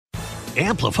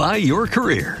Amplify your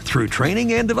career through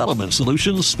training and development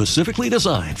solutions specifically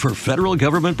designed for federal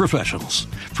government professionals.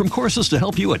 From courses to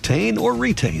help you attain or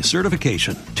retain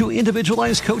certification, to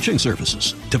individualized coaching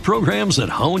services, to programs that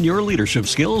hone your leadership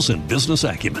skills and business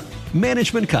acumen,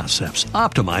 Management Concepts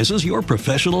optimizes your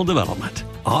professional development.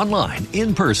 Online,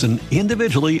 in person,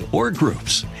 individually, or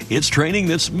groups, it's training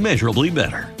that's measurably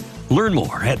better. Learn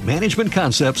more at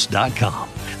managementconcepts.com.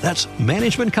 That's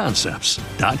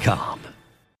managementconcepts.com.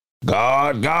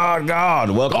 God.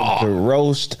 Welcome to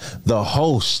Roast the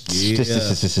Hosts. Yeah.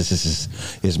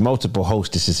 It's multiple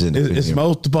hostesses in it. It's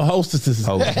multiple hostesses.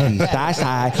 Hostai.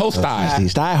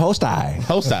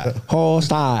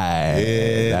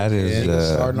 Yeah.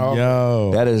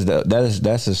 That is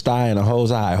that's a sty and a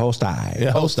hose eye. Hostai.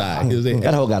 Yeah, hostai.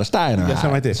 That hoe got a sty in her eye.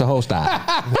 Something like that. It's a hostai.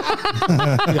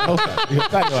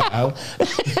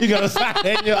 You got a sty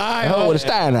in your eye. A hoe with a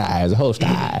sty in her eye is a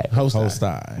hostai.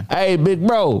 Hostai. Hey, big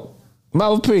bro,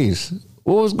 mouthpiece.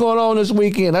 What was going on this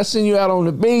weekend? I seen you out on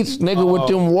the beach, nigga, with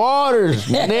them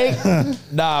waters, Nick.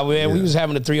 Nah, man, we was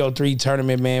having a 303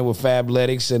 tournament, man, with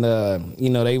Fabletics, and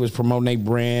they was promoting their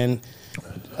brand,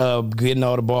 getting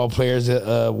all the ball players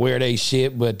to wear their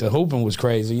shit, but the hooping was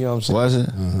crazy. You know what I'm saying? Was it?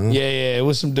 Yeah. It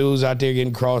was some dudes out there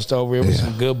getting crossed over. It was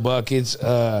some good buckets.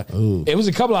 It was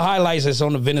a couple of highlights that's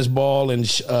on the Venice Ball and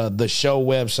the show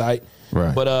website.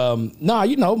 Right. But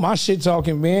my shit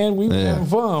talking, man. We were having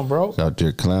fun, bro. Out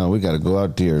there, clown. We got to go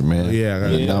out there, man. Yeah, I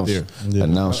got to go out there.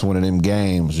 Announce one of them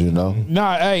games, you know?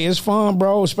 Nah, hey, it's fun,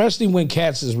 bro. Especially when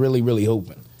cats is really, really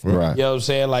hooping. Right. You know what I'm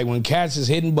saying? Like when cats is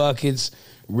hitting buckets,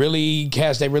 really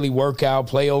cats that really work out,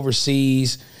 play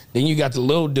overseas. Then you got the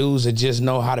little dudes that just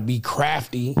know how to be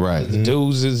crafty. Right. The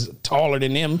dudes is taller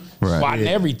than them, spotting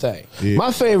everything. Yeah.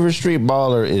 My favorite street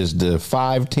baller is the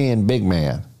 5'10" big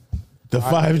man. The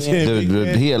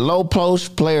 5'10". He a low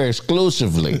post player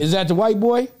exclusively. Is that the white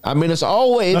boy? I mean, it's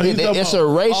always it's a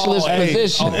raceless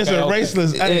position. It's a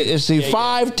raceless. It's the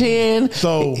 5'10".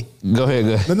 So go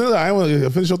ahead. No. I want to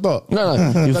finish your thought. No.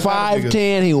 He's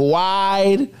 5'10". He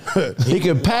wide. He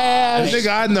can pass. The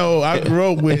nigga I know, I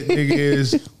grew up with, nigga,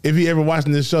 is if he ever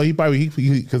watching this show, he probably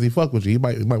because he fuck with you, he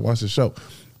might watch the show.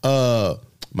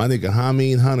 My nigga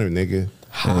Hameen Hunter, nigga.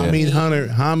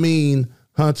 Hameen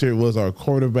Hunter was our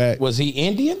quarterback. Was he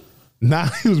Indian? Nah,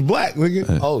 he was black,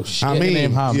 nigga. Oh shit!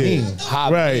 Hameen.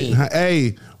 Right.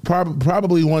 Hey,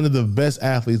 probably one of the best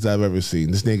athletes I've ever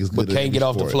seen. This nigga's good. But can't get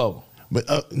off the floor. But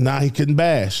he couldn't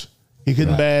bash. He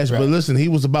couldn't bash. Right. But listen, he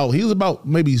was about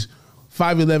maybe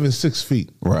 5'11", 6 feet.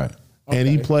 Right. And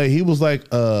he was like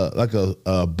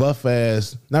a buff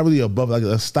ass, not really a buff, like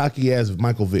a stocky ass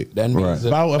Michael Vick. That means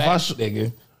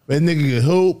nigga. That nigga can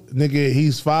hoop, nigga.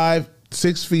 He's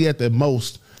 5'6" feet at the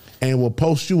most, and will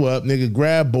post you up, nigga.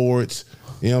 Grab boards.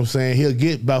 You know what I'm saying? He'll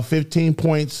get about 15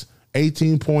 points,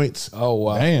 18 points. Oh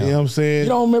wow! Damn. You know what I'm saying? You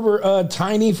don't remember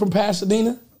Tiny from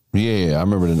Pasadena? Yeah, I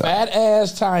remember the fat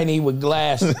ass Tiny with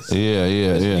glasses. Yeah.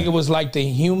 This nigga was like the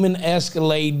human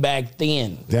Escalade back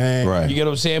then. Dang. Right. You get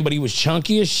what I'm saying? But he was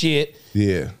chunky as shit.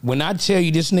 Yeah. When I tell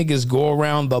you this niggas go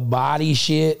around the body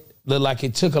shit, look like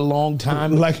it took a long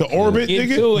time. Like an orbit, get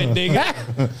nigga? to it,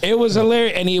 nigga. It was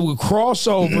hilarious. And he would cross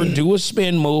over, do a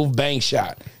spin move, bank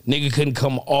shot. Nigga couldn't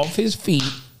come off his feet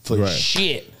for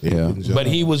shit. Yeah. But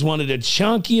he was one of the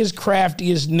chunkiest,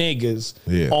 craftiest niggas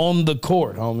on the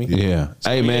court, homie. Yeah.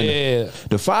 Hey, man,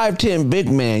 the 5'10" big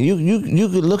man, you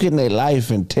could look in their life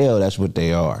and tell that's what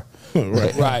they are.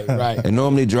 Right. They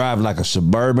normally drive like a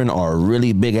Suburban or a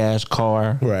really big ass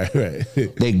car. Right.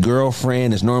 Their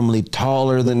girlfriend is normally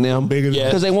taller than them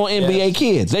because they want NBA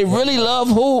kids. They really love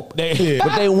hoop, but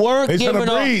they weren't giving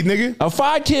up. Nigga. A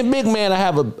 5'10" big man, I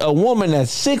have a woman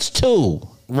that's 6'2".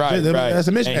 Right. That's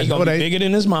a mismatch. He's gonna be bigger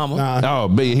than his mama. Oh,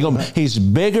 he's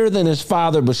bigger than his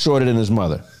father, but shorter than his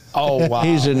mother. Oh wow!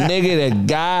 He's a nigga that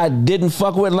God didn't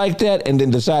fuck with like that, and then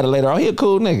decided later, he a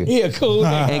cool nigga.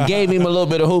 And gave him a little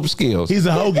bit of hoop skills. He's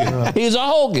a Hogan. He's a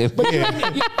Hogan.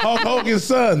 Hulk Hogan's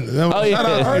son.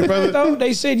 Brother.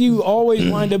 They said you always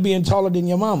wind up being taller than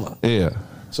your mama. Yeah.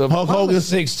 So if Hulk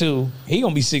Hogan's 6'2", he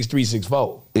gonna be 6'3",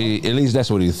 6'4". At least that's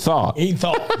what he thought.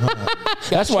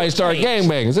 That's why he started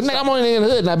gangbanging. So, nigga, I'm only in the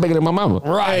hood, not bigger than my mama.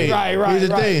 Right. Here's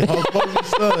the thing. Hulk Hogan's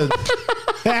son.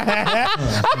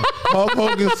 Hulk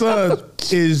Hogan's son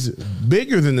is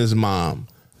bigger than his mom,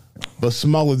 but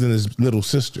smaller than his little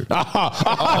sister. Shit.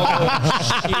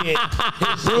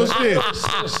 Real shit.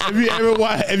 Have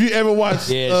you ever watched?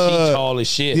 Yeah, she tall as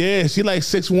shit. Yeah, she like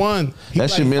 6'1".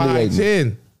 That's like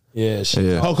humiliating. 5'10". Yeah,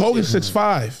 Hulk Hogan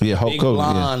 6'5". Yeah, Hulk big Hogan.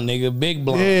 blonde, nigga, big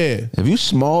blonde. Yeah. If you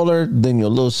smaller than your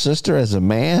little sister as a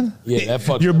man, Yeah, that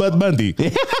fuck. You're Bud Bundy. he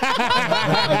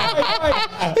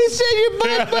said you're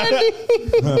Bud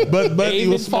Bundy. Bud Bundy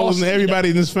was smaller than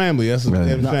everybody in his family. That's a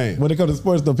damn shame. When it comes to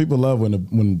sports, though, people love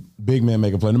when big men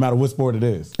make a play, no matter what sport it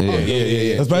is.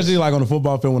 Yeah. Especially like on the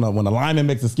football field when a lineman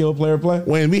makes a skilled player play.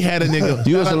 When we had a nigga.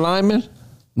 You was a lineman?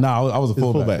 No, I was a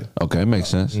fullback. Okay, makes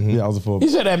sense. Yeah, I was a fullback.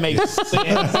 He said that makes sense.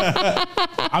 I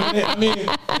mean,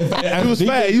 He was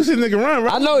fast. You see the nigga run,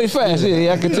 right? I know he's fast.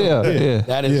 Yeah, I can tell. Yeah.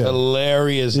 That is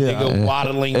hilarious, nigga.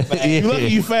 Waddling fast. You lucky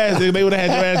you fast, nigga. They would have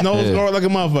had your ass nose guard like a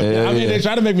motherfucker. I mean, they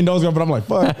tried to make me nose guard, but I'm like,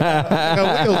 fuck.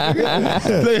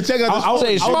 Check out I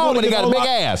say he's small, but he got a big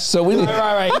ass. So we.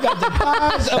 Right. He got the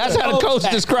thighs. That's how the coach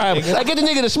described it. Like, get the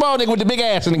nigga, the small nigga with the big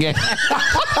ass in the game.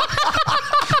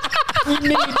 We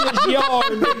need this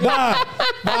yard. Nah,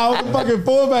 I was a fucking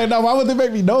fullback. Now, why would they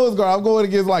make me nose guard? I'm going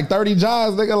against like 30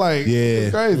 Johns, nigga. Like, it's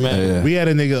crazy, man. Yeah. We had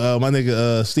a nigga, my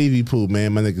nigga Stevie Pooh,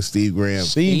 man. My nigga Steve Graham.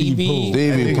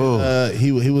 Stevie Pooh.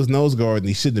 He was nose guard and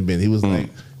he shouldn't have been. He was like,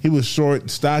 he was short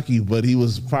and stocky, but he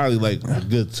was probably like a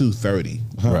good 230.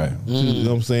 Right. You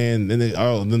know what I'm saying? And the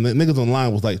niggas on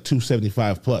line was like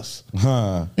 275 plus.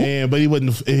 But he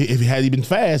wouldn't. If he had been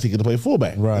fast, he could have played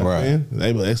fullback. Right.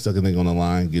 They stuck a nigga on the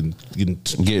line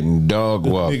Getting dog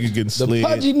walked. Nigga getting The slid.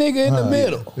 pudgy nigga in the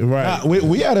middle. Right.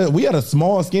 we had a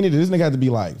small skinny. This nigga had to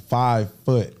be like 5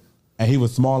 foot. And he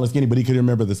was small and skinny, but he couldn't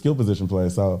remember the skill position play.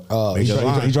 So he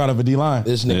tried up a D line.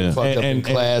 This nigga fucked up in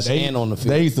class and on the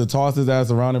field. They used to toss his ass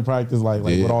around in practice, like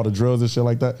with all the drills and shit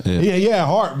like that. Yeah, he had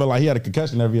heart, but like he had a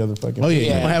concussion every other fucking. Oh yeah, you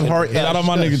don't have heart. Shout out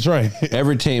my nigga Trey.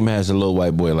 Every team has a little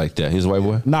white boy like that. He's a white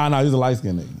boy? Nah, he's a light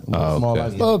skinned nigga. Small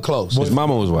light skinned. Close. His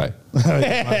mama was white.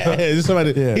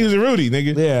 Somebody, he was a Rudy,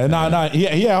 nigga. Yeah,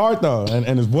 he had heart though,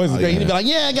 and his voice is great. He'd be like,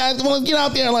 "Yeah, guys, come on, get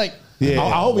out there!" Like,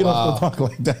 I hope he don't still talk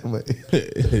like that. But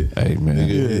hey man,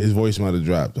 his voice might have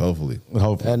dropped. Hopefully,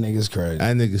 that nigga's crazy.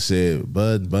 That nigga said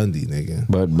Bud Bundy, nigga.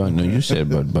 Bud Bundy. No, you said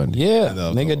Bud Bundy. Yeah,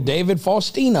 nigga, David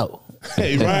Faustino.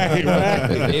 Hey, right.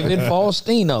 David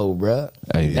Faustino, bro.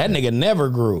 Hey, that nigga never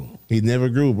grew. He never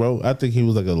grew, bro. I think he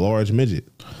was like a large midget.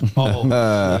 Oh,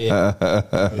 shit.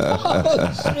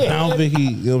 I don't think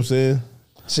he. You know what I'm saying?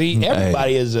 See,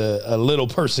 everybody is a little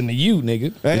person to you,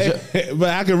 nigga. But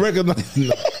I can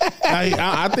recognize.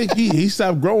 I think he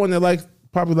stopped growing at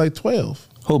probably like 12.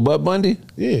 Who, Bud Bundy?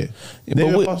 Yeah.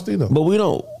 David Faustino. But we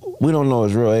don't know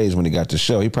his real age when he got the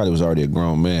show. He probably was already a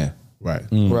grown man. Right.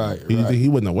 Right. He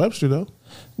wasn't a Webster though.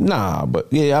 Nah, but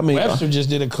yeah, I mean, Webster just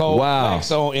did a cold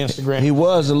flex on Instagram. He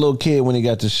was a little kid when he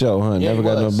got the show, huh? Yeah, Never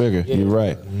got no bigger. Yeah. You're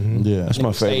right. yeah, That's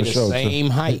my favorite show. Same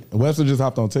height. Webster just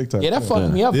hopped on TikTok. Yeah, that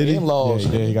fucked me up. Did he? In-laws.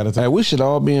 Yeah, he got a Hey, we should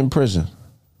all be in prison.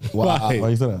 Wow. Why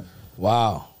you said that?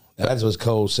 Wow. That was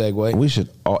cold segue. We should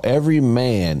every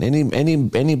man,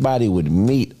 anybody with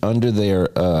meat under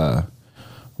their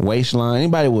waistline,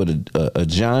 anybody with a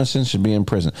Johnson should be in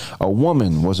prison. A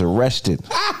woman was arrested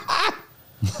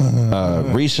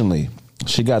recently.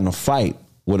 She got in a fight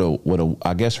with a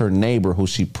I guess her neighbor who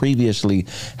she previously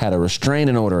had a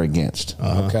restraining order against.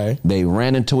 Okay. They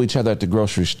ran into each other at the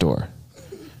grocery store.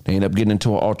 They ended up getting into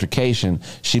an altercation.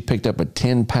 She picked up a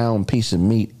 10-pound piece of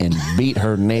meat and beat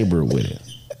her neighbor with it.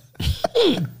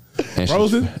 And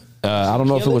Frozen? I don't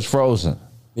know if it was frozen.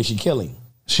 Did she kill him?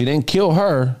 She didn't kill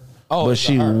her, but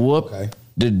she whooped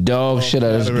the dog shit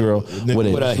out of this girl with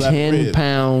a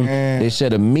 10-pound, they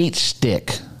said a meat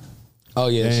stick. Oh,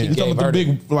 yeah. She You talking gave about her the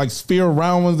big like sphere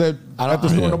round ones that at the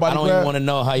store nobody I don't grabbed? even want to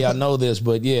know how y'all know this,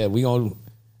 but yeah, we gonna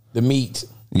the meat.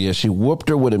 Yeah, she whooped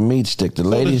her with a meat stick. The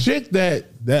lady, The chick that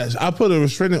I put a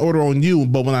restraining order on you,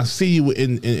 but when I see you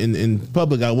in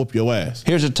public, I whoop your ass.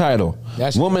 here's a title.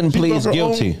 Woman pleads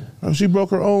guilty. She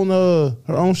broke her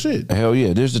own shit. Hell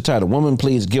yeah, there's the title. Woman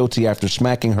pleads guilty after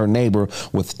smacking her neighbor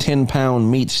with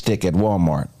 10-pound meat stick at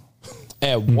Walmart.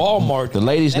 At Walmart. The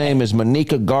lady's name is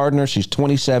Monica Gardner. She's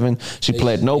 27. She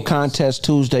pled no contest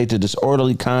Tuesday to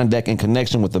disorderly conduct in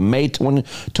connection with the May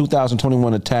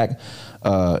 2021 attack.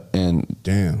 And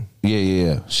damn.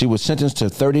 Yeah. She was sentenced to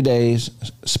 30 days,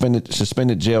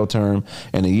 suspended jail term,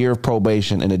 and a year of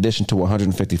probation, in addition to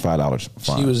 $155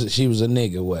 fine. She was a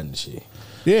nigga, wasn't she?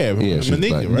 Yeah, she was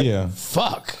Monica, black. right? Yeah,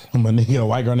 Fuck. Monica, a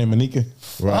white girl named Monica.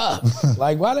 Fuck.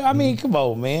 Like, why? I mean, come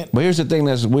on, man. But here's the thing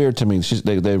that's weird to me.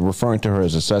 They're referring to her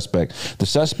as a suspect. The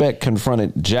suspect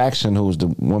confronted Jackson, who was the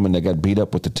woman that got beat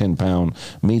up with the 10-pound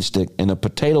meat stick, in a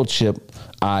potato chip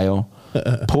aisle,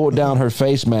 pulled down her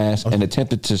face mask, and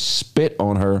attempted to spit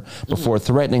on her before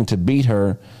threatening to beat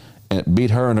her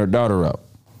and her daughter up.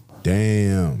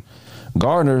 Damn.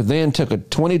 Gardner then took a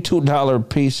 $22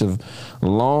 piece of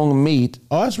long meat.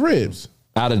 Oh, that's ribs.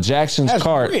 Out of Jackson's That's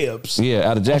cart. ribs. Yeah,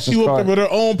 out of Jackson's She cart. whooped her with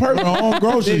her own purse. Her own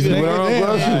groceries. With nigga. her own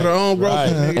groceries. With her own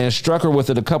groceries. nigga. And struck her with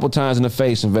it a couple times in the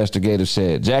face, investigators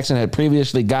said. Jackson had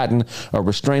previously gotten a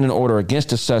restraining order against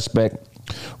the suspect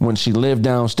when she lived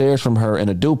downstairs from her in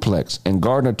a duplex, and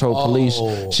Gardner told police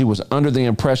she was under the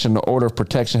impression the order of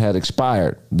protection had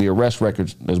expired. The arrest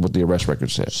records is what the arrest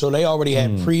record said. So they already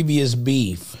had previous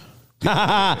beef. They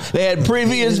had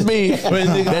previous beef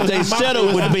that they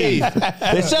settled with beef.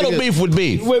 They settled beef with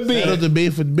beef. With beef. Settled the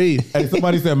beef with beef. Hey,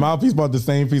 somebody said Mouthpiece bought the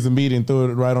same piece of meat and threw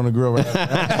it right on the grill.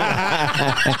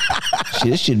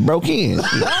 Shit, this shit broke in. Y'all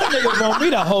niggas want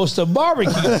me to host a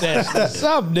barbecue session. What's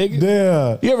up, nigga?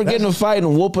 Yeah. You ever get in a fight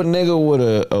and whoop a nigga with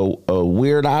a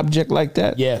weird object like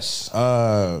that? Yes.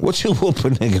 What you whoop a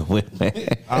nigga with, man?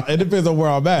 It depends on where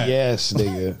I'm at. Yes,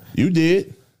 nigga. You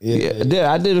did.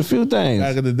 Yeah, I did a few things.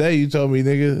 Back in the day, you told me,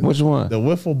 nigga. Which one? The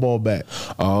wiffle ball bat.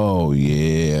 Oh,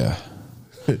 yeah.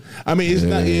 I mean, it's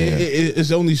not.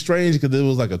 It's only strange because it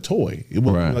was like a toy. It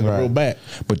wasn't like a real bat.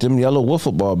 But them yellow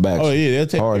wiffle ball backs, Oh, yeah, they'll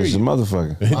take hard care as a of you.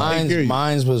 motherfucker.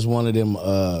 Mine's was one of them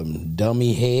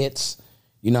dummy heads.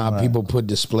 You know how people put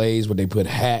displays where they put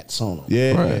hats on them?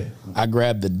 Yeah. Right. I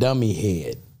grabbed the dummy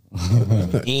head.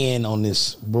 In on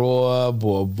this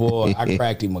boy. I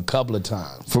cracked him a couple of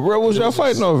times. For real, what was y'all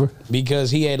fighting over? Because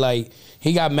he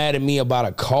got mad at me about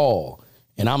a call.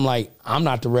 And I'm like, I'm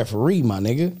not the referee, my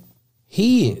nigga.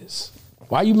 He is.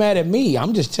 Why you mad at me?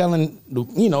 I'm just telling,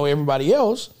 everybody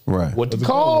else what the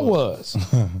call was.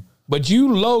 But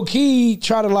you low key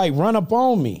try to like run up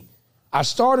on me. I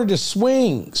started to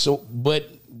swing, but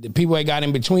the people had got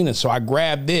in between us. So I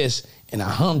grabbed this and I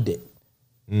hummed it.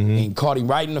 And caught him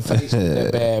right in the face with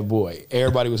that bad boy.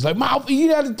 Everybody was like,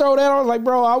 you had to throw that on. I was like,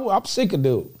 bro, I'm sick of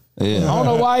dude. Yeah. I don't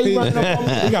know why he running up on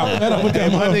me. He got fed up with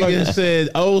that My nigga motherfucker. said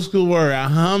old school word. I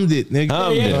hummed it, nigga.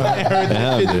 Hummed it. I heard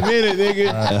that shit in a minute, nigga.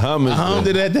 I hummed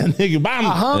it at that nigga. Bam.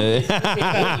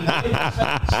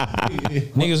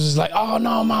 Niggas was like, oh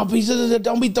no, Mouthpiece,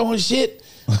 don't be throwing shit.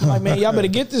 I'm like, man, y'all better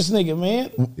get this nigga,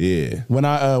 man. Yeah. When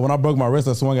I broke my wrist,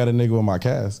 I swung at a nigga with my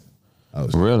cast.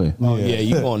 Really? Oh yeah,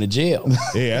 you going to jail.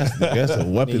 Yeah, that's a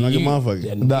weapon like a motherfucker.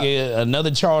 That nigga,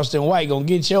 another Charleston White gonna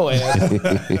get your ass.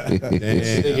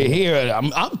 Nigga here,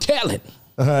 I'm telling.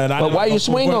 But why you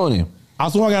swing on him? I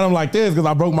swung at him like this because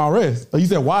I broke my wrist. You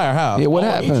said why or how? Yeah, what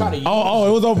happened? Oh,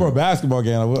 it was over a basketball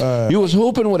game. You was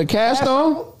hooping with a cast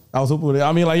on? I was hooping with it.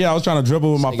 I mean, I was trying to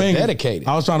dribble with my nigga finger. dedicated.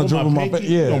 I was trying to dribble with my pinky?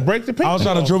 finger. Yeah, You gonna break the pinky? I was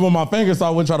trying to dribble with my finger, so I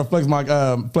wouldn't try to flex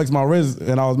my wrist,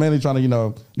 and I was mainly trying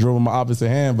to dribble my opposite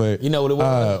hand. But You know what it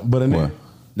was? But in What?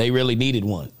 They really needed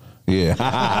one. Yeah.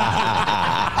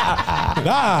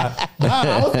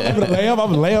 I was able to lay up.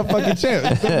 I'm a lay up fucking champ.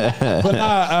 But this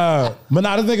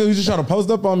nigga was just trying to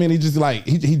post up on me, and he just like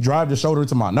he drive the shoulder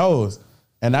to my nose,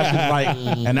 and that shit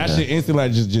shit instantly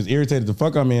like just irritated the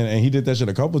fuck out of me, and he did that shit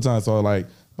a couple times. So like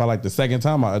by like the second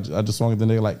time, I just swung at the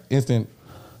nigga like instant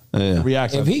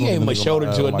reaction. If he gave him a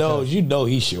shoulder to a my nose, chest. you know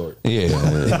he's short. Yeah.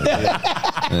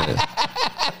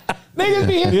 Niggas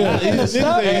be hitting He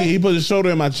said he put his shoulder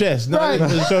in my chest. No, he put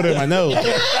his shoulder in my nose.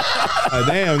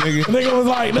 Damn, nigga. Nigga was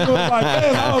like, this.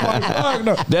 I was like, fuck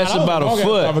no. That's about a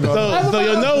foot. So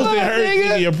your nose didn't hurt,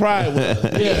 nigga. Your pride was.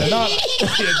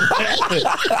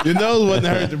 Your nose wasn't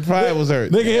hurt. The pride was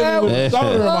hurt. Nigga hit me with the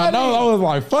shoulder in my nose. I was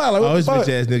like, fuck. Like, what Oh, the this fuck?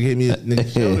 bitch ass nigga hit me.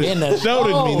 Nigga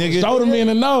shouldered me, nigga. Shoulder me in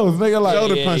the nose, nigga. Like,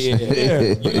 Shoulder Yeah, punch. yeah.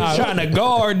 You was trying to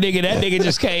guard, nigga. That nigga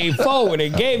just came forward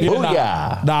and gave you.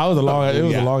 Booyah. Nah, it was a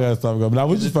long ass time ago. But I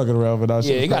was just fucking around. But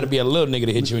Yeah, it got to be a little nigga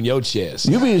to hit you in your chest.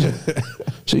 You be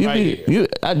you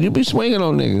be swinging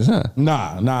on niggas, huh?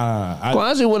 Nah.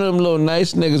 Quasi one of them little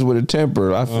nice niggas with a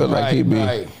temper. I feel like he be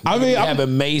Right. I mean, have a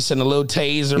mace and a little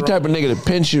taser. the type of nigga to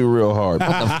pinch you real hard.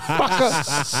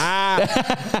 Motherfucker.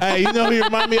 Hey, you know who you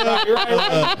remind me of?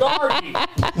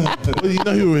 You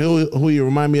know who you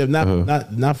remind me of?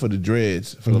 Not for the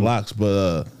dreads, for the locks,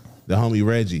 but the homie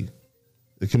Reggie,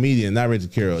 the comedian, not Reggie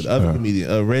Carroll, the other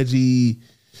comedian, Reggie.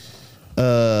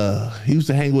 He used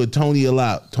to hang with Tony a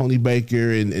lot, Tony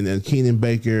Baker and Keenan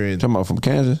Baker and Talking about from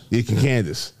Kansas?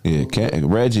 Candace. Yeah,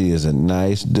 Reggie is a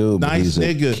nice dude, but Nice he's a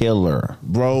nigga. killer.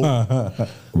 Bro,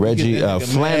 Reggie Get that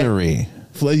nigga Flannery.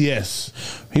 yes.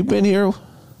 He been here. For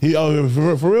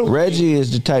real? Reggie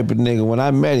is the type of nigga, when I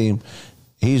met him,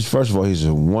 first of all, he's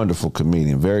a wonderful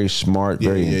comedian, very smart,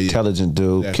 very intelligent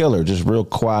dude, Yeah. killer, just real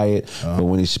quiet, but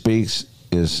when he speaks,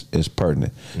 is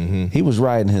pertinent. He was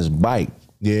riding his bike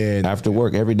after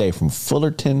work every day from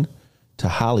Fullerton to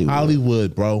Hollywood.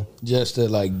 Hollywood, bro. Just to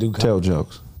like do Tell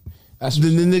jokes. That's the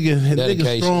nigga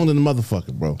dedication. strong than the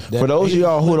motherfucker, bro. For those of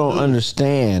y'all who don't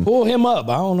understand, Pull him up.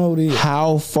 I don't know what he is.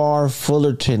 how far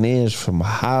Fullerton is from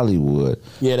Hollywood.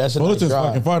 Yeah, that's a nice Fullerton's drive.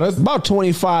 fucking far. That's About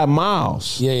 25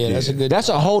 miles. Yeah, that's a good. That's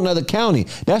a whole nother county.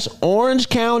 That's Orange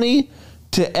County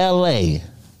to L.A.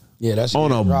 Yeah, that's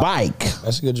on good a drive. bike.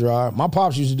 That's a good drive. My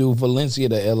pops used to do Valencia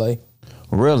to L.A.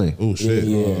 Really? Oh shit.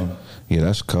 Yeah. Yeah,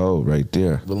 that's cold right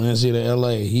there. Valencia to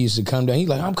L.A. He used to come down. He's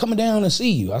like, I'm coming down to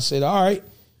see you. I said, all right.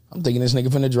 I'm thinking this nigga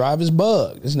finna drive his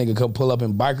bug. This nigga could pull up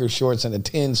in biker shorts and a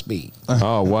 10-speed.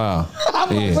 Oh, wow. I'm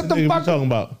like, Yeah. what the Nigga, fuck? we talking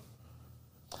about?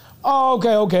 Oh,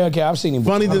 okay. I've seen him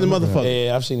before. Funny than the motherfucker.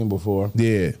 Yeah, I've seen him before.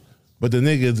 Yeah. But the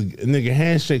nigga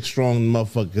handshake strong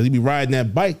motherfucker because he be riding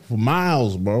that bike for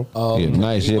miles, bro. Yeah,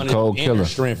 nice. He a one of them cold killer. inner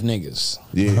strength niggas.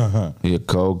 Yeah. He a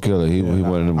cold killer. He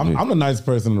one of them. I'm the nicest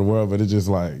person in the world, but it's just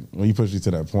like when you push you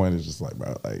to that point, it's just like,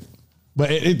 bro, like. But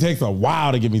it takes a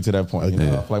while to get me to that point. You know?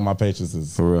 Yeah. Like my patience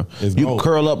is For real. Is You gold.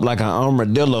 curl up like an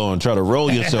armadillo and try to roll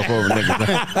yourself over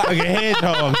niggas. Like a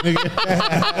hedgehog,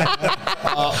 nigga.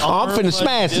 I'm finna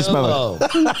smash this mother.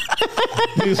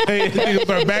 Niggas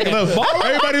start backing up.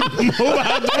 Everybody move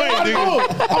out the way,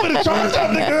 nigga. I'm gonna charge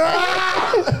up,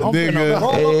 nigga.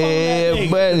 Nigga.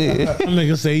 Yeah, buddy. That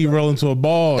nigga say he roll into a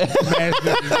ball. Smash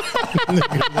this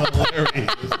nigga.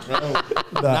 Hilarious,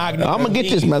 bro. I'm gonna get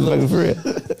this motherfucker for real.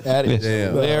 That is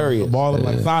Damn. hilarious. balling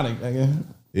like Sonic, nigga.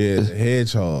 Yeah, it's a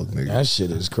hedgehog, nigga. That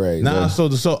shit is crazy. Nah,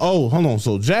 hold on.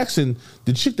 So Jackson,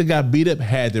 the chick that got beat up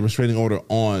had the restraining order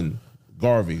on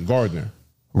Gardner.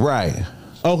 Right.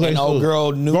 Okay, And so old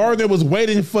girl knew- Gardner was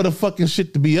waiting for the fucking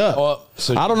shit to be up.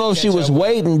 So I don't know if she was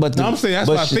waiting, but No, I'm saying that's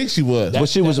but what I think she was. But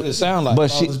she was. That's what it sound like.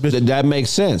 But Follow this bitch. that makes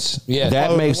sense. Yeah. that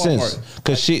Follow makes the sense Walmart.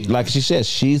 because she, like she said,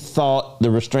 she thought the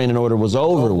restraining order was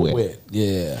over with.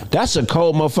 Yeah. That's a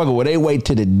cold motherfucker where they wait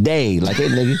to the day. Like, hey,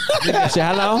 nigga. Say,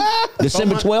 how long?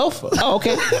 December 12th? Oh,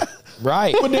 okay.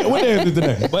 Right. What day is it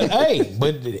today? But hey,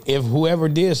 if whoever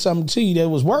did something to you that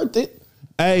was worth it,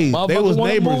 Hey, they Motherfucker was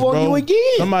wanna neighbors, move on bro. you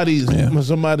again.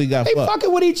 Somebody got they fucked.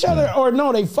 fucking with each other, or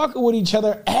no, they fucking with each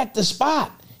other at the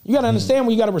spot. You gotta understand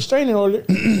when you got a restraining order,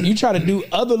 you try to do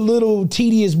other little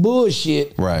tedious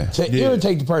bullshit Right. to Yeah.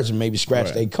 irritate the person. Maybe scratch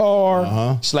Right. their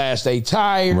car, slash their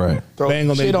tire, Right. throw Bang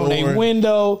on shit their on their door.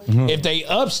 window. If they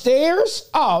upstairs,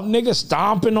 oh nigga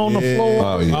stomping on the Yeah. floor,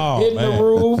 Oh, yeah. hitting the man.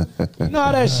 roof. You know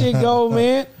how that shit go,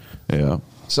 man. Yeah.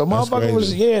 So motherfucker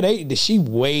was crazy. she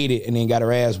waited and then got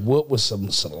her ass whooped with some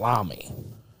salami.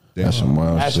 That's some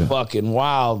wild That's shit. fucking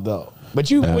wild though. But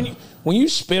when you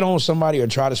spit on somebody or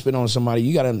try to spit on somebody,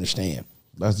 you gotta understand.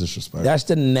 That's disrespectful. That's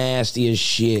the nastiest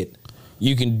shit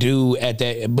you can do at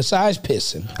that. Besides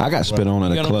pissing, I got spit on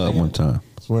at You a know club what I'm one time.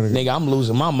 Swear to God. nigga, I'm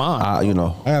losing my mind. I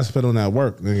got spit on that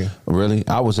work, nigga. Really?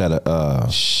 I was at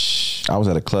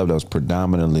a club that was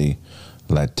predominantly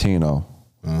Latino,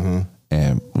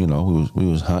 and we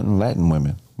was hunting Latin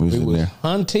women. We was we in was there.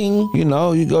 hunting. You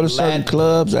know, you go to certain Latin.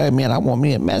 clubs. Hey, man, I want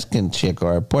me a Mexican chick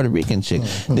or a Puerto Rican chick.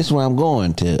 This is where I'm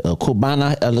going to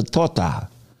Cubana a la Torta.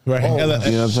 Right. You know what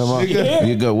I'm talking about? Nigga.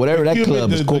 You go whatever that Cuban-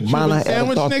 club is. the Cuban Cubana a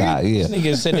sandwich, la Torta. nigga? Yeah. This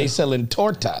nigga said they selling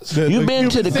tortas. You been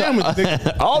to the sandwich,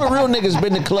 nigga. all the real niggas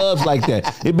been to clubs like that.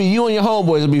 It'd be you and your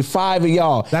homeboys. It'd be 5 of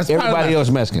y'all. That's Everybody probably- else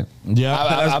Mexican. Yeah.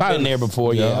 I've been there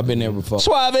before. Yeah, I've been there before.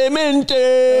 Suavemente.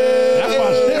 That's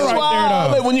my shit right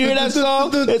Suave. there, though. When you hear that song,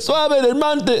 it's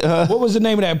suavemente. What was the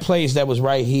name of that place that was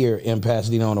right here in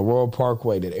Pasadena on the Royal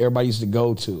Parkway that everybody used to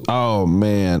go to? Oh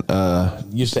man.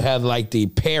 Used to have like the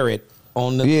parrot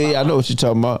on the. Yeah, I know what you're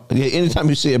talking about. Yeah, anytime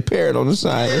you see a parrot on the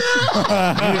sign,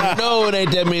 you know it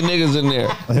ain't that many niggas in there.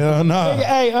 Hell no. Nigga,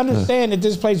 hey, understand that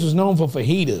this place was known for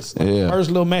fajitas. Yeah. First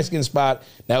little Mexican spot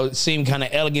that would seem kind of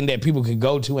elegant that people could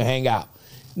go to and hang out.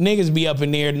 Niggas be up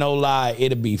in there, no lie.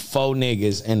 It'd be 4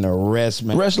 niggas and the rest,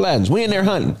 man. Rest Latins, we in there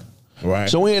hunting. Right.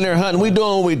 So we in there hunting. We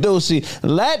doing what we do. See,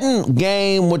 Latin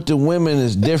game with the women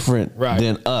is different Right.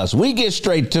 than us. We get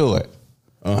straight to it.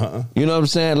 You know what I'm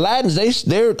saying? Latins,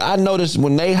 they're. I notice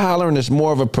when they hollering, it's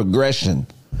more of a progression.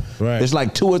 Right. It's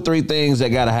like 2 or 3 things that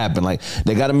gotta happen. Like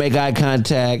they gotta make eye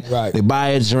contact. Right. They buy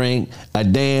a drink, a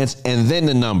dance, and then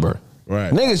the number.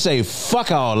 Right. Niggas say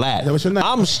fuck all that. Yeah, what's your name?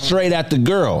 I'm straight at the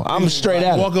girl. I'm straight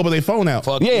at Walk her. up with their phone out.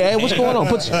 Fuck Yeah, you. hey, what's going on?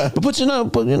 Put your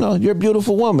number. You're a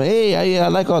beautiful woman. Hey, I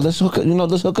like all. Let's hook up.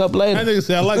 Let's hook up later. That nigga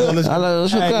say I like all this.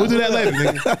 Let's hook up. We'll do that later,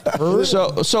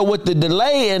 nigga. So with the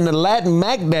delay and the Latin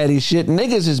Mac Daddy shit,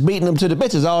 niggas is beating them to the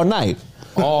bitches all night.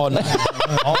 all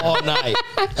night.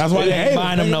 That's why They they ain't hate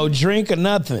buying them no drink or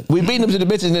nothing. We beat them to the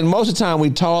bitches, and then most of the time we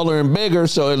taller and bigger,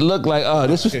 so it looked like, oh,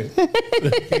 this was.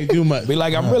 Can't do much. Be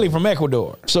like, I'm really from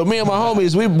Ecuador. So me and my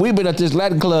homies, we been at this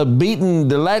Latin club beating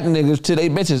the Latin niggas to they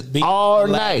bitches all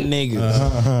Latin night.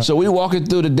 niggas. So we walking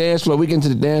through the dance floor. We get into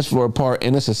the dance floor part,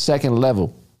 and it's a second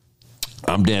level.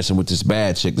 I'm dancing with this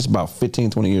bad chick. This is about 15,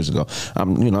 20 years ago.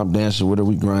 I'm dancing with her.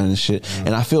 We grinding and shit.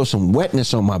 And I feel some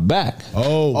wetness on my back.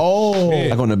 Oh,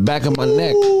 Like on the back of my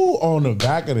neck. Ooh, on the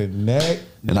back of the neck.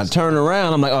 And I turn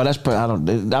around. I'm like, oh, that's.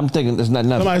 I'm thinking it's not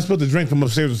nothing. Somebody spilled the drink from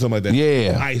upstairs or something like that.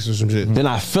 Yeah. Ice or some shit. Then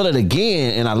I feel it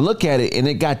again, and I look at it, and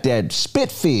it got that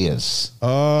spit fizz. You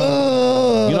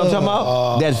know what I'm talking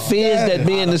about? That fizz that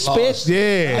be in the spit.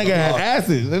 Yeah. I got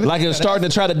acid. Like it's starting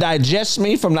to try to digest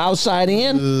me from the outside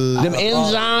in. Them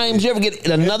enzymes. You ever get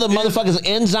another motherfucker's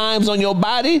enzymes on your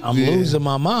body? I'm losing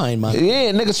my mind, man.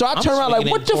 Yeah, nigga. So I turn around like,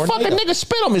 speaking what in the fuck? A tornado. nigga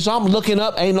spit on me. So I'm looking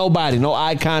up. Ain't nobody. No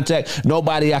eye contact.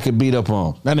 Nobody I could beat up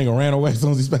on. That nigga ran away as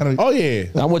soon as he spat on you. Oh, yeah.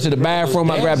 I went to the bathroom.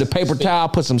 I grabbed a paper towel,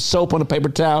 put some soap on the paper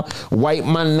towel, wiped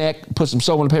my neck, put some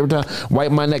soap on the paper towel,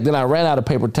 wiped my neck. Then I ran out of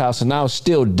paper towel, so now it's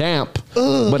still damp,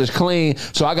 but it's clean.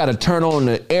 So I got to turn on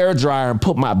the air dryer and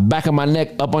put my back of my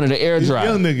neck up under the air dryer.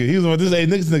 Young nigga. He was on this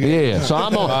niggas nigga. Yeah, so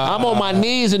I'm on my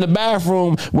knees in the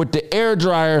bathroom with the air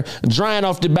dryer drying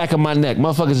off the back of my neck.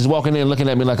 Motherfuckers is walking in looking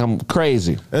at me like I'm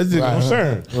crazy. That's the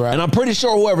concern. Right. And I'm pretty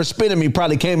sure whoever spit at me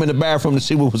probably came in the bathroom to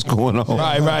see what was going on.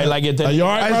 Right. Like at the Are you all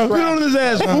right, I bro? spit on his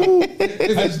ass, fool.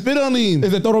 I spit on him.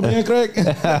 Is it todo bien, Craig?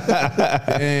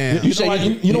 Damn.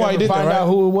 You know why he did that, find out right?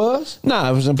 who it was?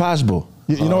 Nah, it was impossible.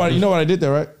 You know why I did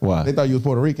that, right? Why? They thought you was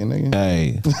Puerto Rican, nigga.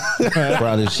 Hey,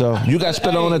 probably so. You got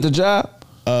spit on at the job?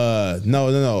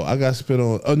 No. I got spit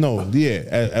on. Oh no, yeah,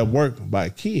 at work by a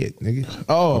kid, nigga.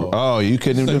 Oh, you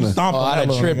couldn't even do that. Stomp Oh, on I'd have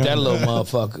little tripped nigga. that little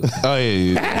motherfucker. Oh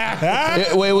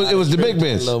yeah. It was the big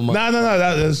bitch. Little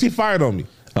No. She fired on me.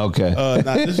 Okay.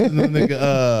 This is the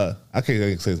nigga. I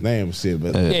can't say his name and shit,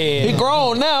 but Yeah. He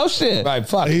grown now, shit. Right,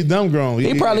 fuck. he's dumb grown.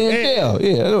 He probably in jail.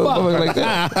 Yeah, like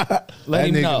that. Let That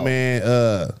him nigga, know.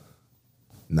 man.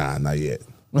 Nah, not yet.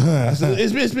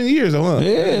 It's been years, though, huh? Yeah,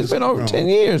 it's been over 10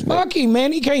 years now. Fuck him,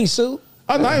 man. He can't sue.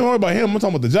 I'm not even worried about him. I'm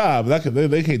talking about the job.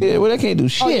 They can't do Yeah, well, they can't do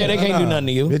shit. Oh, yeah, they can't do nothing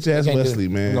to you. Bitch ass They can't do Wesley,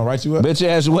 I'm man. gonna write you up. Bitch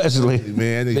ass Wesley.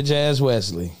 Man, it. Bitch ass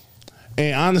Wesley.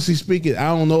 and honestly speaking, I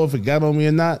don't know if it got on me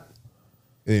or not.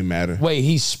 It didn't matter. Wait,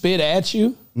 he spit at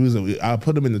you? I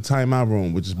put him in the timeout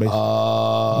room, which is basically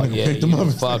Oh, yeah. picked him You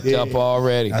up. fucked up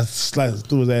already. I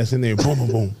threw his ass in there. Boom, boom,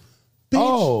 boom.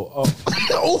 Oh.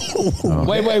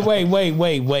 Wait.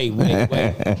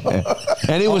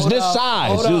 And he was Hold this up,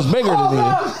 size. hold He was up, bigger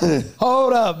than me.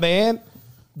 Hold up, man.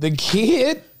 The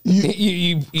kid,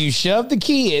 you shoved the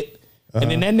kid,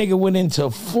 and then that nigga went into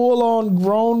full on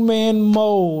grown man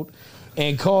mode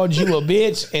and called you a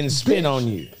bitch and spit on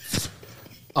you.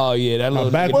 Oh yeah, that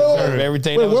little back nigga was deserved turned.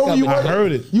 everything Wait, that was where were you coming. I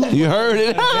heard it. You heard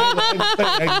it?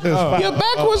 Your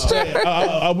back was turned.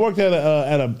 I worked at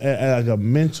a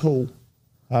mental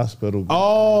hospital.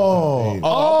 Oh,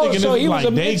 Oh, I'm thinking so this he is was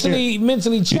like a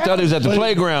mentally You thought he challenged. was at the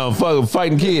playground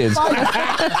fighting kids. Oh,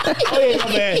 yeah, my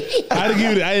bad. I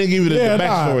didn't give you the Yeah,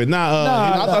 backstory.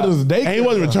 I thought it was daycare. And he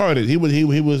wasn't retarded. He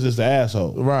was just an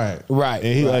asshole. Right. Right.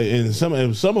 And he and some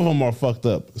of them are fucked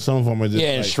up. Some of them are just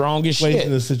Yeah, and strong as placed shit.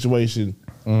 in a situation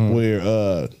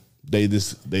where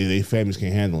they families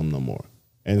can't handle them no more.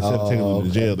 And instead of taking them to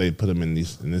jail, they put them in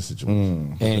this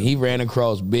situation. And he ran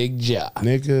across Big Jock.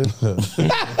 Nigga,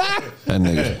 That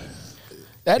nigga.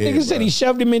 That nigga said he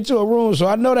shoved him into a room, so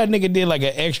I know that nigga did like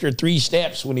an extra 3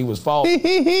 steps when he was falling.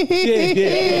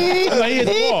 yeah. Like, he hit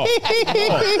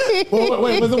the wall.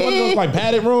 Wait, was it one of those like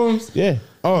padded rooms? Yeah.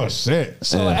 Oh shit.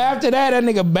 So after that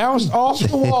nigga bounced off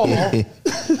the wall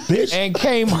and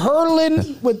came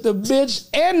hurling with the bitch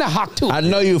and the hot tooth. I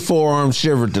know you forearm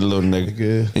shivered the little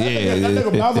nigga. That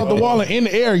nigga bounced off the wall and in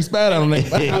the air he spat on him.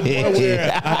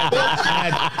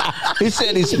 He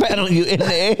said he spat on you in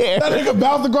the air. That nigga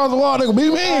bounced across the wall. Nigga, be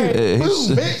mean. He's-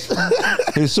 Boom,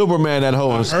 bitch. He Superman that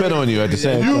hoe and spit on you at the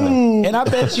same time. And I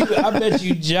bet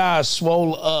you jaw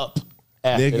swole up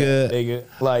after Nigga. that, nigga.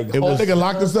 Like, It was- Nigga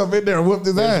locked himself in there and whooped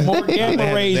his ass. more gamma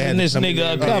They rays had than to this come in nigga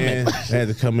there, coming. man. They had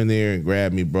to come in there and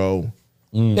grab me, bro.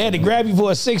 They had to grab you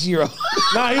for a 6-year-old.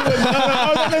 Nah, he was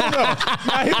no.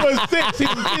 Nah, he was 6. He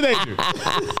was a teenager.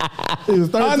 He was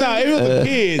 13. Oh no, he was a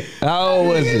kid. How old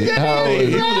was he? How old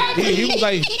was he?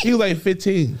 He was like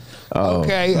 15.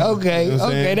 Okay. You know what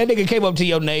I'm saying? That nigga came up to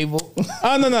your navel.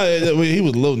 Oh no, he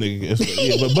was a little nigga.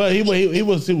 Yeah, but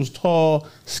he was tall,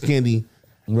 skinny,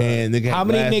 And nigga had How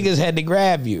many glasses. niggas had to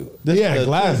grab you? Yeah,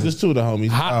 glasses. There's two of the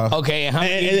homies. Okay, and how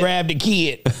many grabbed the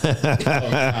kid?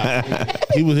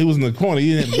 He was in the corner.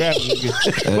 He didn't grab me.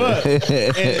 But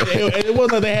it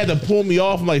wasn't like they had to pull me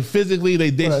off like physically.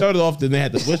 They started off, then they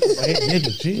had to whisper, hey,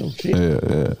 nigga, chill.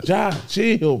 John,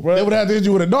 chill, bro. They would have to hit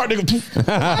you with a dart, nigga.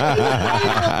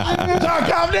 John,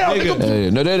 calm down, nigga. Hey,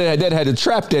 no, they had to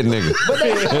trap that nigga.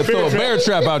 They throw a bear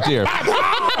trap out there.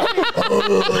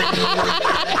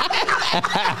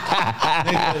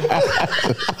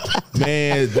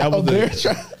 Man, that was man.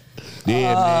 Shit.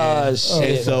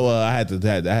 And so I had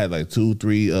like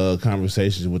 2-3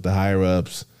 conversations with the higher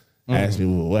ups. Asked me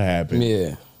what happened.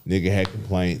 Yeah. Nigga had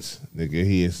complaints.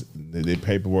 Nigga, they did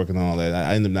paperwork and all that.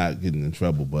 I ended up not getting in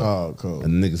trouble, but cool.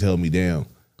 And the niggas held me down.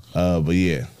 But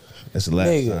yeah, that's the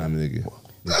last time, nigga.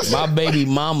 My baby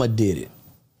mama did it.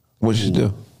 What'd you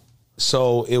do?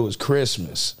 So it was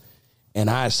Christmas. And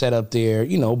I sat up there,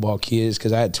 bought kids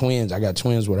because I had twins. I got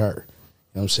twins with her. You know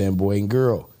what I'm saying? Boy and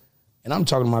girl. And I'm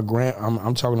talking to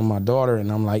I'm talking to my daughter, and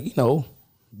I'm like,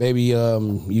 baby,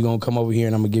 you gonna come over here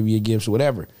and I'm gonna give you gifts or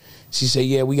whatever. She said,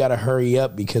 yeah, we gotta hurry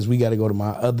up because we gotta go to my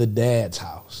other dad's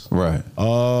house. Right.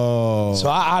 Oh. So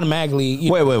I automatically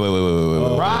Wait.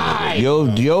 Right.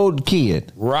 Your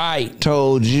kid Right.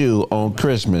 told you on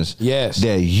Christmas Yes.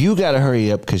 that you got to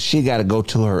hurry up because she got to go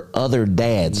to her other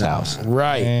dad's house.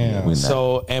 Right. Damn.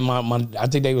 So and my I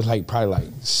think they was probably like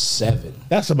 7.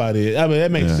 That's about it. I mean,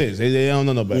 that makes sense. They don't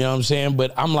know no better. You know what I'm saying?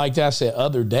 But I'm like that. I said,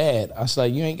 other dad. I was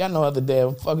like, you ain't got no other dad.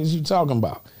 What the fuck is you talking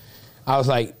about? I was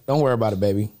like, don't worry about it,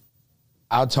 baby.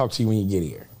 I'll talk to you when you get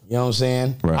here. You know what I'm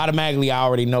saying? Right. Automatically, I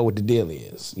already know what the deal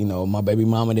is. My baby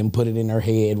mama didn't put it in her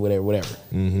head, whatever.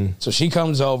 Mm-hmm. So she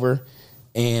comes over,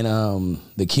 and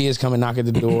the kids come and knock at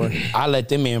the door. I let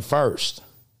them in first,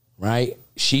 right?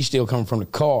 She still coming from the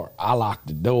car. I lock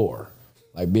the door.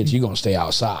 Like, bitch, you gonna stay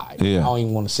outside. Yeah. I don't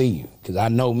even want to see you because I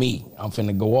know me. I'm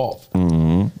finna go off.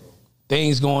 Mm-hmm.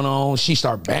 Things going on. She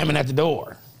start bamming at the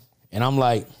door, and I'm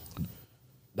like,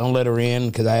 don't let her in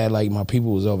because I had my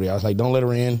people was over there. I was like, don't let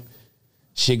her in.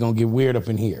 Shit gonna get weird up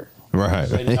in here. Right.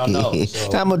 Y'all know,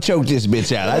 so. I'm gonna choke this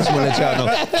bitch out. I just want to let y'all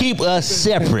know. Keep us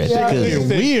separate. You're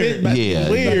weird. Yeah.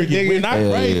 Weird, nigga. We're not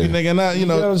crazy, nigga. Not, You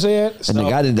know what I'm saying? And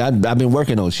nigga, I've been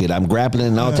working on shit. I'm grappling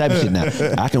and all type of shit now.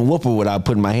 I can whoop her without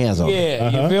putting my hands on her.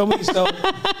 Yeah, you feel me? So,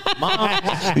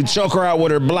 You choke her out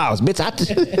with her blouse.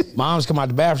 Bitch, Mom's come out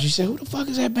the bathroom. She said, who the fuck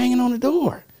is that banging on the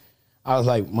door? I was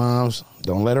like, Moms,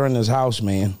 don't let her in this house,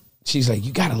 man. She's like,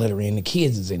 you gotta let her in. The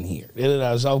kids is in here.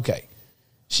 I was okay.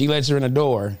 She lets her in the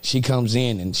door. She comes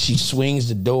in and she swings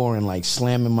the door and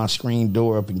slamming my screen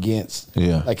door up against.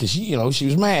 Yeah. Cause she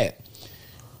was mad.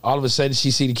 All of a sudden she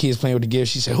see the kids playing with the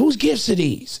gifts. She said, whose gifts are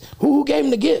these? Who gave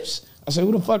them the gifts? I said,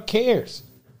 who the fuck cares?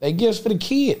 They gifts for the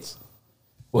kids.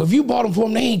 Well, if you bought them for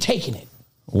them, they ain't taking it.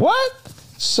 what?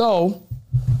 So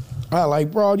I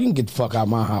bro, you can get the fuck out of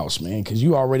my house, man, because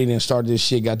you already done started this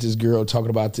shit, got this girl talking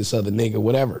about this other nigga,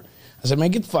 whatever. I said,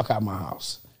 man, get the fuck out of my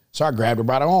house. So I grabbed her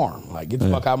by the arm, get the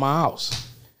fuck out of my house.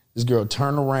 This girl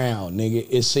turned around, nigga.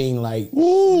 It seemed like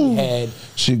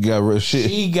She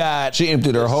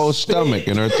emptied her whole stomach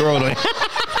and her throat.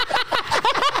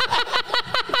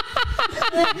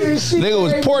 Nigga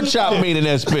was pork chop meat in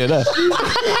that spit.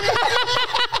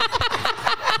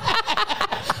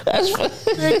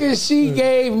 Nigga, she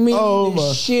gave me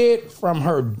the shit from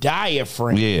her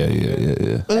diaphragm.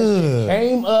 Yeah.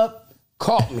 Came up,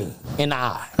 caught me in the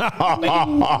eye. Got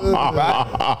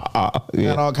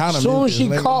all kind of As soon as she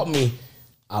mucus, caught me,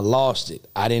 I lost it.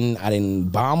 I didn't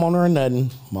bomb on her or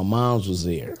nothing. My mom's was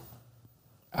there.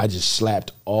 I just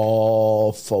slapped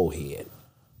all forehead.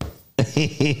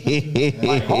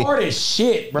 Hard as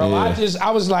shit, bro. Yeah.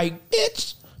 I was like,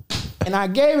 bitch. And I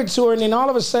gave it to her, and then all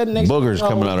of a sudden, Boogers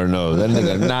coming out her nose. That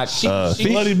nigga knocked.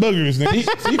 Bloody boogers,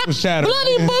 nigga. Teeth was shattered.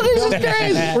 Bloody boogers is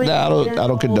crazy. Nah, I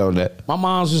don't condone that. My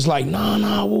mom's was like,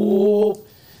 nah, whoa.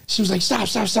 She was like, stop.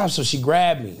 So she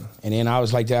grabbed me. And then I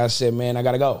was like, I said, man, I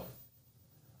gotta go.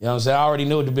 You know what I'm saying? I already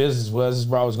knew what the business was. This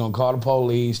bro was gonna call the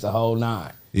police, the whole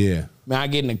 9. Yeah. Man, I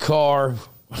get in the car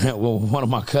with one of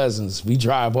my cousins. We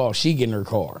drive off. She get in her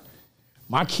car.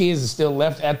 My kids are still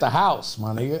left at the house,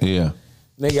 my nigga. Yeah.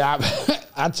 Nigga,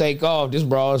 I take off. This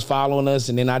bro is following us,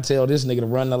 and then I tell this nigga to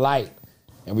run the light.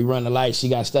 And we run the light. She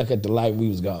got stuck at the light. We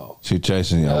was gone. She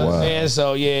chasing you. You know what I'm Wow. saying?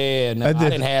 So, yeah. No, I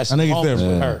didn't have some I think it's moments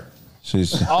with different. her.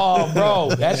 Oh,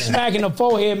 bro, that smack in the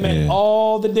forehead meant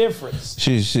all the difference.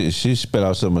 She spit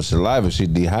out so much saliva, she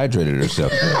dehydrated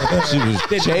herself. She was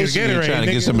chasing you, trying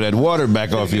to get some of that water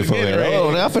back off your forehead.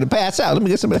 Oh, now I'm finna pass out. Let me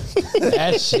get some of that.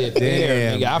 That shit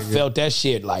there, nigga. I felt that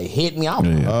shit like hit me out.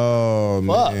 Oh,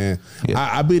 man.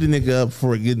 I beat a nigga up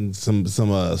for getting some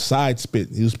side spit.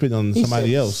 He was spitting on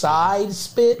somebody else. Side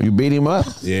spit? You beat him up?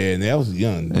 Yeah, and that was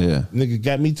young. Yeah. Nigga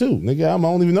got me too. Nigga, I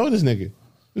don't even know this nigga.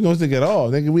 We know this nigga at all.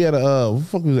 Nigga, we had what the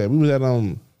fuck was that? We was at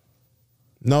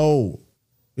no,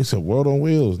 it's a World on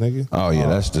Wheels, nigga. Oh yeah,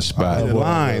 that's the spot. The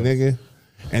line, nigga.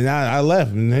 And I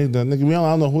left. And nigga, I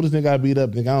don't know who this nigga I beat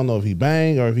up. Nigga, I don't know if he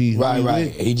banged or if he right.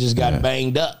 He just got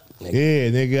banged up. Nigga. Yeah,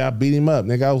 nigga, I beat him up.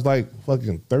 Nigga, I was like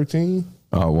fucking 13.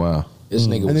 Oh wow. This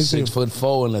nigga was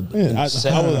 6'4" in the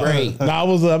 7th grade.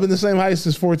 I've been the same height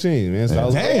since 14, man. So I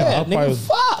was nigga,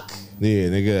 fuck. Yeah,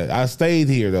 nigga. I stayed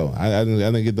here though. I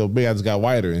didn't get no big. I just got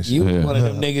whiter and shit. You one of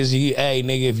them niggas. Hey,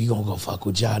 nigga, if you gonna go fuck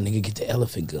with y'all, nigga, get the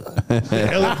elephant gun. Elephant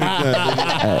gun.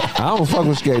 Nigga. I don't fuck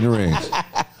with skating rings.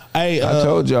 Hey, I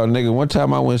told y'all, nigga, one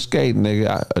time I went skating,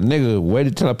 nigga. A nigga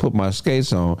waited till I put my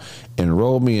skates on and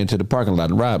rolled me into the parking lot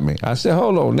and robbed me. I said,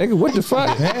 hold on, nigga, what the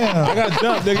fuck? Damn. I got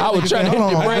jumped, nigga. I was trying to hit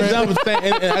your brain.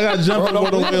 I got jumped on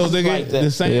one of the wheels, nigga. Like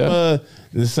the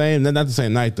same, not the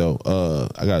same night though.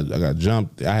 I got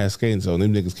jumped. I had skating, so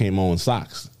them niggas came on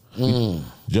socks.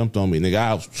 Jumped on me, nigga.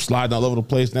 I was sliding all over the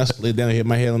place, and I slid down and hit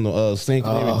my head on the sink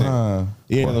and everything.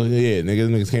 Yeah, nigga.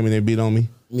 Them niggas came in there and beat on me.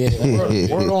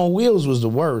 Yeah, World on Wheels was the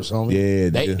worst, homie. Yeah,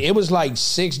 it was like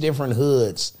 6 different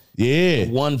hoods. Yeah,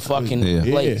 in one fucking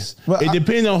place. Well, it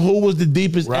depended on who was the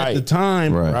deepest at the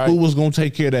time. Right. Who was gonna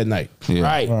take care of that night?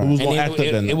 Right. Who was gonna act up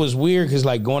that night? It was weird because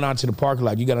like going out to the parking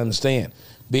lot, you gotta understand.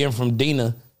 Being from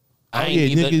Dina, I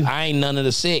ain't none of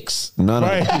the 6. None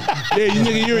right. of Yeah, you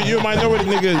nigga, you're a minority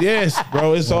nigga. Yes,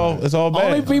 bro. It's all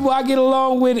bad. Only people I get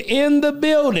along with in the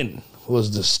building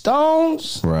was the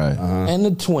Stones, right, and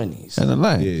the 20s, and the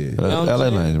Lane, LA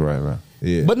Lanes, right.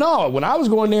 Yeah. But no, when I was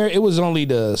going there, it was only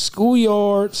the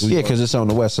schoolyards. Yeah, because it's on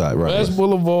the west side, right? West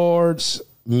Boulevards,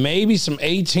 maybe some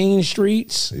 18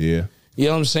 streets. Yeah. You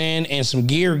know what I'm saying? And some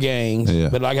gear gangs. Yeah.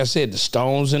 But like I said, the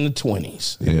Stones and the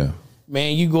 20s. Yeah.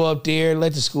 Man, you go up there,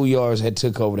 let the schoolyards had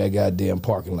took over that goddamn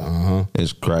parking lot.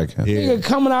 It's cracking. Yeah. Nigga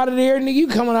coming out of there, nigga, you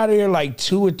coming out of there like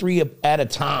 2 or 3 at a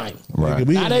time. Right.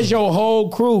 Now that's your whole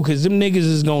crew, because them niggas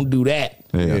is going to do that.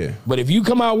 Yeah. But if you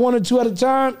come out 1 or 2 at a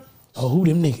time, who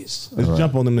them niggas? Let's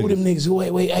jump on them niggas. Who them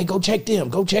niggas? Wait, hey, go check them.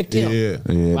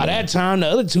 Yeah. By that time, the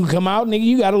other 2 come out, nigga,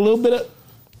 you got a little bit of...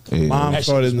 Yeah. Mom that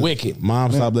started wicked.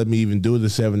 Mom stopped letting me even do the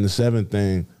 7 to 7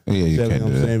 thing. Yeah, you can't do know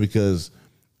what I'm saying? Because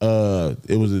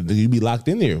it was you be locked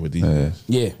in there with these guys.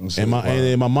 Yeah. And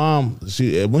my mom,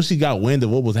 when she got wind of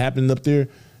what was happening up there,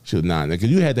 she was because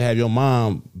you had to have your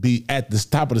mom be at the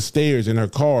top of the stairs in her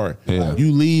car. Yeah.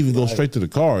 You leave and go straight to the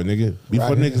car, nigga.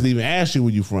 Before niggas even ask you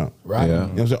where you from. Right. Yeah. You know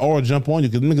what I'm saying? Or jump on you,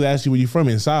 because niggas ask you where you from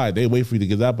inside. They wait for you to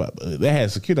get up. They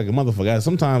had security like a motherfucker.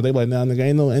 Sometimes they be like, nah, nigga,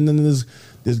 ain't then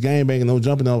this gang banging, no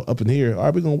jumping up in here. All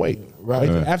right, we gonna wait. Right.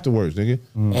 Afterwards, nigga.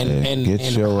 And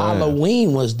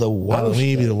Halloween was the worst.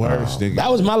 Halloween be the worst, nigga. That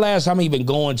was my last time even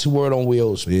going to Word on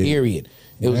Wheels, period.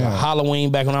 It was a Halloween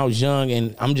back when I was young,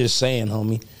 and I'm just saying,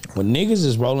 homie, when niggas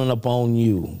is rolling up on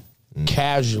you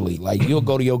casually, like you'll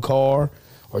go to your car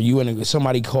or you in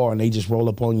somebody's car and they just roll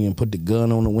up on you and put the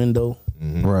gun on the window.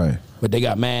 Right. But they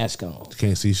got masks on.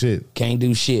 Can't see shit. Can't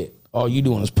do shit. All you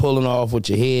doing is pulling off with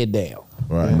your head down.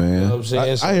 Right, man. You know what I'm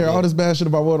saying? I hear all this bad shit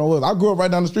about what I was. I grew up right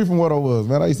down the street from what I was,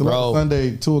 man. I used to Bro. like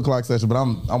Sunday 2:00 session, but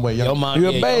I'm way young.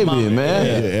 You're a baby,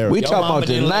 man. We talking about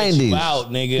the 90s.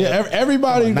 Out, nigga. Yeah,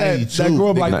 everybody that grew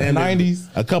up like the 90s.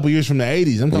 A couple years from the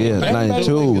 80s. I'm talking about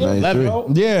 92,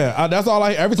 93. Yeah, that's all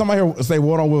I. Every time I hear say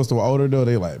Word on Wheels to an older dude,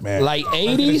 they like, man. Like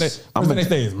 80s. I'm gonna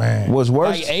say is man. What's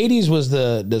worse? Like 80s was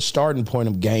the starting point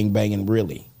of gang banging,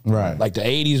 really. Right. Like the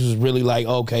 80s was really like,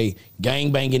 okay,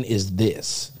 gang banging is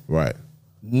this. Right.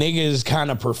 Niggas kind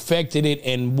of perfected it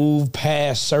and moved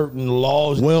past certain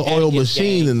laws. Well-oiled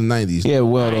machine in the 90s. Yeah,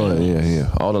 well-oiled. Yeah.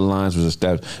 All the lines was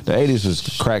established. The 80s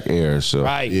was crack era, so.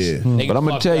 Right. Yeah. But I'm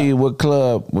going to tell you what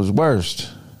club was worst.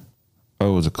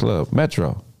 Oh, it was a club.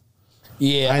 Metro.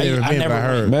 Yeah, I never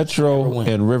heard. Metro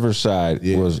and Riverside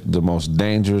was the most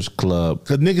dangerous club.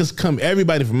 Because niggas come,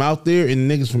 everybody from out there and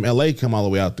niggas from LA come all the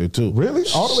way out there too. Really?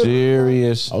 All the way.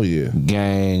 Serious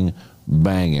gang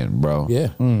banging, bro. Yeah.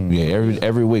 Yeah,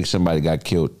 every week somebody got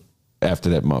killed after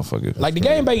that motherfucker. Like the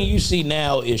gang banging you see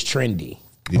now is trendy.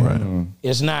 Yeah. Right.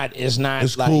 It's not It's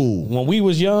like cool. when we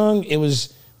was young, it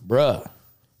was, bruh,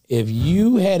 if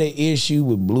you had an issue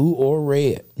with blue or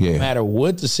red, no matter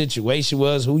what the situation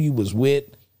was, who you was with,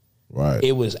 Right.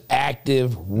 It was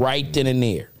active right then and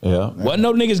there. Yeah. Wasn't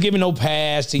no niggas giving no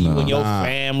pass to you and your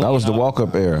family. That was the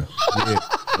walk-up era.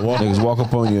 Niggas walk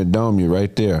up on you and dome you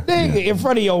right there. Nigga, in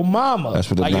front of your mama. That's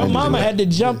what the like your 90s mama was. had to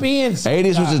jump in.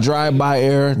 80s was the drive-by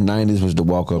era. 90s was the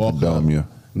walk-up and dome you.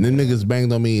 And them niggas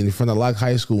banged on me in front of Locke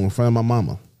High School in front of my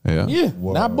mama. Yeah. Yeah,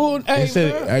 not bull. They Hey,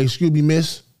 said, man. "Hey, excuse me,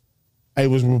 miss." Hey,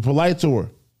 was polite to her.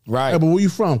 Right. Hey, but where you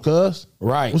from, cuz?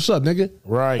 Right. What's up, nigga?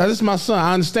 Right. Now, this is my son.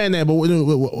 I understand that, but Where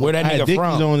that I had nigga Dickies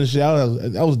from? on and shit.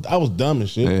 I was dumb and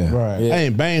shit. Yeah. Right. Yeah. I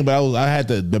ain't bang, but I had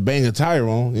to bang a tire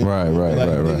on. You know? Right, right, Like,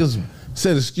 right. Niggas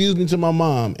said excuse me to my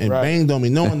mom and Right. banged on me,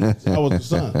 knowing that I was the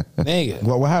son. Nigga.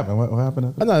 What happened? What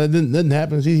happened? I know that didn't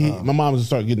happen. My mom just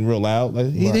started getting real loud.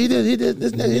 Like he did.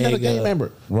 This nigga, he's not a Nigga. gang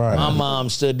member. Right. My mom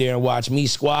stood there and watched me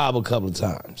squab a couple of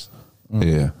times.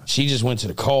 Yeah. She just went to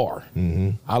the car.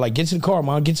 I like, get to the car,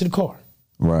 mom, get to the car.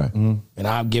 Right. And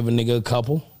I'll give a nigga a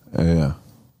couple. Yeah.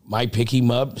 Might pick him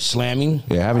up, slam him.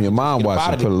 Yeah, having your mom Get watch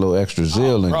out and of put a it. little extra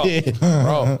zeal in Bro, it.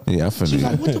 bro. Yeah, I She's feel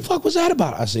like, you. what the fuck was that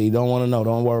about? I said, you don't want to know.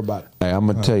 Don't worry about it. Hey, I'm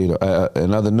gonna tell you though,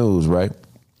 in other news, right?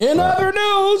 In other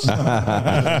news,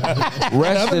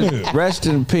 Rest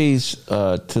in peace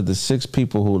to the 6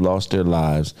 people who lost their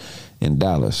lives in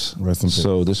Dallas. Rest in peace.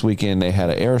 So this weekend they had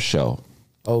an air show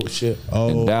oh shit.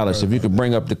 in Dallas. If you could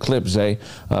bring up the clip, Zay.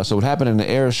 So what happened in the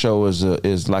air show is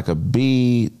like a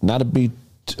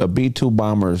B-2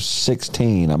 bomber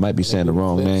 16. I might be saying the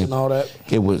wrong Clips name. and all that.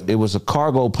 It was a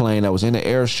cargo plane that was in the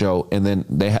air show, and then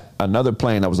they had another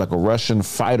plane that was like a Russian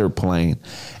fighter plane,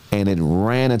 and it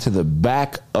ran into the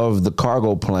back of the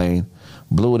cargo plane,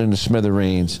 blew it into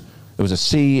smithereens. It was a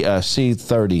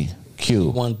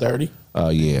C-30Q. 130.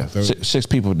 Yeah, 6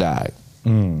 people died.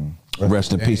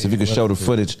 Rest in peace. If you could show the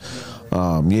footage,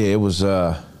 it was.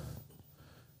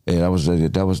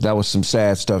 That was some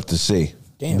sad stuff to see.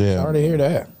 Damn, Yeah. sorry to hear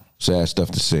that. Sad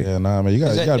stuff to see. Yeah, nah, man, you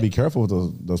that- gotta be careful with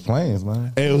those planes,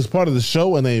 man. It was part of the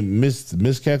show, and they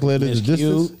miscalculated the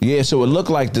distance. Yeah, so it looked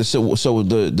like this. So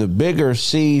the bigger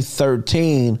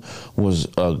C-13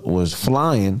 was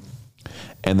flying,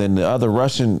 and then the other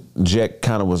Russian jet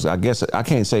kind of was. I guess I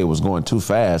can't say it was going too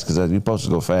fast because you're supposed to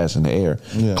go fast in the air.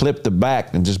 Yeah. Clipped the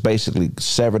back and just basically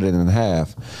severed it in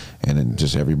half, and then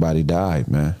just everybody died,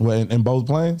 man. Well, in both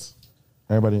planes,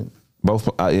 everybody. Both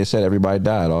it said everybody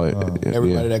died.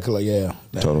 Everybody that could, like, yeah.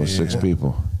 Total of 6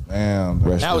 people. Damn.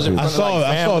 Rest That was in in peace. front of, I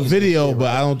saw a families video, and shit,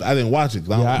 but I didn't watch it.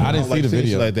 I didn't see the shit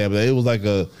video. like that. But it was like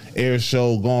a air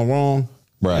show gone wrong.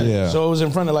 Right. Yeah. So it was in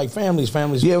front of like families.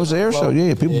 Yeah, it was an air show.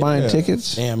 Yeah, people buying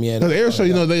tickets. Damn, yeah. Cause the air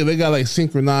show, they got like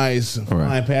synchronized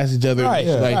flying past each other Right,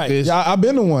 like right. this. Yeah, I've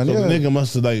been to one. So Yeah. the nigga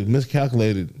must have like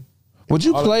miscalculated. Would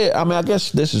you play it? I mean, I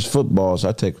guess this is football,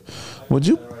 so would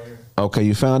you? Okay,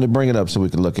 you found it. Bring it up so we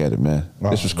can look at it, man.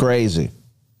 This was crazy.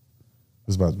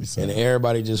 It's about to be sad. And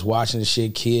everybody just watching the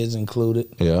shit, kids included.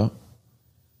 Yeah.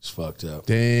 It's fucked up.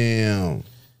 Damn.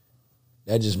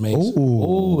 That just makes and it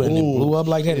Ooh, blew up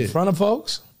like that in shit. front of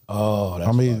folks. Oh, that's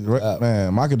I mean, fucked up.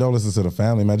 man, my condolences to the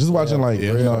family, man. Just watching like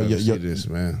Yeah, you know see your this,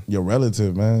 man. your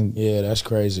relative, man. Yeah, that's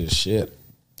crazy as shit.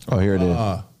 Oh, here it is.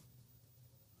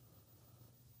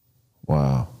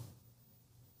 Wow.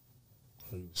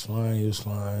 He was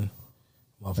flying.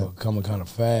 Motherfucker coming kind of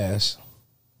fast.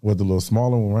 With the little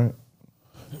smaller one, right?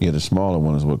 Yeah, the smaller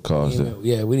one is what caused it.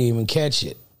 Yeah, we didn't even catch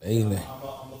it.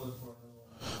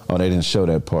 Oh, they didn't show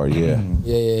that part. Yeah.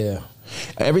 Yeah.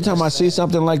 Every time I see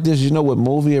something like this, you know what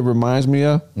movie it reminds me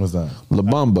of? What's that? La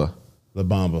Bamba. La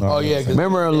Bamba. Oh yeah. 'Cause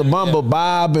Remember La Bamba,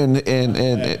 Bob, and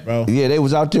bro. yeah, they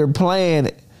was out there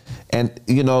playing, and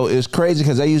it's crazy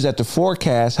because they used that to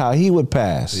forecast how he would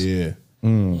pass. Yeah.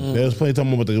 They was playing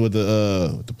talking about with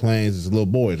the planes, it's little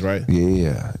boys, right?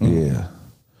 Yeah.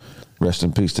 Rest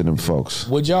in peace to them folks.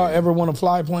 Would y'all ever want to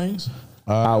fly planes?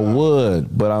 I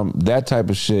would, but that type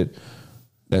of shit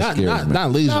that scares me.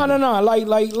 Not leisure. No.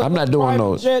 Like I'm not doing private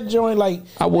those. jet joint. Like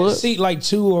I would. seat like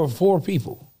 2 or 4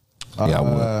 people. Yeah, I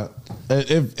would.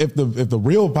 If the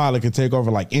real pilot could take over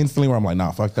like instantly, where I'm like,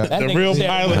 nah, fuck that. That The nigga real said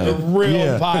pilot. The real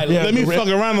Yeah. pilot. Yeah. Let me fuck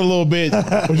around a little bit,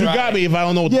 but you got me if I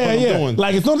don't know what the fuck I'm doing.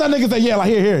 Like as soon as that nigga say, yeah, like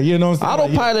here, you know what I'm saying?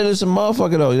 Autopilot is a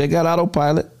motherfucker though. They got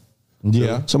autopilot.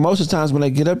 Yeah. So most of the times when they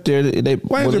get up there, they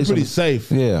Planes are pretty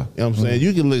safe. Yeah. You know what I'm saying?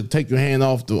 You can take your hand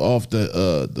off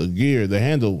the gear, the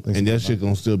handle, and that shit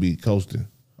gonna still be coasting.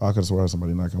 I could have sworn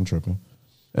somebody like I'm tripping.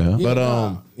 Yeah. But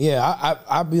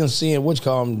I've been seeing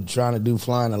trying to do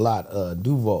flying a lot.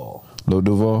 Duval. Lil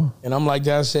Duval. And I'm like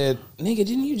that. I said, nigga,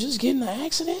 didn't you just get in an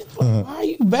accident? Why are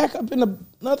you back up in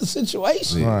another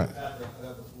situation? All right.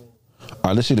 All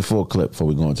right, let's see the full clip before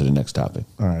we go into the next topic.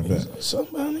 All right, bet.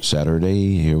 Somebody.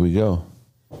 Saturday, here we go.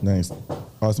 Nice.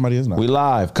 Oh, somebody is not. We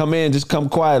live. Come in, just come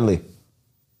quietly.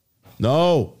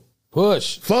 no,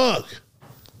 Push. Fuck.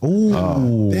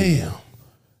 Ooh. Damn.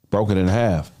 Broke it in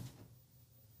half.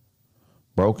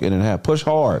 Broke it in half. Push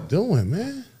hard. Doing,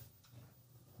 man.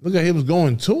 Look at he was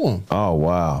going to him. Oh,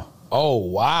 wow. Oh,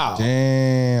 wow.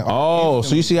 Damn. Oh,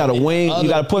 so you see how the wing, you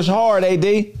got to push hard, AD.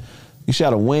 You see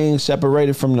how the wing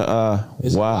separated from the,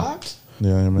 Is it wow. locked?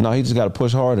 Yeah, I mean, No, he just got to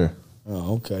push harder.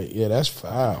 Oh, okay. Yeah, that's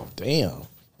foul. Damn.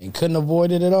 And couldn't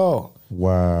avoid it at all.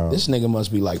 wow. This nigga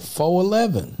must be like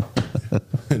 4'11".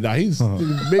 Nah, he's a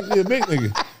big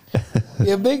nigga.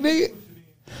 Yeah, big nigga.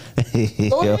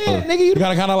 Go Yo. ahead, nigga. You You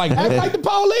gotta kind of like, act like the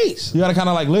police. you gotta kind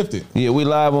of like lift it. Yeah, we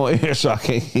live on air, so I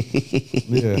can't.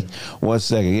 Yeah. 1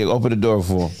 second. Yeah, open the door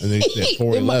for him. And they said It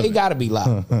 4'11". gotta be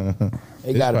locked. It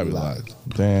It's gotta be probably locked.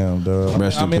 locked. Damn, dog.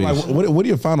 Rest I in mean, peace. like, what are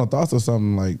your final thoughts or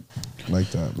something like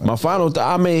that? Man? My final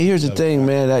I mean, here's the thing,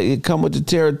 man. That it come with the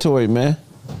territory, man.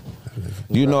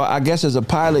 You know, I guess as a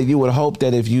pilot, you would hope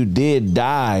that if you did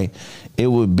die, it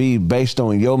would be based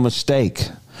on your mistake.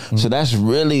 So that's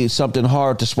really something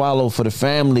hard to swallow for the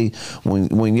family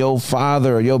when your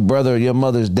father or your brother or your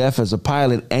mother's death as a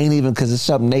pilot ain't even because it's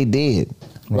something they did.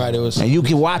 Right. It was. And you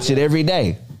can watch it every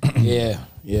day. Yeah.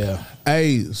 Yeah.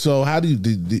 Hey, so how do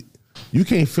you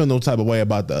can't feel no type of way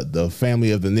about the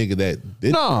family of the nigga that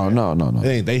did No. It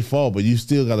ain't they fault, but you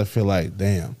still gotta feel like,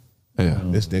 damn, Yeah.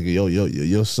 this nigga,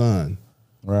 your son.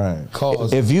 Right.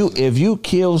 Cause. If you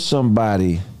kill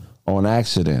somebody on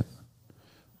accident,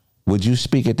 would you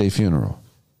speak at their funeral?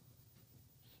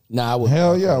 Nah, I would.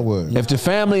 Hell yeah, I would. If the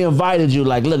family invited you,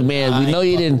 like, look, man, we know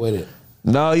you didn't. With it.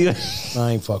 No, you.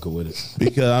 I ain't fucking with it.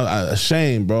 Because I'm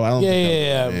ashamed, bro. I don't.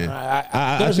 Yeah, think yeah.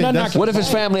 I There's think nothing I that's can- What if his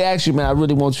family asks you, man, I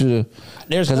really want you to,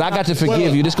 There's because I got to forgive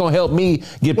Well, you. This gonna help me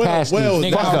get past well,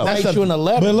 these Nigga, fuck I'll up. that's write you in a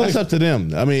letter. But look- That's up to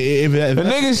them. I mean, if The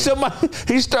nigga,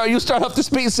 somebody, you start off the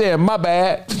speech saying, my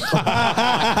bad.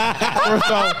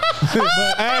 first off,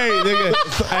 but hey, nigga,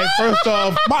 hey, first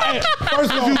off,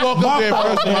 if you walk up there,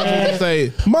 first off, you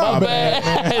say, My My bad.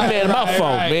 bad. Man, my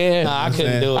fault, man. Nah, I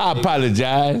couldn't do it. I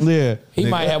apologize. Yeah. He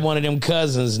might have one of them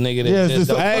cousins, nigga. That Yeah, just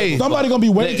don't- Hey. somebody gonna be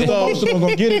way too emotional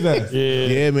gonna get his ass.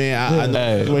 yeah, man, I know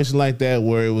Hey. a situation like that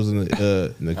where it was in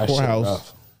the shit courthouse.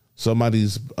 rough.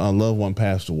 Somebody's loved one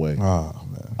passed away. Oh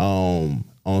man.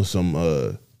 On some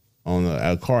on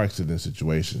a car accident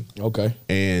situation, Okay.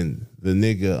 and the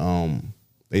nigga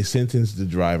they sentenced the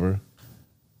driver,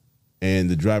 and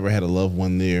the driver had a loved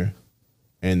one there,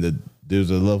 and there's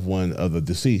a loved one of the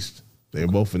deceased. They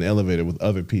were both in the elevator with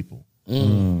other people,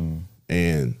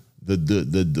 and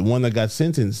the one that got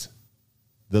sentenced,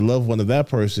 the loved one of that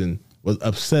person was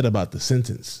upset about the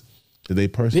sentence that they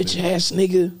personally Bitch ass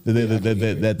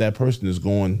nigga. that person is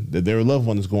going, that their loved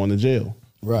one is going to jail.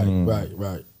 Right,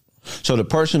 right. So the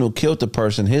person who killed the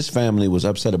person, his family was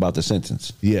upset about the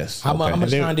sentence. Yes. How much And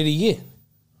they- time did he get?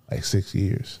 Like 6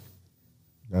 years.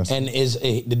 That's And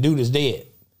the dude is dead.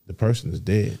 The person is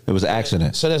dead. It was an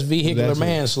accident. So that's vehicular That's it.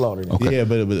 manslaughter. Yeah,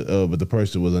 but the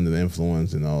person was under the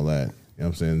influence and all that. You know what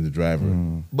I'm saying? The driver.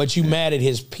 But you mad at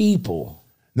his people.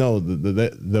 No,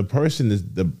 the person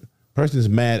is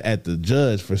mad at the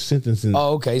judge for sentencing.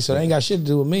 Oh, okay. So they ain't got shit to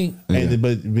do with me. And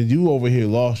but you over here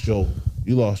lost your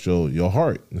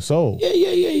heart and soul.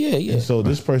 Yeah. So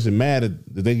this person mad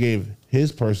that they gave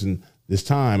his person this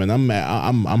time, and I'm mad.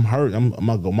 I'm hurt.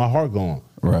 My heart gone.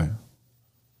 Right.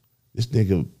 This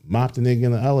nigga mopped the nigga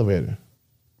in the elevator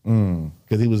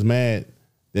because he was mad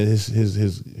that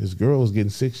his girl was getting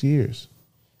 6 years.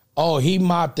 Oh, he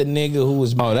mopped the nigga who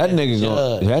was mad Oh, that at the nigga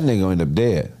judge. gonna end up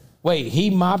dead. Wait, he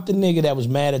mopped the nigga that was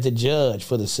mad at the judge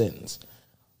for the sentence.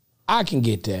 I can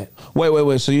get that.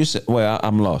 Wait. So you said,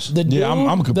 I'm lost. The dude, Yeah,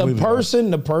 I'm completely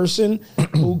the person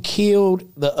who killed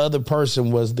the other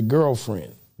person was the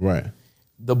girlfriend. Right.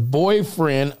 The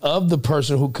boyfriend of the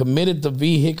person who committed the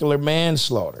vehicular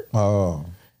manslaughter. oh.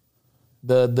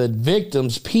 The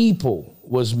victim's people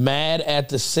was mad at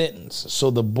the sentence. So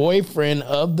the boyfriend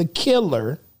of the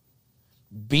killer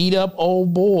beat up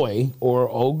old boy or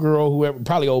old girl, whoever,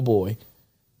 probably old boy,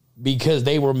 because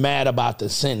they were mad about the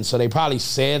sentence. So they probably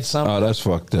said something. Oh, that's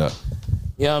fucked up.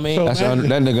 You know what I mean? So-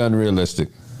 That nigga unrealistic.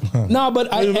 No,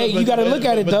 but hey, you got to look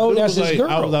at it But though. dude That's was his like,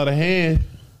 girl. I was out of hand.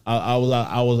 I was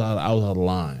out of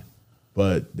line.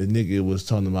 But the nigga was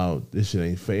talking about this shit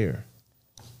ain't fair.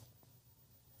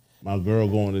 My girl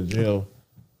going to jail.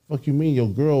 Fuck you mean your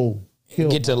girl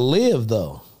killed? Get to live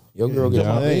though. Your girl get to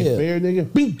That ain't live. fair,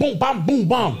 nigga. Bing, boom, bam, boom,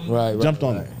 bam. Right. Jumped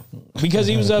on it. Because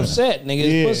he was upset, nigga.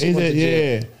 His Yeah, pussy he went said, to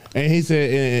jail. yeah. And he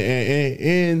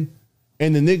said,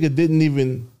 and the nigga didn't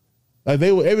even like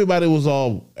everybody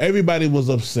was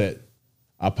upset,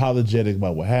 apologetic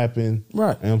about what happened.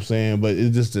 Right. You know what I'm saying? But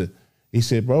it's just he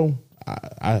said, bro,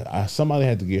 I somebody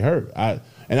had to get hurt.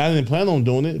 And I didn't plan on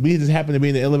doing it. We just happened to be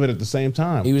in the elevator at the same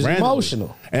time. He was randomly.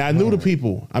 emotional. And I knew the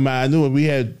people. I mean, I knew it. We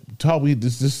had talked.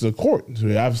 This is a court.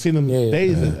 I've seen them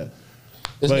days. This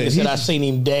But nigga said I seen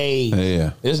him days.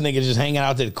 Yeah. This nigga just hanging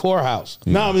out at the courthouse.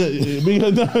 No, not me.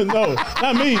 The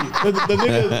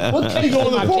nigga. What He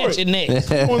going to court. catching next?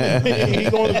 He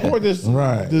going to court.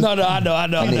 Right. This, No, I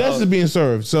know. That's just being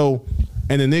served. So,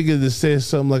 and the nigga just says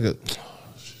something like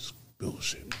it's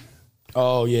bullshit. Man.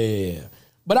 Oh yeah.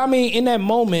 But I mean, in that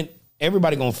moment,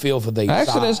 everybody gonna feel for their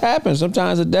Accidents side. happen.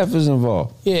 Sometimes a death is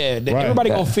involved. Yeah, everybody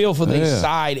gonna feel for their Yeah.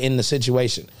 side in the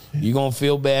situation. You gonna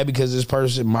feel bad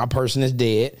because my person is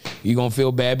dead. You gonna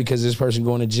feel bad because this person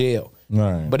going to jail.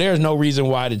 Right. But there's no reason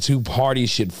why the two parties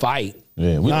should fight.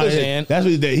 Yeah, we Nah, saying. that's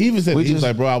what he did. He even said, We he was just-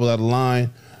 like, bro, I was out of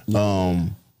line.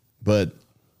 But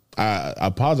I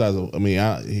apologize. I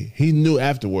mean, he knew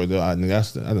afterward that I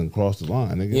didn't cross the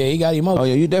line. Nigga. Yeah, he got emotional. Oh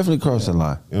yeah, you definitely crossed the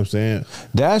line. You know what I'm saying?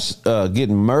 That's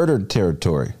getting murdered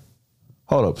territory.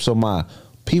 Hold up. So my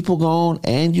people gone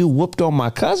and you whooped on my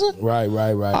cousin? Right.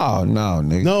 Oh no,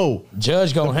 nigga. No.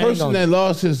 Judge gonna The hang person on that you.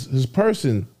 lost his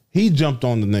person, he jumped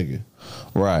on the nigga.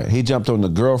 Right. He jumped on the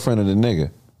girlfriend of the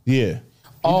nigga. Yeah.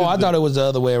 Oh, I thought it was the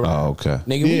other way around. Oh, okay.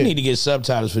 Nigga, we Yeah. need to get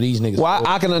subtitles for these niggas. Well,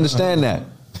 I can understand that.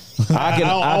 I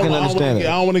can understand I it.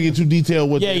 don't want to get too detailed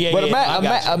with it. Yeah. But I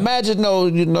got you. imagine though,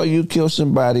 you kill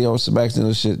somebody on some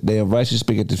accident or shit. They invite you to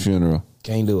speak at the funeral.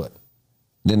 Can't do it.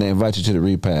 Then they invite you to the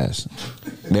repast.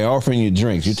 They're offering you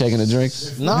drinks. You taking the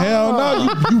drinks? No, Hell no,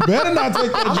 you better not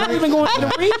take that I'm not drink. even going to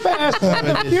the repast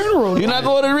at the funeral. You're not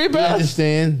going to the You repast?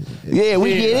 understand? Yeah,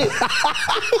 we get it.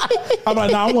 I'm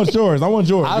like, nah, I want yours.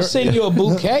 I'll send you a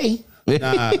bouquet.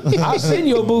 I'll send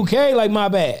you a bouquet like my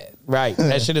bad. Right.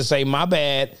 That should have say my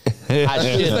bad. I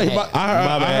should have.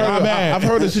 I've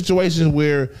heard of situations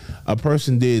where a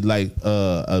person did like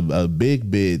a big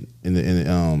bid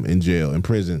in jail, in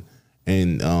prison,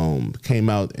 and came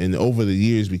out and over the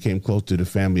years became close to the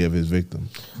family of his victim.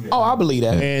 Oh, I believe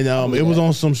that. And it was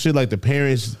on some shit like the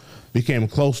parents became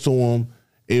close to him.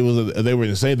 It was they were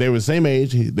the same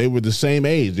age. They were the same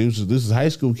age. This is high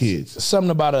school kids.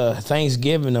 Something about a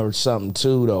Thanksgiving or something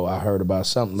too, though. I heard about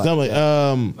something like Something,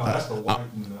 that. That's the wife.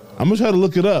 I'm gonna try to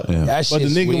look it up. Yeah. That But the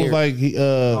shit's nigga was weird. like,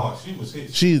 She was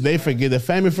hit. they forget. The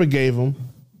family forgave him.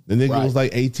 The nigga Right. was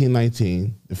like 18,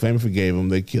 19. The family forgave him.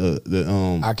 They killed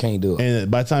I can't do it.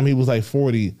 And by the time he was like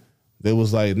 40, they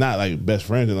was like not like best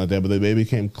friends and like that, but they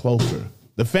became closer.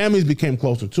 The families became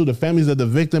closer too. The families of the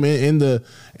victim and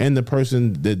the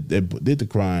person that did the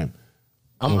crime.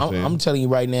 You know what I'm saying? I'm telling you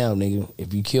right now, nigga,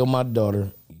 if you kill my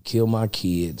daughter, you kill my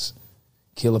kids,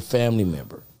 kill a family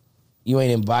member, you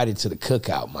ain't invited to the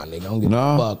cookout, my nigga. I don't give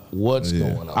a fuck what's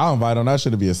going on. I'll invite on that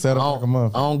shit to be a I setup like a don't, I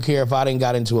motherfucker. don't care if I didn't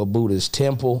got into a Buddhist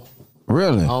temple.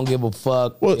 Really? I don't give a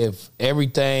fuck Well, if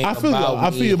everything I feel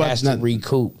about you me about has to not-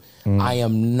 recoup. I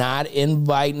am not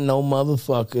inviting no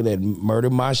motherfucker that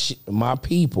murdered my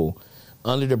people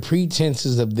under the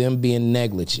pretenses of them being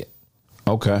negligent.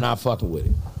 Okay. I'm not fucking with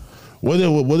it. What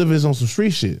if it's on some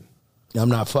street shit? I'm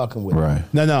not fucking with it. Right.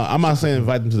 No, I'm not saying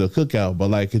invite them to the cookout, but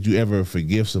like, could you ever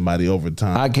forgive somebody over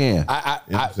time? I can. You know what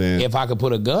I'm saying? If I could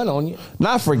put a gun on you,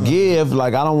 Not forgive,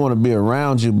 like I don't want to be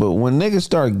around you, but when niggas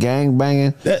start gang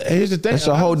banging, Here's the thing. it's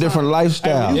a whole different Hey,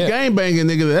 lifestyle. when you Yeah. gang banging,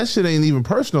 nigga, that shit ain't even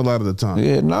personal a lot of the time.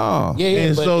 Yeah, no. yeah,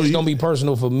 And but so it's you- gonna be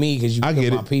personal for me because you I kill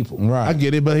get my it. people. Right. I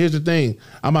get it, but here's the thing.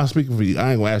 I'm not speaking for you.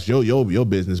 I ain't gonna ask your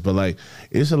business, but like,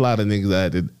 it's a lot of niggas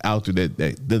that out there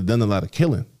that done a lot of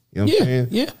killing. You know what I'm saying?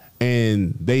 Yeah.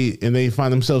 And they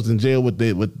find themselves in jail with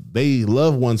they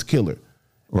loved one's killer.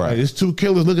 Right. Like, it's two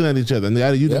killers looking at each other, and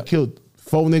you done Yep. killed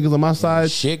 4 niggas on my side.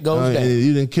 Shit goes down. And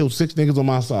you done killed 6 niggas on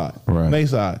my side. Right. On their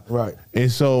side. Right.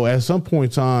 And so at some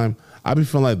point in time, I be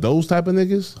feeling like those type of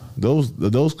niggas,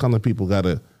 those kind of people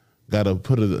gotta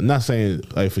put it. Not saying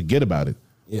like forget about it.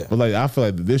 Yeah. But like I feel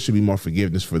like there should be more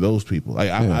forgiveness for those people.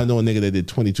 Like I know a nigga that did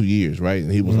 22 years, right?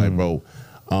 And he was like, bro,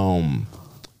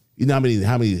 you know how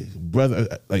many brothers?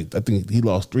 Like I think he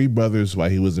lost 3 brothers while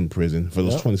he was in prison for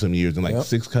those 20-some years, and like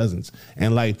 6 cousins,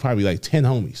 and like probably like 10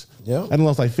 homies. Yep. I done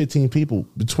lost like 15 people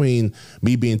between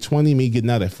me being 20, me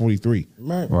getting out at 43.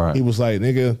 Right. He was like,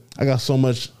 nigga, I got so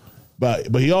much.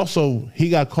 But he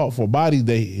got caught for a body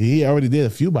that he already did a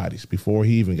few bodies before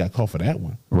he even got caught for that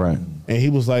one. Right. And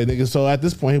he was like, nigga, so at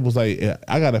this point, he was like,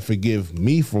 I got to forgive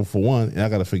me for one, and I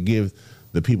got to forgive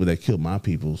the people that killed my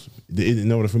peoples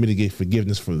in order for me to get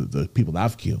forgiveness for the people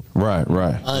I've killed. Right.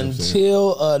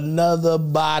 Until another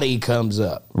body comes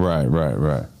up. Right.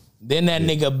 Then that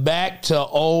nigga back to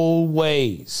old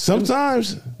ways.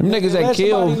 Sometimes, Them niggas that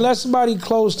kill. Let somebody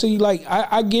close to you. Like,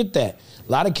 I get that.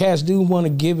 A lot of cats do want to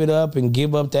give it up and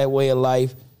give up that way of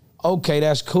life. okay,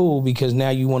 that's cool because now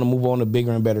you want to move on to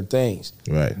bigger and better things.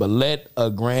 Right. But let a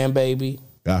grandbaby,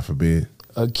 God forbid,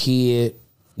 a kid,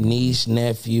 niece,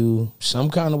 nephew, some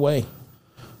kind of way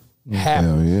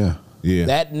happen. Hell yeah.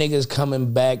 That nigga's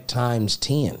coming back times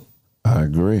 10. I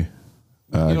agree.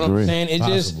 I You know agree. what I'm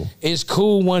saying? It's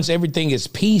cool once everything is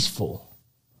peaceful.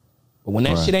 But when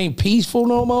that shit ain't peaceful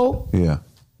no more, Yeah.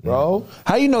 bro.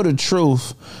 How you know the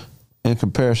truth in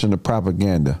comparison to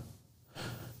propaganda?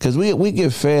 Because we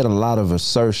get fed a lot of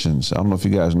assertions. I don't know if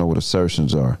you guys know what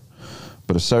assertions are,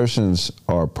 but assertions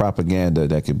are propaganda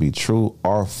that could be true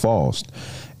or false,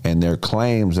 and they're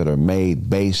claims that are made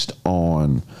based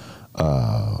on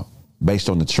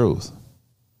the truth.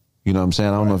 You know what I'm saying?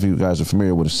 I don't know if you guys are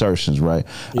familiar with assertions, right?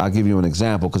 Yeah. I'll give you an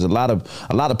example because a lot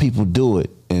of people do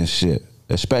it and shit.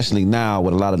 Especially now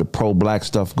with a lot of the pro-black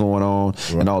stuff going on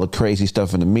and all the crazy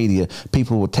stuff in the media,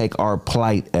 people will take our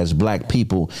plight as black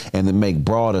people and then make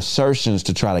broad assertions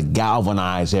to try to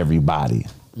galvanize everybody.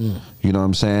 You know what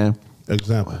I'm saying?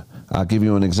 Example. I'll give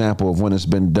you an example of when it's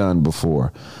been done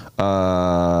before.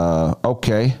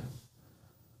 Okay.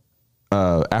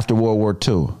 After World War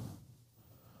II.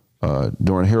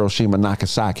 During Hiroshima,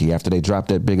 Nagasaki, after they dropped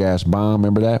that big ass bomb,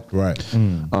 remember that? Right.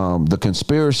 The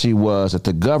conspiracy was that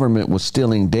the government was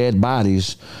stealing dead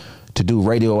bodies to do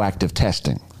radioactive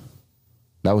testing.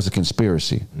 That was a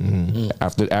conspiracy.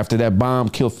 After that bomb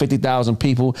killed 50,000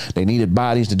 people, they needed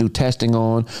bodies to do testing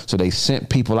on, so they sent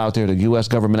people out there. The U.S.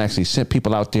 government actually sent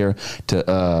people out there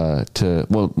to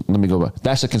well, let me go back.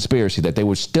 That's a conspiracy that they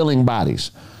were stealing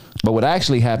bodies. But what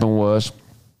actually happened was,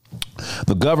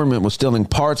 the government was stealing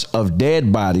parts of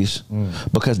dead bodies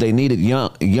because they needed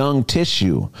young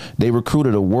tissue. They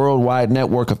recruited a worldwide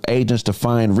network of agents to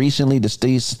find recently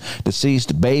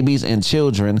deceased babies and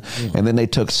children, and then they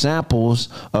took samples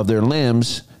of their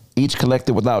limbs, each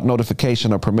collected without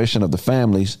notification or permission of the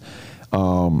families,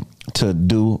 to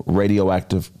do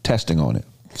radioactive testing on it.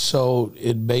 So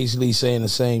it basically saying the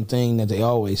same thing that they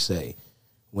always say.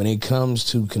 When it comes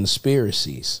to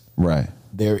conspiracies, right,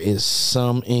 there is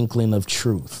some inkling of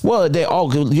truth. Well,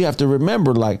 you have to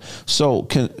remember, like, so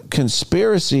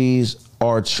conspiracies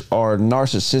are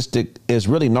narcissistic, is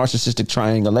really narcissistic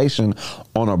triangulation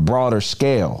on a broader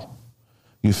scale.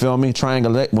 You feel me? When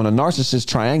a narcissist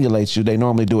triangulates you, they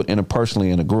normally do it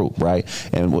interpersonally in a group, right?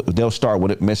 And they'll start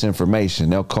with misinformation.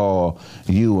 They'll call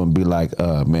you and be like,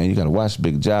 man, you got to watch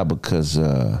Big Job because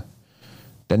that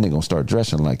nigga gonna start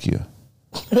dressing like you.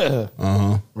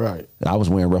 Right. I was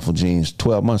wearing ruffled jeans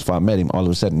 12 months before I met him. All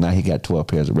of a sudden, now he got 12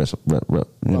 pairs of you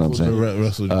know what I'm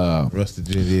saying? Rusted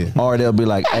jeans, yeah. Or they'll be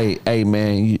like, hey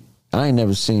man, I ain't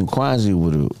never seen Quasi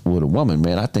with a woman,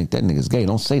 man. I think that nigga's gay.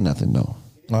 Don't say nothing, though.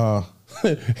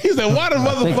 He said, "What a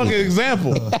motherfucking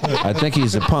example!" I think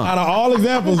he's a punk. Out of all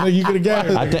examples that you could have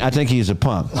gave, I think he's a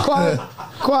punk.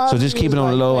 So just keep it on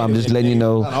the low. I'm just letting you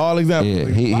know. All examples. Yeah,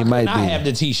 he might be. I have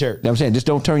the T-shirt. You know what I'm saying, just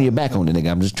don't turn your back on the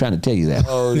nigga. I'm just trying to tell you that.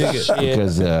 Oh shit!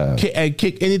 Because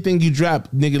kick anything you drop,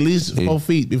 nigga, at least 4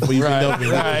 feet before you bend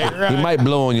over. Right. he might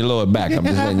blow on your lower back. I'm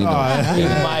just letting you know. He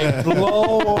might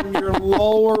blow on your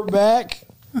lower back.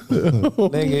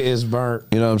 Nigga is burnt.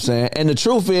 You know what I'm saying? And the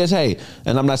truth is, hey,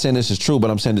 and I'm not saying this is true,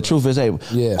 but I'm saying the truth is, hey,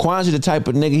 Quasi the type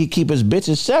of nigga, he keep his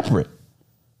bitches separate.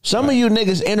 Some of you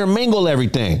niggas intermingle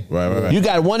everything. Right. You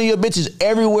got one of your bitches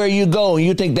everywhere you go, and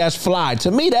you think that's fly.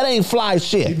 To me, that ain't fly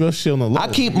shit. Keep your shit on the low. I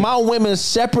keep my women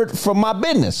separate from my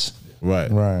business.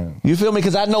 Right. You feel me?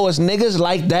 Because I know it's niggas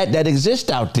like that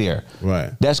exist out there.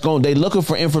 Right. They looking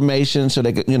for information so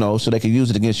they could, so they can use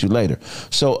it against you later.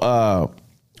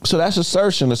 So that's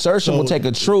assertion. Assertion will take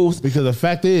a truth. Because the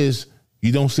fact is,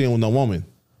 you don't see him with no woman.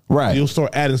 Right. You'll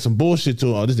start adding some bullshit to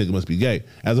him. Oh, this nigga must be gay.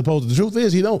 As opposed to the truth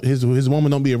is, his woman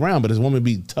don't be around, but his woman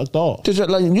be tucked off. Just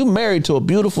like you married to a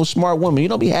beautiful, smart woman. You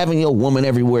don't be having your woman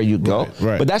everywhere you go.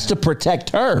 Right. But that's to protect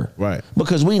her. Right.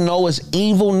 Because we know it's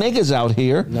evil niggas out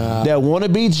here that want to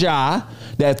be Ja,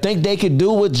 that think they could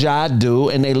do what Ja do,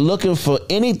 and they looking for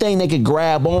anything they could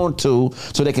grab onto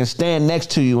so they can stand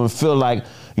next to you and feel like,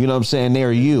 you know what I'm saying,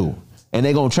 they're you. And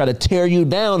they're going to try to tear you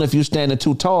down if you're standing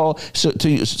too tall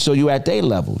so you at their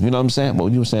level. You know what I'm saying? Well,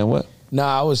 you were saying what?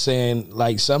 Nah, I was saying,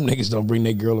 like, some niggas don't bring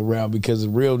their girl around because the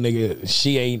real nigga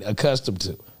she ain't accustomed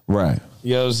to. Right.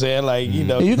 You know what I'm saying? Like, you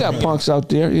know. You got punks out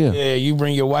there, yeah. Yeah, you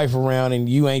bring your wife around and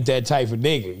you ain't that type of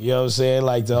nigga. You know what I'm saying?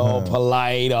 Like the all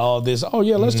polite, all this. Oh,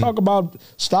 yeah, let's talk about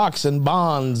stocks and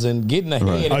bonds and getting ahead.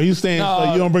 Right. Are you saying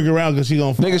so you don't bring her around because she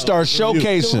going to... Niggas start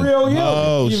showcasing. The real you.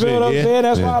 Oh, you shit, feel what I'm saying?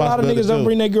 That's why a lot of niggas don't too.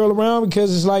 bring their girl around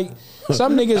because it's like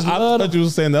some niggas I love... thought you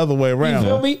was saying the other way around. You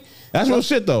feel me? That's real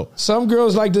shit, though. Some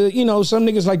girls like to, some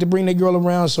niggas like to bring their girl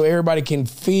around so everybody can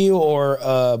feel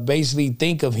or basically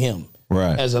think of him.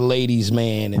 as a ladies'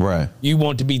 man. And Right. you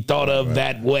want to be thought of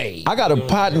that way. I got a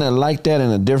partner like that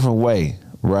in a different way,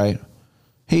 right?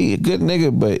 He a good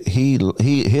nigga, but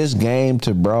his game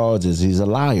to broads is he's a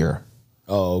liar.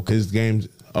 Oh, okay. His games.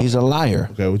 He's a liar.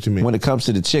 Okay, what you mean? When it comes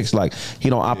to the chicks, like he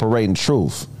don't operate in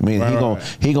truth. I mean,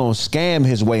 he gonna scam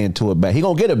his way into a bad. He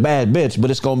gonna get a bad bitch, but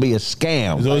it's gonna be a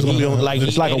scam. It's always gonna be on,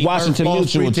 It's like a Washington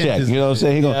Mutual check. You know what I'm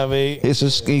saying? He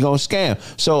gonna scam.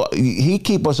 So he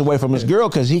keep us away from his girl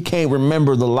because he can't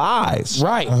remember the lies.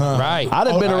 Right, right. I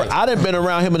done been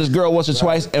around him and his girl once or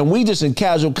twice, and we just in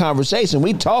casual conversation.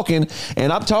 We talking,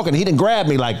 and I'm talking. He didn't grab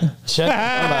me like, right.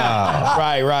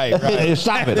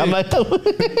 stop it. I'm like,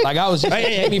 like I was just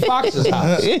at Amy Fox's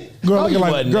house. Girl looking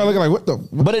like what the?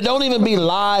 but it don't even be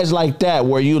lies like that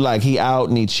where you like he out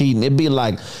and he cheating. It be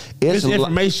like it's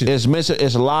misinformation.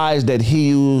 It's lies that he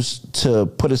used to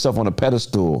put himself on a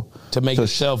pedestal To make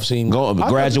himself seem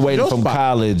graduated from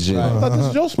college. And, I thought this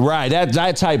was your spot. right,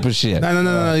 that type of shit.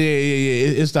 No. Yeah.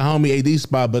 It's the homie AD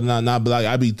spot, but not. But like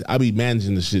I be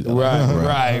managing the shit.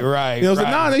 Right. You know, so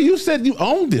nah, you said you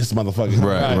owned this motherfucker.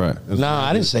 Right. Nah,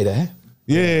 I didn't say that.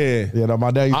 Yeah. Yeah, no,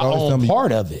 my dad used to I always tell own me.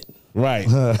 part of it. Right.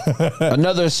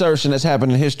 Another assertion that's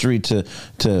happened in history to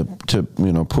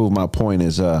prove my point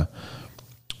is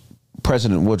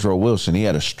President Woodrow Wilson. He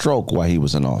had a stroke while he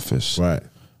was in office. Right.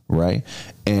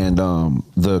 And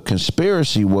the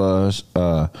conspiracy was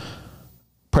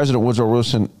President Woodrow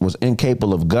Wilson was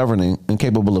incapable of governing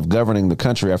the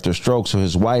country after a stroke, so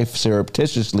his wife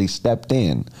surreptitiously stepped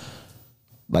in.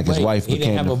 Like his wife he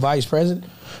didn't have a vice president?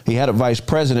 He had a vice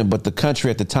president, but the country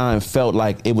at the time felt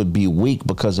like it would be weak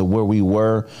because of where we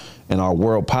were in our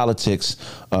world politics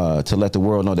to let the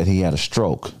world know that he had a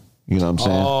stroke. You know what I'm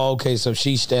saying? Oh, okay. So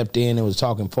she stepped in and was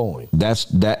talking for him. That's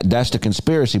the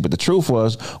conspiracy. But the truth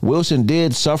was, Wilson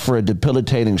did suffer a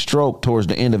debilitating stroke towards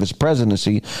the end of his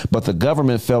presidency, but the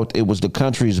government felt it was the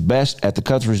country's best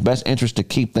interest to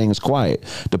keep things quiet.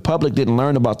 The public didn't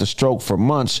learn about the stroke for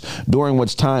months, during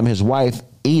which time his wife,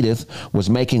 Edith, was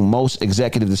making most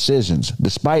executive decisions.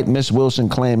 Despite Miss Wilson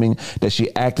claiming that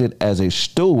she acted as a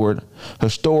steward,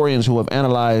 historians who have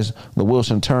analyzed the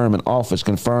Wilson term in office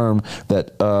confirm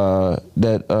that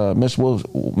Miss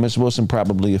Wilson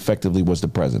probably effectively was the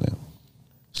president.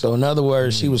 So in other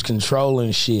words, she was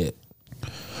controlling shit.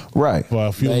 Right. For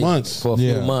a few months. For a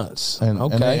few months. And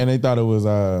they thought it was.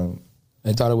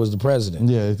 They thought it was the president.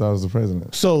 Yeah, they thought it was the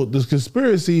president. So the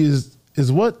conspiracy is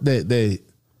what that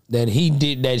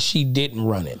she didn't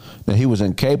run it. That he was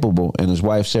incapable, and his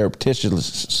wife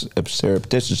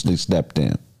surreptitiously stepped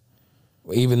in.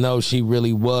 Even though she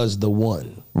really was the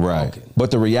one. Right. Okay.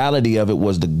 But the reality of it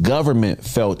was the government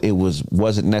felt it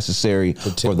wasn't necessary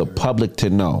for the public to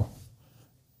know.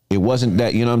 It wasn't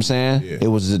that, you know what I'm saying? Yeah. It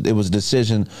was a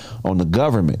decision on the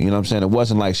government. You know what I'm saying? It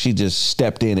wasn't like she just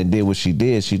stepped in and did what she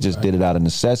did. She just did it out of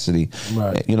necessity.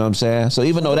 Right. You know what I'm saying? So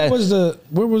even though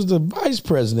where was the vice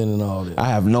president and all this? I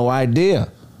have no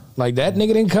idea. Like that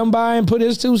nigga didn't come by and put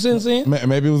his 2 cents in?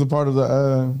 Maybe it was a part of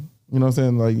the, you know what I'm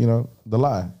saying? Like, you know, the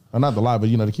lie. Or not the lie, but,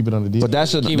 you know, to keep it on the deal. But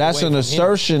that's an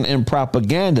assertion in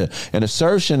propaganda. An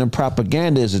assertion in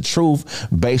propaganda is a truth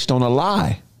based on a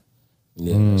lie.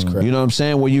 Yeah, that's correct. You know what I'm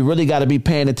saying? Where you really got to be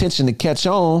paying attention to catch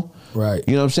on. Right.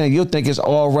 You know what I'm saying? You'll think it's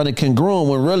all running congruent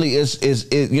when really it's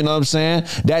you know what I'm saying?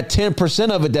 That 10%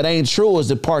 of it that ain't true is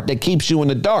the part that keeps you in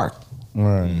the dark.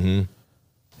 Right. You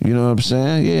know what I'm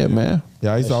saying? Yeah, man.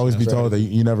 Yeah, I used to always be told that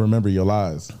you never remember your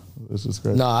lies. It's just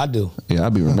crazy. No, I do. Yeah, I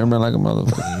be remembering like a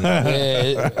motherfucker.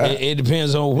 Yeah, it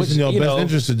depends on which, it's in your best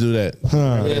interest to do that.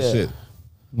 That shit.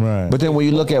 Right. But then when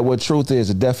you look at what truth is,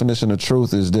 the definition of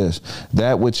truth is this: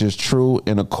 that which is true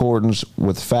in accordance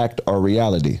with fact or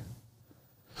reality.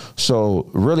 So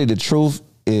really the truth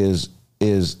is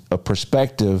a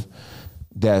perspective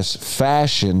that's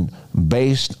fashioned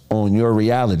based on your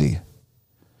reality.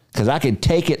 Because I can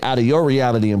take it out of your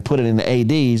reality and put it in the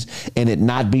AD's and it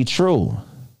not be true.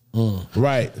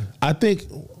 Right. I think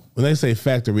when they say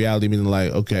fact or reality, meaning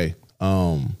like, okay,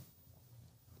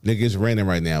 nigga, it's raining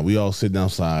right now. We all sitting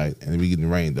outside and we getting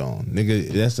rained on.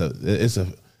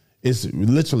 Nigga, it's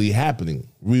literally happening.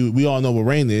 We all know what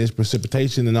rain is,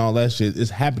 precipitation and all that shit. It's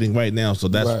happening right now. So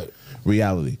that's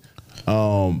reality.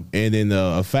 And then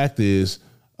a fact is,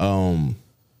 well,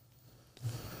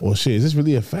 shit, is this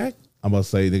really a fact? I'm about to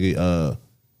say, nigga,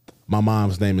 my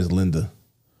mom's name is Linda.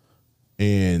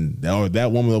 And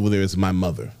that woman over there is my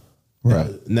mother.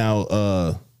 Right.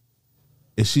 Now,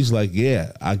 and she's like,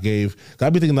 yeah, I be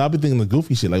thinking the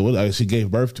goofy shit. Like, what? She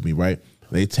gave birth to me, right?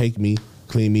 They take me,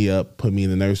 clean me up, put me in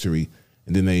the nursery,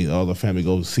 and then all the family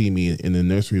go see me in the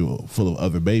nursery full of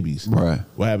other babies. Right.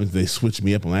 What happens? They switch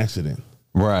me up on accident.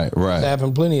 Right. It's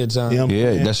happened plenty of times.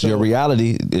 Yeah, that's your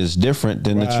reality is different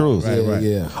than the truth.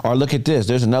 Yeah. Or look at this.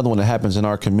 There's another one that happens in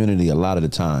our community a lot of the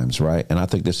times, right? And I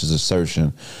think this is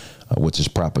assertion, which is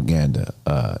propaganda.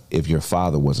 If your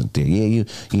father wasn't there, you're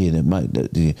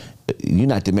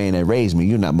not the man that raised me.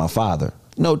 You're not my father.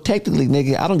 No, technically,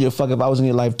 nigga, I don't give a fuck if I was in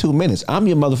your life 2 minutes. I'm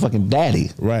your motherfucking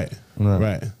daddy. Right.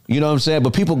 You know what I'm saying?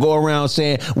 But people go around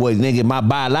saying, well, nigga, my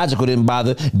biological didn't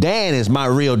bother. Dan is my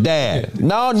real dad.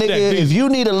 No, nigga, if you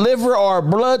need a liver or a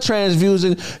blood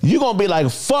transfusion, you going to be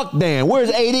like, fuck Dan. Where's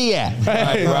AD at?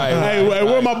 Hey,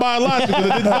 where my biological? It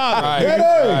didn't bother.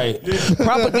 Right.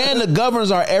 Propaganda governs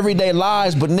our everyday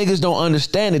lives, but niggas don't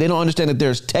understand it. They don't understand that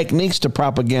there's techniques to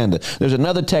propaganda. There's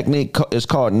another technique. It's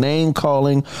called name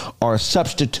calling or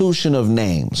substitution of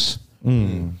names.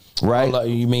 Right?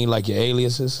 You mean like your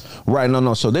aliases? Right,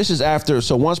 no. So this is after,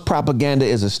 so once propaganda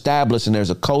is established and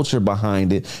there's a culture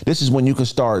behind it, this is when you can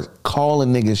start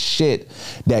calling niggas shit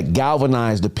that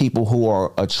galvanize the people who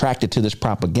are attracted to this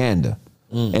propaganda.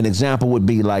 An example would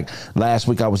be like last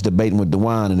week I was debating with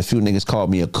Dewan and a few niggas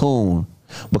called me a coon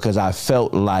because I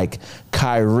felt like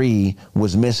Kyrie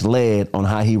was misled on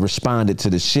how he responded to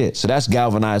the shit. So that's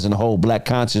galvanizing the whole black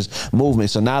conscious movement.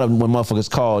 So now when motherfuckers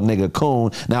call a nigga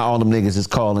coon, now all them niggas is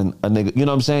calling a nigga, you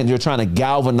know what I'm saying? You're trying to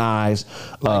galvanize.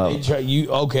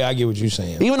 Okay, I get what you're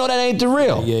saying. Even though that ain't the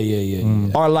real.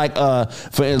 Yeah. Or like,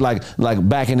 for like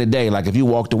back in the day, like if you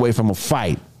walked away from a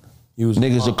fight,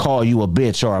 niggas would call you a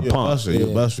bitch or a punk.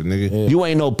 You're a buster, nigga. Yeah. You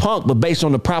ain't no punk, but based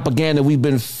on the propaganda we've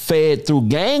been fed through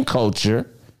gang culture,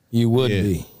 you would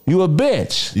be. You a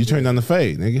bitch. You turn down the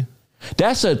fade, nigga.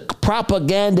 That's a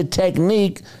propaganda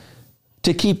technique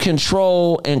to keep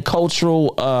control and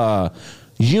cultural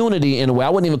unity in a way. I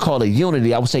wouldn't even call it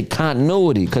unity. I would say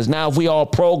continuity. Because now if we all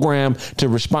program to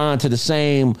respond to the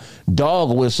same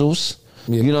dog whistles,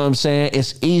 you know what I'm saying?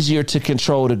 It's easier to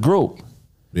control the group.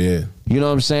 Yeah. You know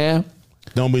what I'm saying?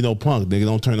 Don't be no punk, nigga.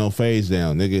 Don't turn no fades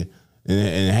down, nigga.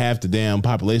 And half the damn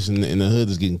population in the hood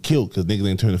is getting killed because niggas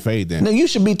ain't turn the fade down. Now you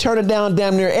should be turning down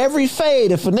damn near every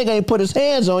fade if a nigga ain't put his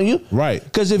hands on you. Right.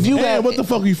 Because if you have, what the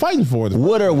fuck are you fighting for?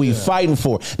 What are we fighting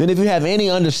for? Then if you have any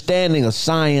understanding of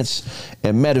science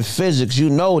and metaphysics, you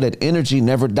know that energy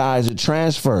never dies, it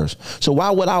transfers. So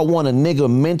why would I want a nigga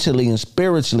mentally and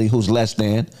spiritually who's less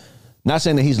than? Not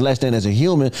saying that he's less than as a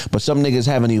human, but some niggas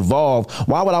haven't evolved.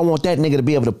 Why would I want that nigga to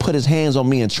be able to put his hands on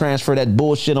me and transfer that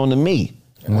bullshit onto me?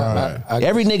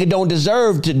 Every nigga don't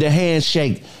deserve the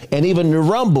handshake and even the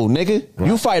rumble, nigga.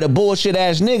 You fight a bullshit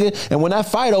ass nigga, and when that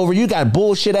fight over, you got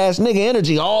bullshit ass nigga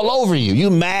energy all over you. You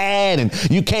mad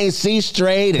and you can't see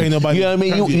straight, and nobody, you know what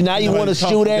I mean. You now you want to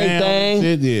shoot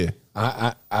everything. Shit,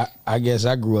 I guess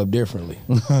I grew up differently.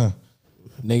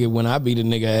 Nigga, when I beat a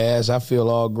nigga ass, I feel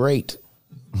all great.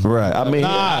 Right. I mean,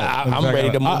 I'm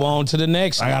ready to move on to the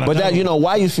next. But that, you know,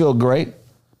 why you feel great?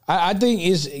 I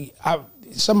think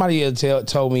somebody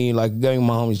told me, like, one of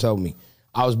my homies told me,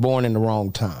 I was born in the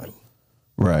wrong time.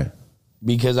 Right.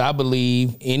 Because I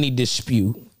believe any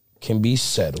dispute can be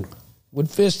settled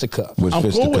with fisticuffs. I'm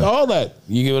cool with all that.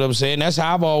 You get what I'm saying? That's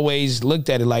how I've always looked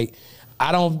at it. Like,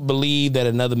 I don't believe that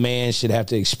another man should have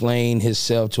to explain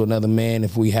himself to another man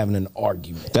if we having an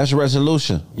argument. That's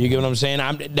resolution. You get what I'm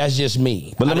saying? That's just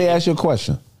me. But let me ask you a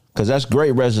question. Because that's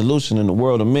great resolution in the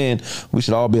world of men. We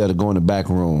should all be able to go in the back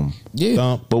room.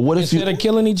 Yeah. But what if instead of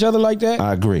killing each other like that?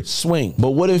 I agree. Swing.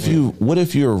 But what if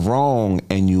you're wrong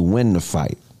and you win the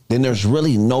fight? Then there's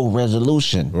really no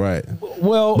resolution. Right.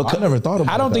 Well, I never thought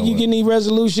about it. I don't think you get any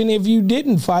resolution if you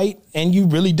didn't fight and you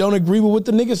really don't agree with what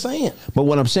the nigga's saying. But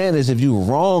what I'm saying is if you're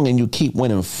wrong and you keep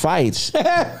winning fights, a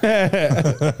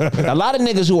lot of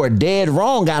niggas who are dead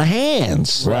wrong got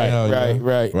hands. Right.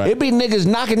 It be niggas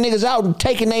knocking niggas out and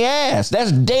taking their ass.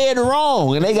 That's dead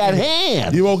wrong and they got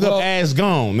hands. You woke up ass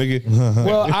gone, nigga.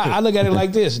 Well, I look at it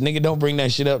like this. Nigga, don't bring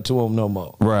that shit up to him no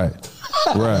more. Right.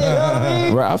 Right. You know what I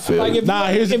mean? Right. I feel like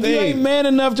if you ain't man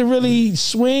enough to really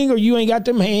swing or you ain't got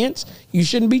them hands, you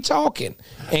shouldn't be talking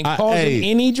and causing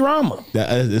any drama.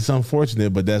 It's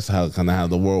unfortunate, but that's how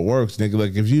the world works, nigga.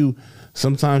 Like if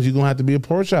sometimes you're gonna have to be a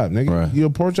pork chop, nigga. Right. You're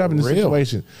a pork chop in this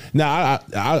situation. Now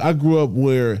I grew up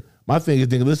where my thing is,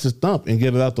 nigga, let's just thump and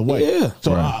get it out the way. Yeah.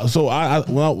 So I'm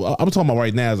talking about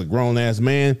right now as a grown ass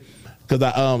man.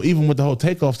 Because I even with the whole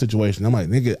takeoff situation, I'm like,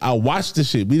 nigga, I watched this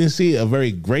shit. We didn't see a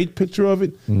very great picture of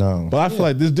it. No. But I feel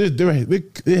like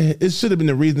it should have been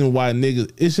the reason why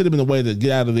niggas, it should have been a way to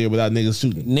get out of there without niggas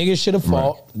shooting. Niggas should have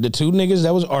fought. The two niggas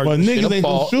that was arguing. But niggas ain't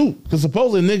gonna shoot. Because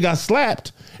supposedly a nigga got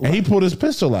slapped and he pulled his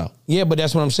pistol out. Yeah, but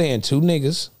that's what I'm saying. Two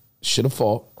niggas should have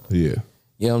fought. Yeah.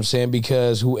 You know what I'm saying?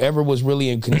 Because whoever was really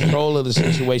in control of the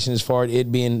situation as far as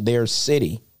it being their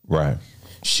city. Right.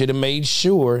 should have made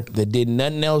sure that did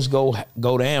nothing else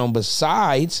go down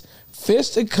besides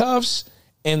fisticuffs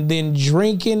and then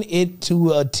drinking it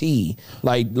to a tea,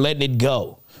 like letting it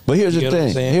go. But here's the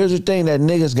thing. Here's the thing that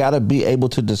niggas got to be able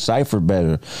to decipher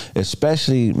better,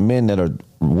 especially men that are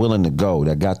willing to go,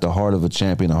 that got the heart of a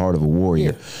champion, the heart of a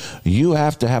warrior. Yeah. You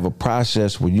have to have a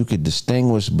process where you could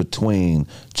distinguish between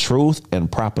truth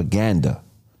and propaganda.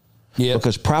 Yeah.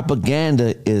 Because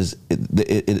propaganda is,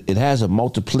 it has a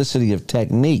multiplicity of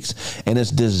techniques, and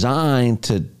it's designed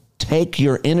to take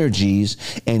your energies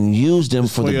and use them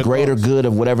for the greater good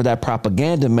of whatever that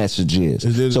propaganda message is.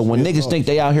 So when niggas think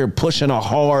they out here pushing a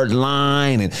hard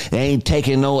line and they ain't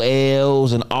taking no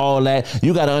L's and all that,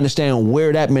 you got to understand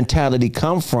where that mentality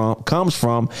comes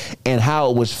from and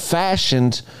how it was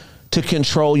fashioned to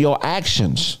control your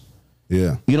actions.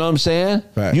 Yeah, you know what I'm saying?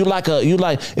 Fact.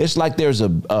 It's like there's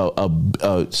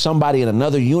a somebody in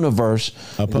another universe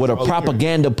with a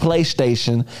propaganda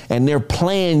PlayStation, and they're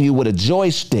playing you with a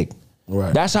joystick.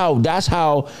 Right. That's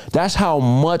how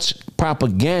much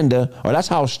propaganda, or that's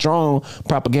how strong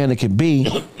propaganda can be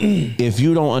if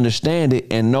you don't understand it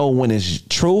and know when it's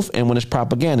truth and when it's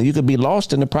propaganda. You could be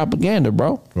lost in the propaganda,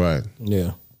 bro. Right.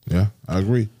 Yeah. Yeah, I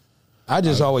agree. I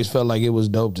just always felt like it was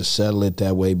dope to settle it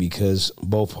that way because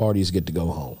both parties get to go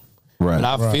home. Right. And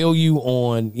I feel you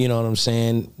on, you know what I'm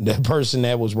saying, the person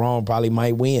that was wrong probably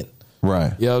might win.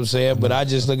 Right. You know what I'm saying? But I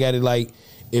just look at it like,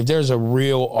 if there's a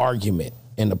real argument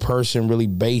and the person really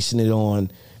basing it on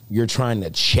you're trying to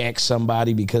check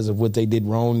somebody because of what they did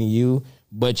wrong to you,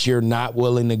 but you're not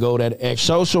willing to go that extra.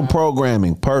 Social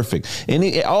programming, perfect.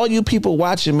 And all you people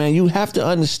watching, man, you have to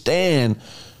understand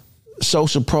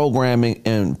social programming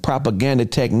and propaganda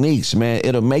techniques, man.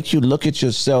 It'll make you look at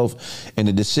yourself and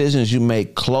the decisions you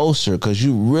make closer, because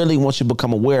you really, once you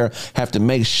become aware, have to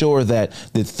make sure that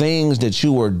the things that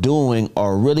you are doing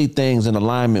are really things in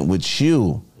alignment with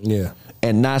you. Yeah.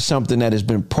 And not something that has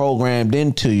been programmed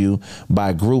into you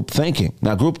by group thinking.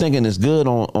 Now, group thinking is good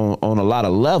on a lot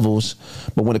of levels,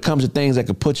 but when it comes to things that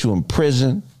could put you in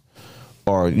prison,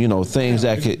 or, you know, things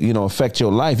that could, you know, affect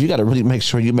your life, you got to really make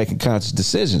sure you're making conscious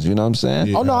decisions. You know what I'm saying?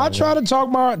 Yeah. Oh, no, I try to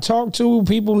talk to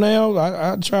people now.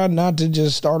 I try not to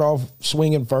just start off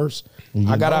swinging first.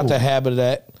 I got out the habit of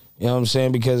that, you know what I'm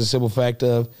saying? Because the simple fact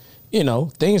of, you know,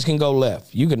 things can go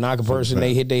left. You can knock a person,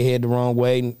 they hit their head the wrong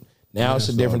way. Now it's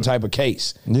a different type of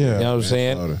case. Yeah. You know what I'm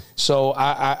saying? So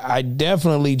I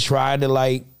definitely try to,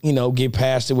 like, you know, get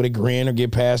past it with a grin or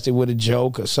get past it with a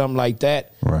joke or something like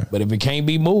that. Right. But if it can't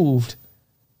be moved,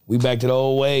 we back to the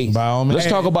old ways. Let's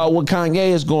talk about what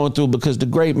Kanye is going through, because the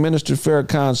great Minister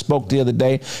Farrakhan spoke the other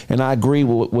day, and I agree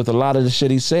with a lot of the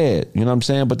shit he said. You know what I'm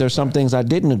saying? But there's some things I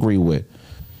didn't agree with.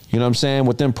 You know what I'm saying?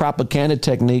 Within propaganda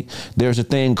technique, there's a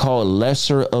thing called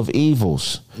lesser of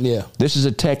evils. Yeah. This is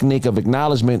a technique of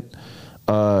acknowledgement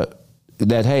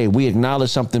that, hey, we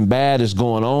acknowledge something bad is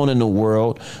going on in the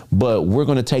world, but we're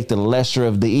going to take the lesser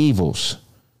of the evils,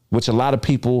 which a lot of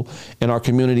people in our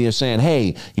community are saying,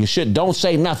 hey, don't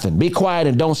say nothing. Be quiet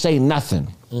and don't say nothing.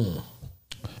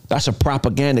 That's a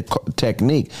propaganda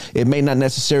technique. It may not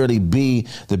necessarily be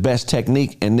the best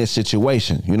technique in this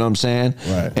situation. You know what I'm saying?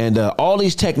 Right. And all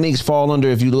these techniques fall under,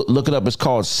 if you look it up, it's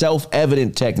called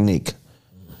self-evident technique.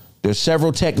 There's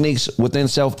several techniques within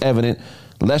self-evident.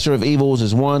 Lesser of evils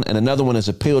is one, and another one is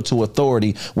appeal to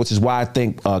authority, which is why I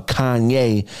think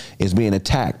Kanye is being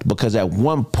attacked, because at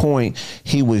one point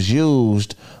he was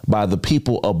used by the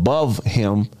people above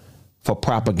him for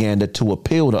propaganda to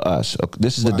appeal to us.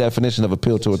 This is the definition of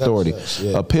appeal to authority.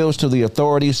 Appeals to the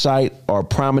authority site or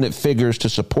prominent figures to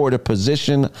support a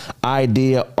position,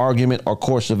 idea, argument, or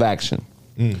course of action.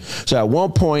 So at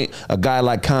one point, a guy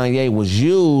like Kanye was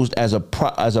used as a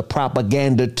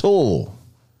propaganda tool.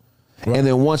 Right. And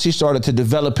then once he started to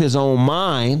develop his own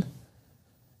mind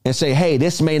and say, hey,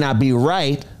 this may not be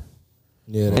right,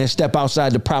 and step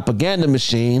outside the propaganda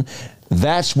machine,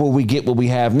 that's where we get what we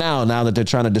have now that they're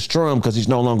trying to destroy him, because he's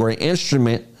no longer an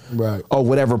instrument or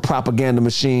whatever propaganda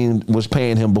machine was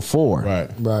paying him before. Right.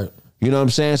 You know what I'm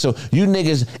saying? So you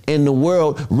niggas in the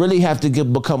world really have to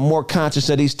become more conscious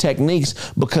of these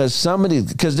techniques, because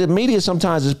because the media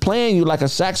sometimes is playing you like a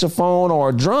saxophone or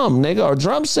a drum, nigga, or a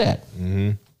drum set.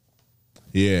 Mm-hmm.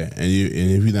 Yeah, and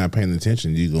if you're not paying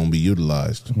attention, you're gonna be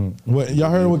utilized. What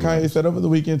y'all heard what Kanye said over the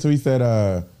weekend too? He said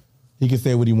he could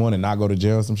say what he wanted and not go to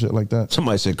jail or some shit like that?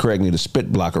 Somebody said Craig need a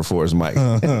spit blocker for his mic.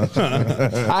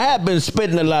 I have been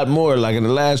spitting a lot more, like in the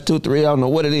last 2-3. I don't know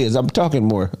what it is. I'm talking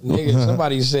more. Nigga,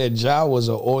 somebody said Ja was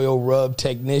an oil rub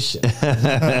technician.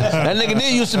 That nigga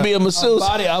did used to be a masseuse.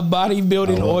 A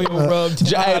bodybuilding oil rub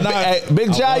technician.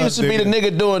 Big Ja used to be the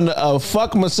nigga doing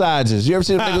fuck massages. You ever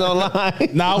see the niggas online?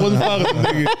 Nah, I wasn't fucking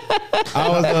nigga.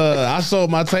 I sold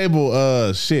my table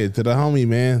to the homie,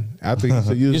 man. I think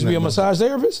he You used to be a massage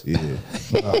therapist? Yeah.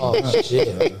 Oh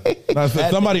shit.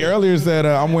 Somebody earlier said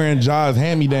I'm wearing Ja's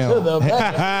hand-me-down.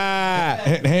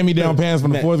 Hand-me-down pants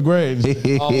from the 4th grade.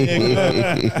 The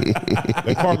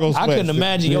cargo I couldn't sweats.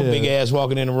 imagine your big ass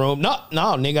walking in the room. No,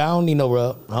 nigga, I don't need no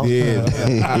rub. Yeah.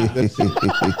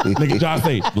 Nigga, Ja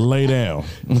say, lay down.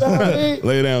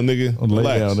 Lay down, nigga. Lay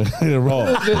Relax.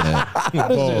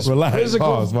 down. Relax.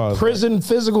 Pause. Prison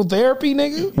physical therapy,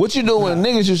 nigga? What you do when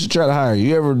niggas used to try to hire you?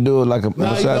 You ever do like a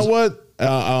Nah, you know what?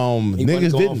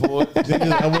 Niggas going didn't. for it.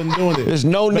 Niggas, I wasn't doing it. There's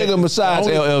no nigga massage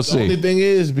The LLC. only thing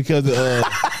is because no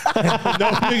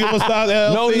nigga massage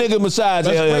LLC. No nigga massage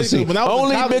That's crazy. LLC. When I was in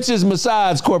Only college- bitches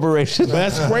massage corporation. But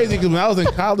that's crazy because when I was in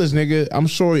college, nigga, I'm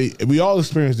sure we all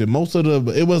experienced it. Most of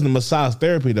it wasn't massage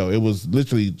therapy though. It was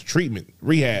literally treatment,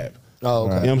 rehab. Oh,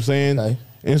 okay. You know what I'm saying? Okay.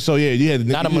 And so yeah, you had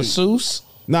Not a masseuse?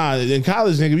 Nah, in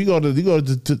college, nigga, you go to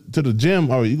the gym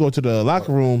or you go to the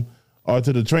locker room or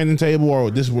to the training table or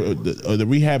the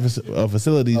rehab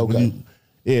facilities. Okay.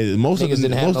 Most Niggas of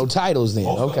didn't have no titles then.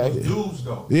 Okay. Dudes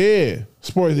though. Yeah,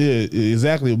 sports. Yeah,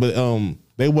 exactly. But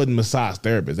they wasn't massage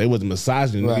therapists. They wasn't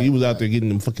massaging. Right, He was out there getting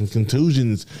them fucking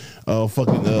contusions,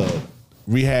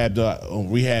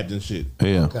 rehabbed and shit.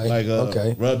 Yeah. Okay. Like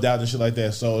Okay. rubbed out and shit like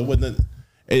that. So it wasn't.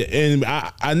 And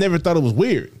I never thought it was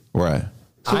weird. Right.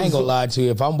 I ain't gonna lie to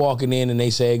you. If I'm walking in and they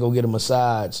say, hey, go get a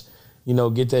massage,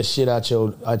 get that shit out your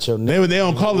neck. They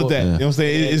don't call it that. You know what I'm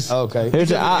saying? It's Okay. Here's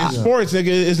the- in sports, nigga,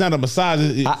 it's not a massage.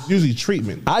 It's usually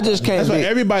treatment. I just can't That's why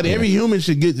be- every human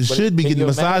should be can getting you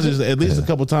massages imagine? at least a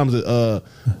couple times a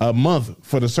month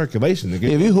for the circulation,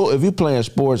 nigga. If you playing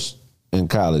sports in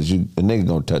college, a nigga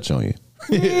gonna touch on you.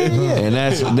 And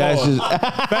that's just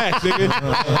Facts,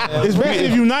 nigga. Especially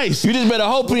if you nice. you just better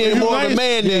hope he ain't You more of a nice.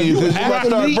 man than you because you might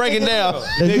start Athlete. breaking down.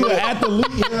 If you an athlete,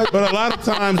 But a lot of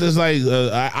times it's like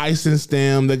ice and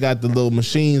stem. They got the little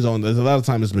machines on. There's a lot of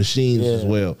times it's machines as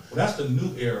well. Well, that's the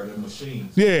new era, the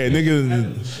machines. Yeah,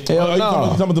 nigga. Hell you talking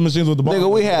about some of the machines with the ball? Nigga,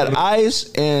 we had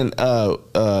ice and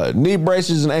knee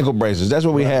braces and ankle braces. That's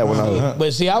what we had when I was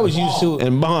But see, I was used to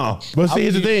and bomb. But I see, here's was the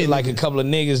used to thing. like a couple of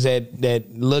niggas that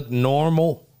look normal,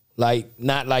 like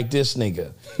not like this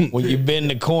nigga. When you bend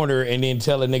the corner and then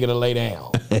tell a nigga to lay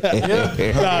down.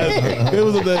 It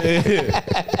was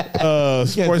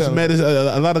sports tell me. medicine.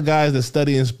 A lot of guys that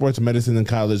study in sports medicine in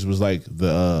college was like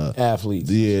the Athletes.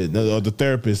 the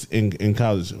therapists in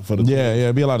college for the Yeah,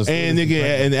 it'd be a lot of and nigga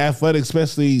and athletics,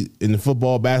 especially in the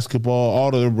football, basketball,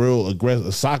 all of the real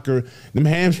aggressive soccer, them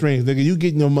hamstrings, nigga, you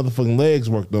getting your motherfucking legs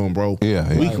worked on, bro.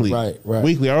 Yeah. weekly, Right.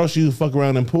 weekly, or else you fuck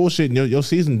around and pull shit and your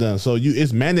season done. So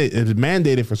it's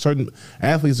mandated for certain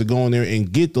athletes to go in there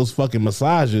and get those fucking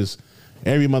massages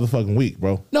every motherfucking week,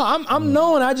 bro. No, I'm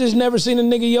knowing. I just never seen a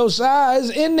nigga your size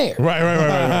in there. Right.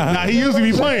 Nah, he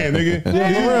usually be playing, nigga.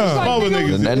 Yeah, for real. Smaller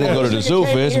niggas. That nigga go to the zoo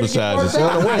for his Came here to get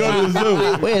massages. worked out. Go to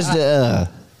the zoo. Where's the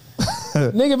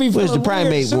Nigga be Where's the feeling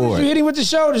primate weird. As soon as ward? you hit him with the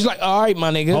shoulders, like, all right,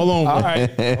 my nigga. Hold on, All bro. right.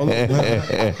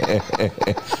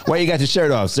 Why you got your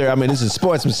shirt off, sir? I mean, this is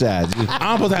sports massage.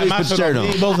 I'm supposed to have my Please put shirt your on.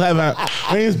 We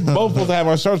ain't both supposed to have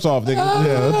our shirts off, nigga.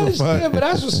 Yeah, but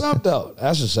that's what's up, though.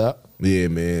 That's what's up. Yeah,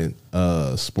 man.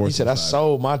 Sports. He said, I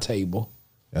sold my table.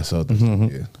 That's all.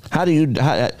 Yeah. How do you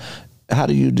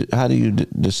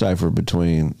decipher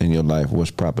between in your life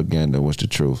what's propaganda, what's the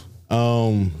truth?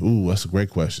 Ooh, that's a great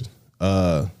question.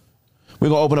 We're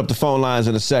gonna open up the phone lines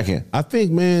in a second. I think,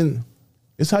 man,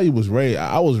 it's how you was raised.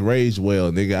 I was raised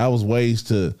well, nigga. I was raised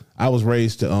to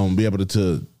be able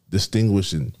to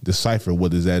distinguish and decipher what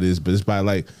that is, but it's by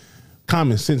like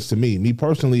common sense to me. Me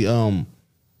personally,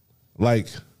 like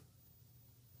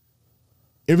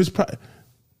if it's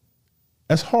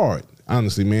that's hard,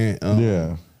 honestly, man.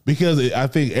 Yeah. Because I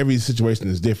think every situation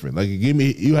is different. Like,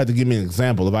 you have to give me an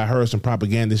example. If I heard some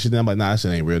propaganda shit, then I'm like, nah, that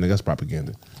shit ain't real, nigga. That's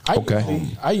propaganda.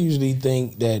 I usually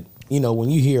think that, when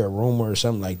you hear a rumor or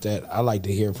something like that, I like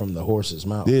to hear from the horse's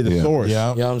mouth. Yeah, the source.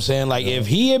 Yeah. You know what I'm saying? Like, if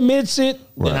he admits it,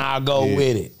 then I'll go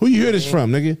with it. Who you hear this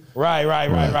from, nigga? Right.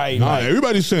 Nah, Like,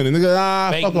 everybody's saying it,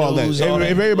 nigga. Fake Fuck all that. news, If, all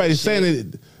that if everybody's saying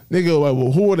it, nigga,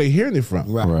 well, who are they hearing it from?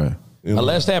 right. You know?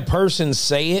 Unless that person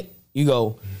say it, you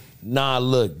go, nah,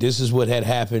 look, this is what had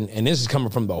happened, and this is coming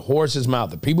from the horse's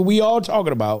mouth. The people we all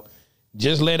talking about,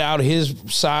 just let out his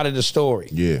side of the story.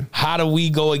 Yeah. How do we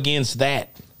go against that?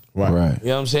 Right. You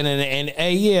know what I'm saying? And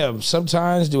hey, yeah,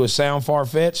 sometimes do it sound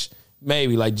far-fetched?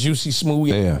 Maybe, like Juicy Smooth.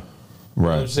 Yeah. You know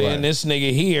what I'm saying? This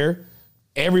nigga here,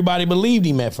 everybody believed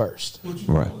him at first.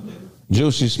 Right.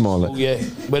 Juicy Smollett. Yeah,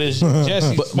 but it's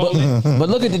Jesse Smollett. But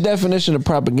look at the definition of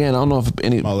propaganda. I don't know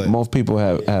if most people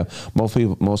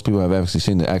have actually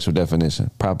seen the actual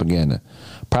definition. Propaganda.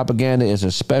 Propaganda is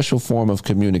a special form of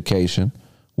communication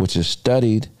which is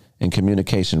studied in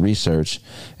communication research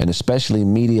and especially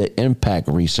media impact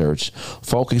research,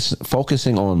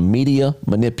 focusing on media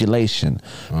manipulation.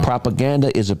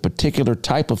 Propaganda is a particular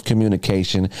type of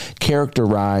communication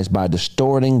characterized by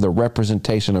distorting the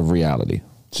representation of reality.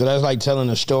 So that's like telling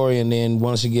a story, and then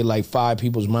once it get like 5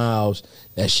 people's mouths,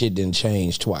 that shit didn't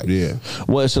change twice. Yeah.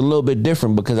 Well, it's a little bit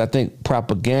different because I think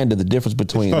propaganda, the difference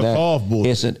between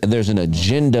there's an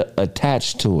agenda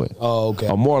attached to it. Oh, okay.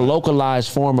 A more localized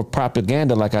form of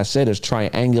propaganda, like I said, is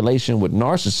triangulation with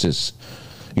narcissists.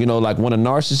 You know, like when a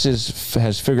narcissist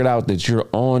has figured out that you're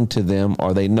on to them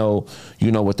or they know,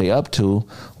 you know what they up to,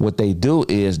 what they do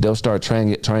is they'll start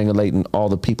triangulating all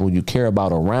the people you care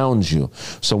about around you.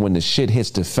 So when the shit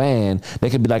hits the fan, they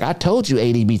can be like, I told you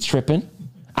AD be tripping.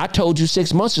 I told you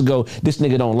 6 months ago, this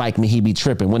nigga don't like me, he be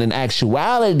tripping. When in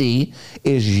actuality,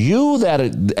 is you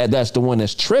that's the one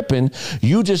that's tripping.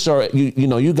 You just are,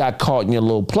 you got caught in your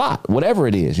little plot, whatever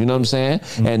it is, you know what I'm saying?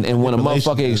 And when a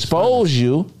motherfucker expose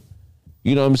you,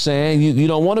 you know what I'm saying? You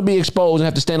don't want to be exposed and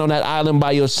have to stand on that island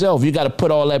by yourself. You got to put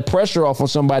all that pressure off on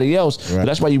somebody else. Right.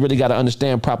 That's why you really got to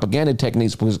understand propaganda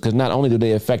techniques because not only do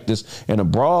they affect us in a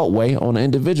broad way, on an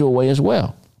individual way as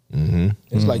well. Mm-hmm.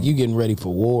 It's like you getting ready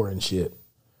for war and shit.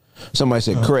 Somebody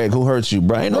said, Craig, who hurts you,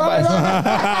 bro? Ain't nobody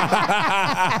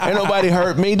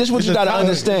hurt me. This is what you got to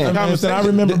understand. I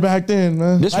remember back then,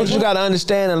 man. This is what you got to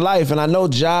understand in life. And I know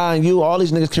Ja and you, all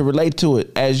these niggas can relate to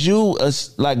it. As you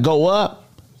go up,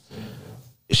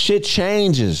 shit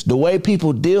changes. The way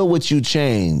people deal with you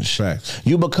change. Facts.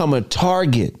 You become a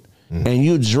target and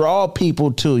you draw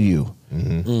people to you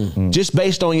just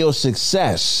based on your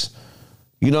success.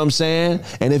 You know what I'm saying?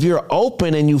 And if you're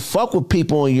open and you fuck with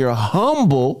people and you're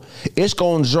humble, it's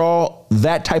going to draw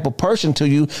that type of person to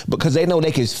you because they know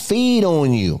they can feed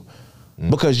on you.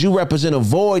 Because you represent a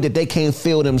void that they can't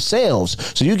fill themselves.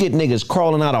 So you get niggas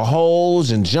crawling out of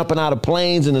holes and jumping out of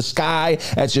planes in the sky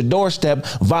at your doorstep,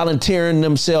 volunteering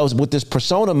themselves with this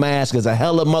persona mask as a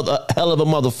hell of a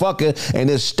motherfucker and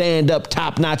this stand-up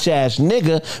top-notch ass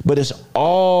nigga, but it's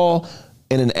all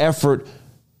in an effort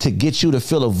to get you to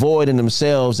fill a void in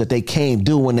themselves that they can't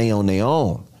do when they on their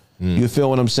own. You feel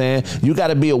what I'm saying? You got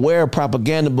to be aware of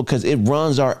propaganda because it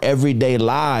runs our everyday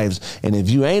lives. And if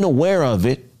you ain't aware of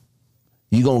it,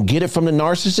 you going to get it from the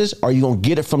narcissist or you going to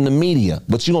get it from the media,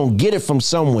 but you going to get it from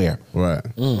somewhere. Right.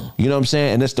 You know what I'm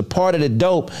saying? And it's the part of the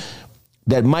dope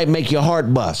that might make your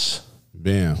heart bust.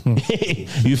 Bam.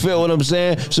 You feel what I'm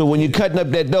saying? So when you're cutting up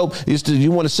that dope,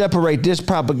 you want to separate this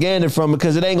propaganda from it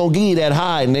because it ain't going to give you that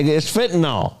high, nigga. It's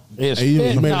fentanyl. It's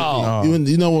fentanyl.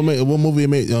 You know what movie it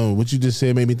made, what you just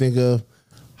said made me think of?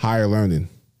 Higher Learning.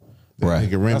 Right.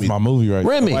 That's my movie right there.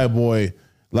 Remy. White boy,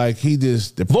 like he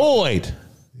just... Void.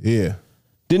 Yeah.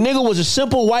 The nigga was a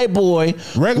simple white boy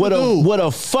with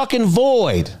a fucking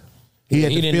void. He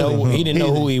didn't know who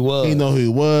he was. He didn't know who he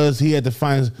was. He had to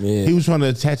find. Yeah. He was trying to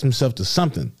attach himself to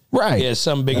something. Right. Yeah,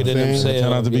 something bigger than himself.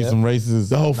 Turned out to be some racist.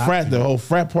 The whole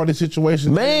frat party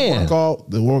situation. Man,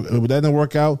 that didn't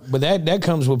work out. But that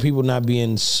comes with people not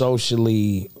being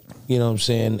socially, you know what I'm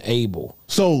saying, able.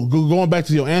 So going back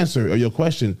to your answer or your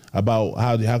question about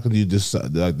how can you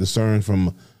discern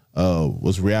from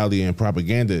what's reality and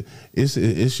propaganda? I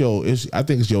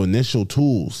think it's your initial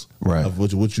tools, right? Of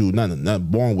what you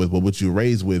not born with, but what you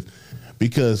raised with.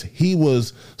 Because he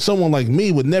was someone like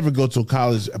me would never go to a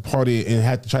college party and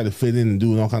have to try to fit in and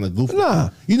do all kind of goofy. Nah.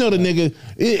 You know the nigga,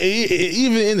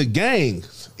 even in the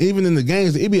gangs,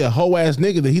 it'd be a hoe ass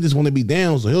nigga that he just want to be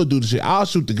down, so he'll do the shit. I'll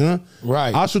shoot the gun,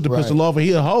 right? I'll shoot the pistol off, and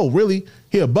he a hoe, really.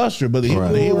 He a buster, but he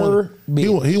want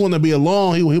to be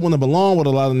alone. He want to belong with a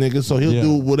lot of niggas, so he'll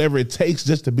do whatever it takes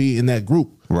just to be in that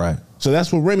group. Right. So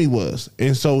that's what Remy was,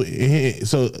 and so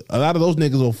a lot of those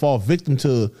niggas will fall victim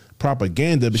to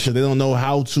propaganda because they don't know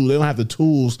they don't have the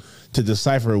tools to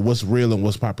decipher what's real and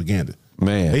what's propaganda.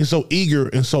 Man, they so eager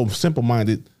and so simple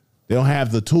minded, they don't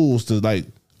have the tools to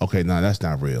okay, nah, that's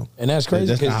not real, and that's crazy.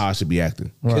 That's not how I should be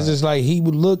acting. Because it's like he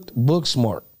would look book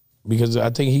smart because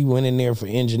I think he went in there for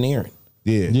engineering.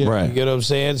 Yeah. Right. You get what I'm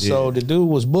saying? Yeah. So the dude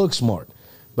was book smart.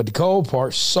 But the cold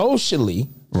part, socially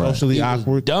Socially he was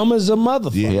awkward. dumb as a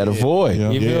motherfucker. He had a void.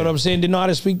 You feel what I'm saying? Didn't know how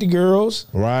to speak to girls.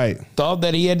 Right. Thought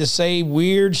that he had to say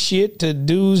weird shit to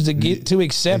dudes to get to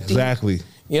accept him. Exactly.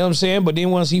 You know what I'm saying? But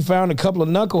then once he found a couple of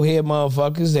knucklehead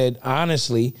motherfuckers that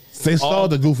honestly, They saw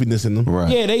the goofiness in them. Right.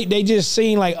 yeah, they just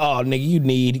seem like, oh, nigga, you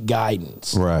need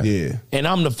guidance. Right. Yeah. And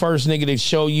I'm the first nigga to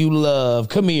show you love.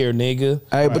 Come here, nigga.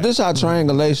 Hey, but this is how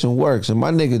triangulation works. And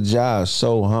my nigga Ja is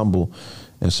so humble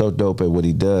and so dope at what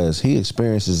he does. He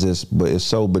experiences this, but it's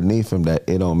so beneath him that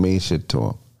it don't mean shit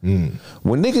to him.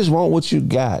 When niggas want what you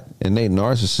got and they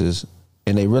narcissists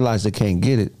and they realize they can't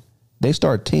get it, they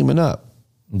start teaming up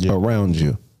around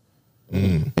you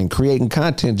and creating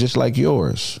content just like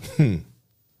yours.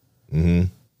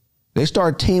 They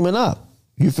start teaming up.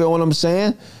 You feel what I'm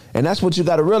saying? And that's what you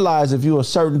got to realize if you a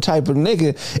certain type of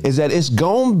nigga is that it's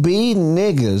gonna be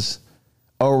niggas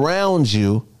around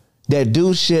you that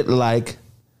do shit like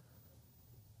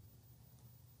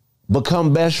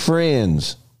become best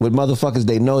friends with motherfuckers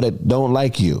they know that don't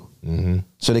like you,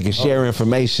 so they can share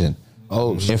information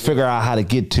and figure out how to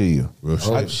get to you.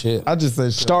 Oh, shit. I just say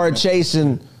shit. Start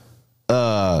chasing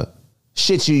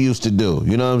shit you used to do.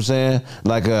 You know what I'm saying?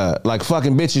 Like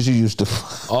fucking bitches you used to.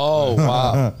 Oh,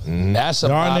 wow. That's a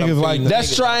Y'all lot of niggas like female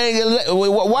That's niggas.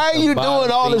 triangle. Why are you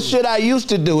doing all the shit I used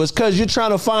to do? It's because you're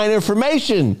trying to find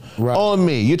information on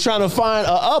me. You're trying to find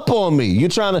up on me. You're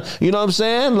trying to, you know what I'm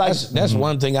saying? Like That's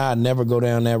one thing I'd never go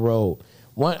down that road.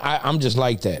 I'm just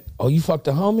like that. Oh, you fucked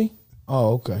a homie?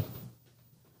 Oh, okay.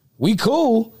 We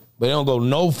cool, but it don't go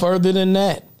no further than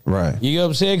that. Right. You know what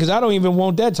I'm saying? Because I don't even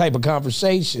want that type of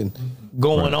conversation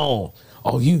going on.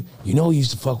 Oh, you know he used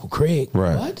to fuck with Craig.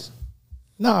 Right. What?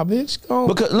 Nah, bitch. Go on.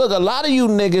 Because look, a lot of you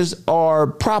niggas are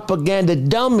propaganda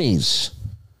dummies.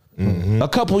 A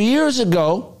couple years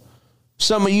ago,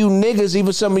 some of you niggas,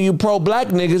 even some of you pro-black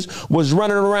niggas, was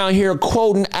running around here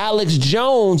quoting Alex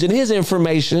Jones and his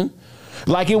information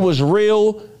like it was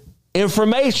real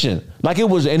information. Like it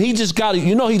was, and he just got,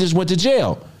 he just went to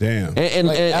jail. Damn. And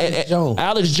Alex Jones.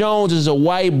 Alex Jones is a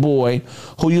white boy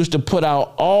who used to put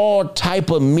out all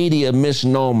type of media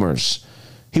misnomers.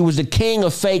 He was the king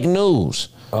of fake news.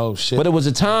 Oh, shit. But it was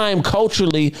a time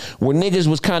culturally where niggas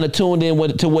was kind of tuned in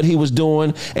to what he was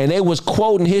doing, and they was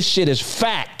quoting his shit as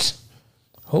fact.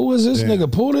 Who is this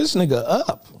nigga? Pull this nigga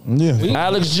up. Yeah.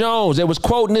 Alex Jones, they was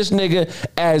quoting this nigga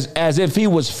as if he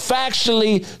was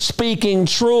factually speaking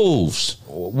truths.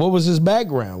 What was his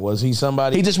background? Was he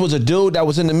somebody? He just was a dude that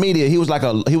was in the media. He was like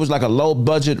a low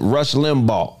budget Rush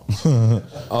Limbaugh.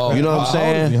 Oh, You know what I'm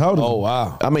saying? How old is he? Oh,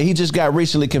 wow. I mean, he just got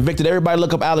recently convicted. Everybody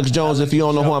look up Alex Jones if you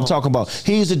don't know who I'm talking about.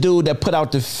 He's the dude that put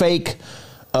out the fake,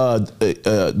 the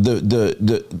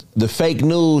fake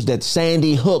news that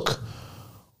Sandy Hook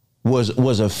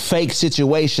was a fake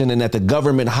situation and that the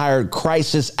government hired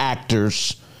crisis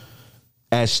actors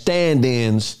as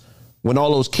stand-ins when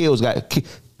all those kids got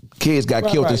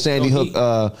killed in Sandy So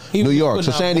Hook, he New was York.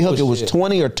 putting So out Sandy Hook, it was bullshit.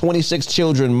 20 or 26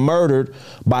 children murdered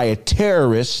by a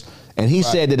terrorist, and he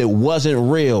said that it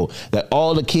wasn't real, that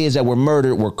all the kids that were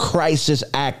murdered were crisis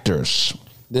actors.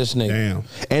 This nigga. Damn.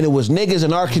 And it was niggas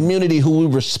in our community who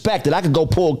we respected. I could go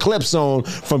pull clips on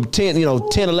from 10,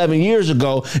 11 years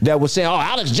ago that was saying, oh,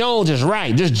 Alex Jones is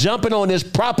right. Just jumping on this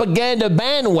propaganda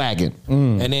bandwagon.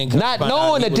 And then Not find out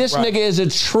knowing he that was this nigga is a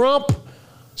Trump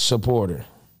supporter.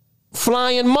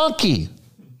 flying monkey.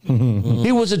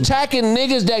 He was attacking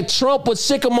niggas that Trump would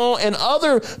sick him on and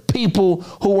other people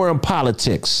who were in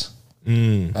politics.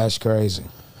 That's crazy.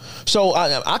 So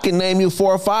I can name you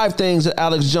 4 or 5 things that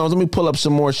Alex Jones. Let me pull up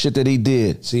some more shit that he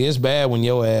did. See, it's bad when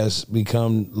your ass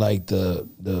become like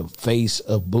the face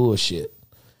of bullshit.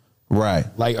 Right.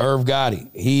 Like Irv Gotti.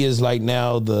 He is like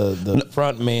now the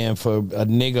front man for a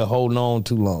nigga holding on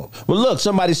too long. Well, look,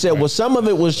 somebody said, well, some of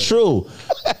it was true.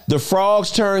 The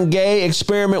frogs turned gay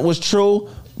experiment was true,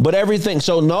 but everything.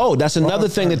 So, no, that's another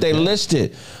thing that they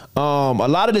listed. A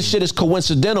lot of this shit is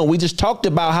coincidental. We just talked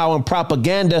about how in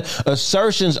propaganda,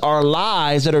 assertions are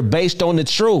lies that are based on the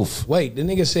truth. Wait, the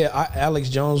nigga said Alex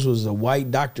Jones was a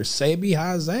white Dr. Sebi?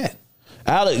 How's that?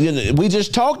 We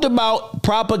just talked about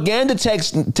propaganda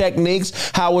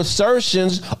techniques, how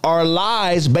assertions are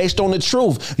lies based on the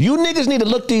truth. You niggas need to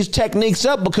look these techniques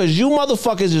up because you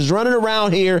motherfuckers is running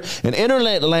around here in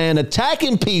internet land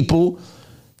attacking people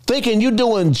thinking you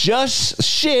doing just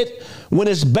shit when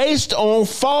it's based on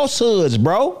falsehoods,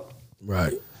 bro.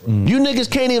 Right. You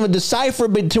niggas can't even decipher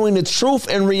between the truth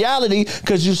and reality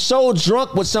because you're so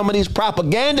drunk with some of these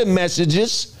propaganda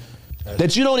messages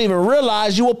that you don't even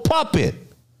realize you a puppet.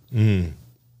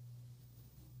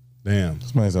 Damn.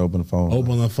 Somebody's open the phone.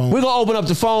 Open the phone. We're going to open up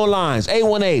the phone lines,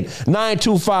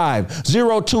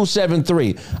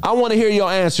 818-925-0273. I want to hear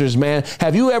your answers, man.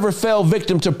 Have you ever fell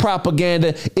victim to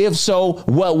propaganda? If so,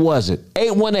 what was it?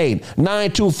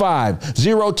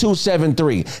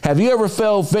 818-925-0273. Have you ever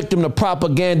fell victim to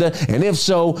propaganda? And if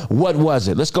so, what was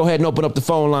it? Let's go ahead and open up the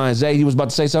phone lines. Zay, you was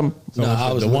about to say something?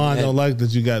 So the one don't like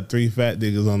that you got 3 fat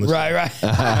niggas on the show. Right.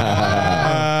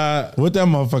 What that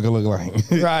motherfucker look like?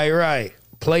 Right.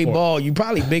 Play ball. You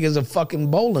probably big as a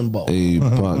fucking bowling ball. Hey,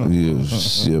 punk,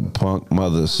 you punk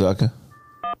mother sucker.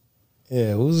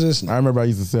 Yeah, who's this? I remember I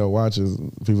used to sell watches.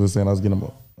 People were saying I was getting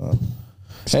them.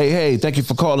 Hey, thank you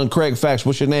for calling Craig Facts.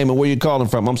 What's your name and where you calling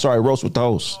from? I'm sorry, roast with the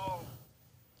host.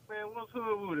 Man, what's up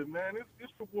with it, man?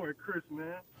 It's your boy Chris,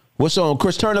 man. What's on,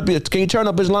 Chris? Can you turn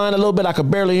up his line a little bit? I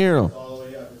could barely hear him.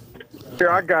 Here,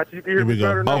 I got you. You can hear me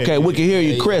better now? Okay, we can hear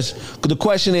you, Chris. The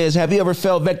question is, have you ever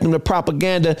fell victim to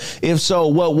propaganda? If so,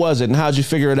 what was it, and how'd you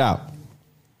figure it out?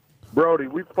 Brody,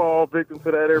 we fall victim to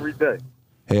that every day.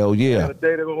 Hell yeah. Ain't a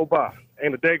day that go by.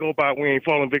 Ain't a day go by we ain't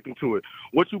falling victim to it.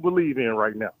 What you believe in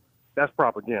right now, that's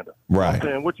propaganda. Right. You know what I'm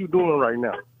saying? What you doing right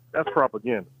now, that's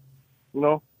propaganda. You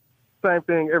know? Same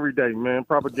thing every day, man.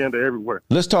 Propaganda everywhere.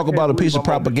 Let's talk about a piece of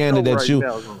propaganda that you.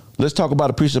 Let's talk about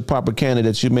a piece of propaganda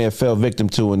that you may have fell victim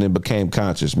to and then became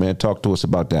conscious, man. Talk to us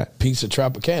about that. Piece of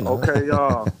Tropicana. Okay,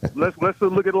 let's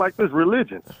look at it like this: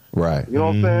 religion. Right. You know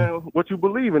what I'm saying? What you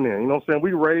believing in? You know what I'm saying?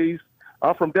 We raised.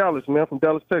 I'm from Dallas, man. From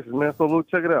Dallas, Texas, man. So look,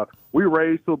 check it out. We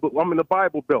raised to. I'm in the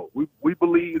Bible Belt. We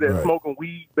believe that smoking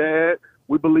weed bad.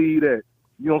 We believe that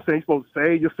you know what I'm saying. You're supposed to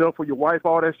save yourself or your wife,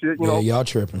 all that shit. You know. Y'all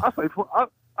tripping.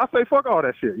 I say fuck all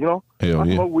that shit, you know. Hell I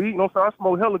yeah. smoke weed, you know what I'm saying? I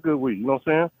smoke hella good weed, you know what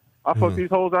I'm saying? I fuck these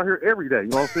hoes out here every day, you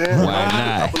know what I'm saying? Why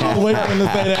not? I was waiting for him to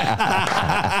say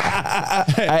that.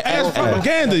 That's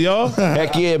propaganda, y'all.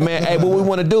 Heck yeah, man. Hey, what we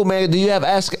want to do, man? Do you have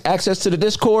access to the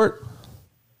Discord?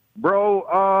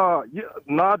 Bro, yeah,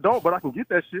 no, I don't, but I can get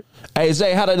that shit. Hey,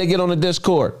 Zay, how did they get on the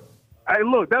Discord? Hey,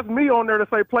 look, that's me on there to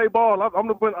say play ball. I'm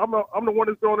the one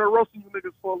that's going there roasting you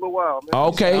niggas for a little while, man.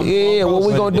 Okay, yeah. What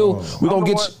we gonna do? We gonna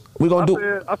get. We gonna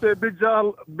do. I said Big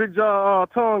John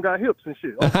tongue got hips and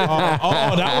shit. Okay.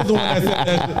 That was the one that said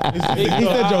that. He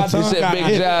said your tongue He said got Big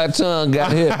hit. John tongue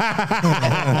got hit.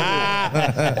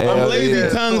 I'm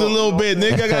lazy tongued a little bit,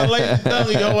 nigga. I got a lazy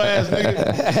tongue, your ass,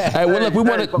 nigga. Hey, well, look, we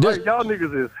want to. Y'all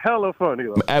niggas is hella funny.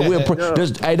 Though.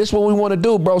 Hey, this is what we want to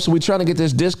do, bro. So we're trying to get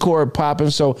this Discord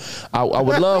popping. So I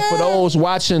would love for those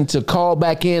watching to call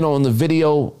back in on the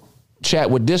video chat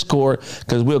with Discord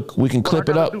because we can clip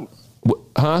it up.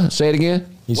 Huh? Say it again.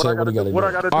 He said what he got to do.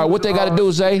 All right, what they got to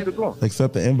do, Zay?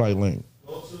 Accept the invite link.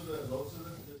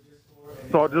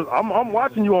 So I'm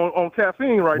watching you on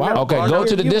caffeine right now. Okay, go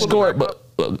to the Discord, but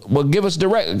give us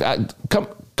direct.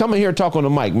 Come in here and talk on the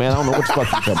mic, man. I don't know what the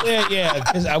fuck you're talking about. Yeah,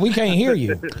 'cause we can't hear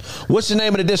you. What's the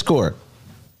name of the Discord?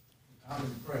 I'm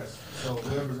impressed. So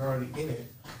whoever's already in it.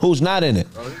 Who's not in it?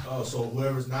 So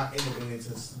whoever's not in it, we need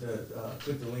to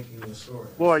click the link in your story.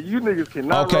 Boy, you niggas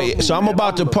cannot. Okay, so I'm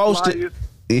about to post it.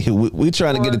 We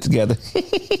trying to get it together.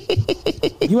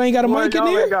 You ain't got a mic in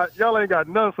there? Y'all ain't got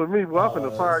none for me, but I'm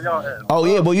finna fire y'all ass. Oh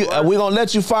yeah, but we gonna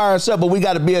let you fire us up, but we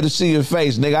got to be able to see your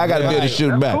face, nigga. I got to be able to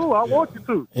shoot back. Cool, I want you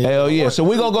to. Hell yeah! So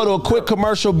we gonna go to a quick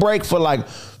commercial break for like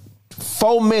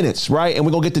 4 minutes, right? And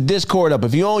we're gonna get the Discord up.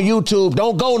 If you're on YouTube,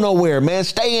 don't go nowhere, man.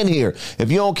 Stay in here. If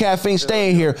you're on caffeine,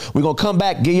 stay in here. We're gonna come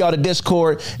back, give y'all the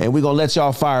Discord, and we're gonna let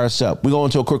y'all fire us up. We're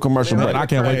going to a quick commercial break. I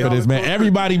can't wait for this, man.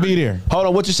 Everybody be there. Hold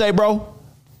on, what you say, bro?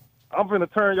 I'm finna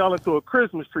turn y'all into a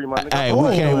Christmas tree, my nigga. Hey, we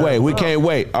can't wait. We can't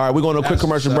wait. All right, we're going to a quick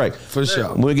commercial break. For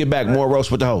sure. We'll get back. More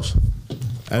roast with the host.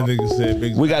 That nigga said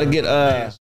big. We got to get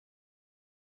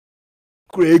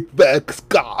Craig Facts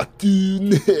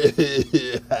cartoon.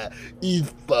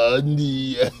 It's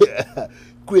funny.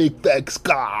 Craig Facts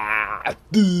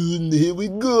cartoon. Here we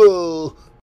go.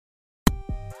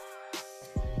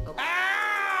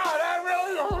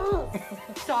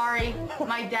 Sorry,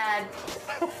 my dad.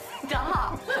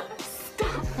 Stop. Stop.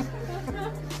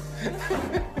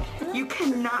 You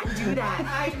cannot do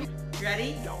that.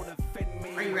 Ready?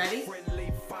 Are you ready? Here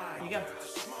you go.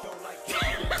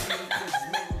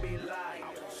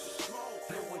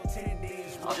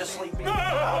 I'll just sleep.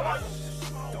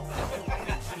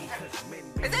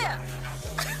 Isaiah!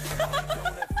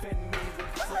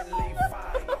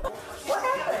 What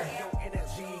happened?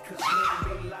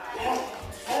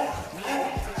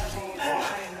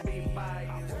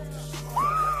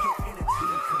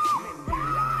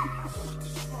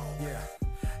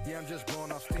 Yeah, I'm just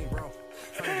blowing off steam, bro.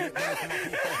 Trying to get money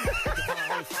for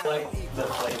my people. Like the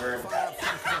flavor.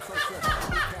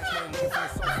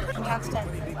 Tax 10.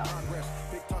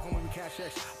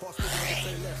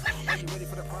 you ready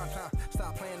for the prime time?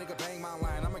 Stop playing, nigga, bang my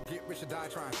line. I'ma get rich or die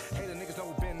trying. Hater niggas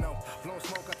know we been no. Blowing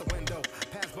smoke out the window.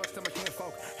 Pass bucks to my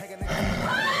kinfolk. Hanging niggas in the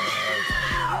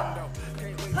window.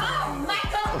 Can't wait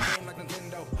for game like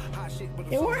Nintendo. Hot shit with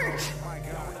the It worked. My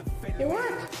God. It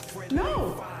worked.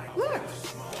 No. Look.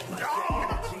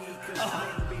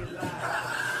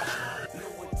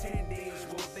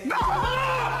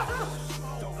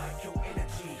 Don't like your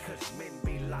energy, cause men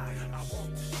be lying. I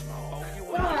want to smoke. Oh, you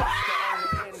Ah. on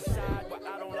the inside, but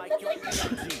I don't like your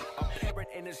energy. A parrot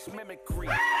in its mimicry.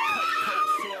 Cut coat,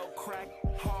 sell crack,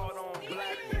 hard on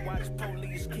black. Watch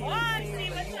police kill you, and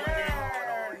you ain't hard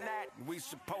on that. We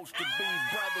supposed to be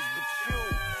brothers, but you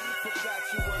forgot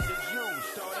you was a Jew.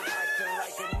 Started acting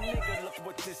like a nigga, look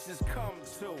what this has come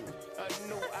to. A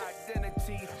new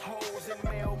identity, holes in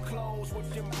male clothes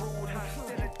with them rude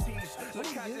hostilities.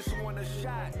 Look, I just want a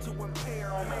shot to impair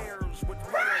mares with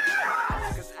red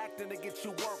eyes. Cause acting to get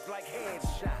you work like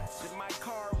headshots. In my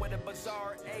car with a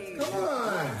bizarre age.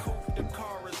 The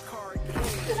car is car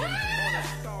cage on a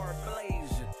star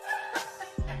blazing.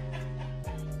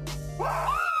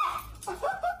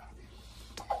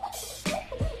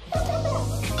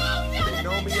 They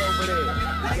know me over there.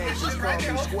 The gangsters call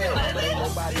me square, but ain't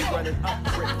nobody running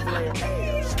up Ric Flair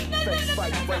airs. Fake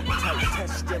fight, weight tight,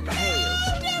 test them hairs.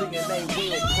 DNA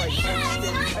will pray, test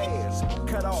them pairs.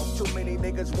 Cut off too many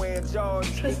niggas wearing Johns.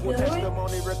 Equal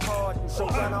testimony recording, so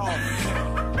run off.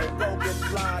 And go get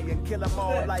fly and kill them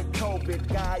all like COVID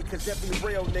guy, cause every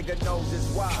real nigga knows it's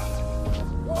why.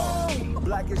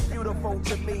 Black is beautiful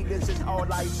to me, this is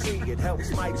all I see. It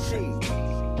helps my cheese.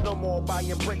 No more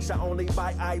buying bricks, I only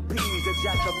buy IPs. The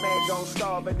jack a man gon'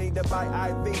 starve and need to buy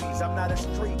IVs. I'm not a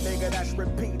street nigga, that's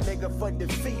repeat nigga for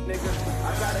defeat nigga.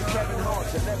 I got a Kevin Hart,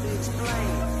 so let me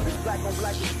explain. This black on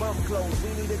black is bum clothes, we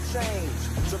need a change.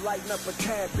 So lighten up a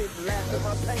tad bit and laugh at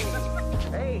my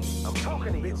pain. Hey, I'm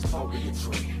talking to you, bitch, over your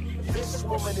tree. This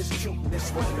woman is cute,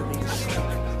 this woman is cute.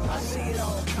 I see it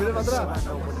all coming, so I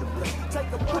know when to blink. Take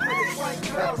a bump of this white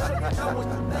girl, so you know what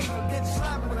to think. Get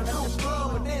slapped with a loose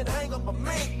glove and then hang up a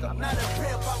mink. I'm not a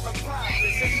pimp, I'm a prophet.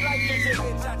 It's like this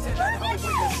bitch, I tell that hoe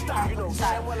when to stop. You know what I'm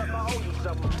saying? Well, if I owe you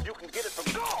something, you can get it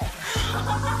from God.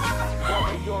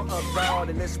 Woman, you're a god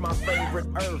and it's my favorite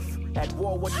earth. At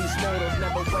war with these mortals,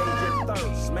 never wage your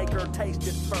thirst. Make her taste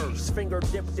it first. Finger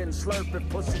dipped and slurping.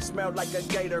 Pussy smelled like a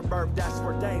gator burp. That's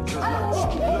for danger.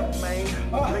 Look, man,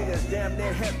 niggas damn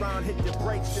near head round, hit the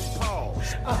brakes and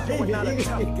pause. You are not a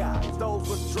tough guy. Those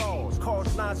withdrawals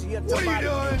cause nausea to body,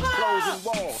 closing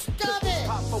walls. Stop it.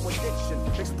 Pop for addiction,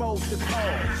 exposed to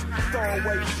cause.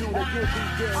 Throwaway shooter, you'll be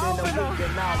dead in a week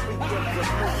and I'll be in the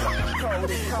cold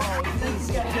and cold,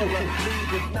 easy killer.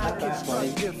 Leave it not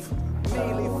constructive.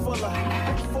 Nearly full of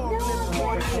forklift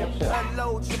courtship.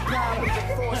 Unload your powers and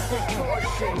force the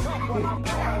caution.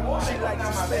 She likes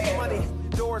to spend money.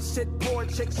 Dorset, poor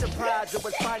chick, surprise her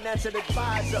with financial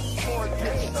advisor.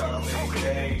 Mortgage.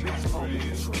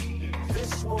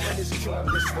 This woman is cute,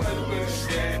 this woman is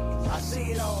cute. I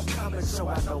see it all coming, so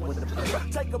I know when to play.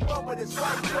 Take a bump with this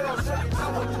white girl, so you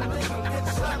know what to think. Get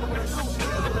slapped with a loose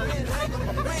girl, and then hang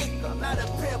up a ring. I'm not a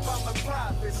pimp, I'm a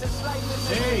prophet. It's like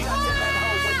this, I tell that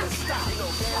hoe when to stop. You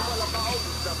know damn well if I owe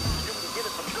you something, you can get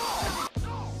it from God.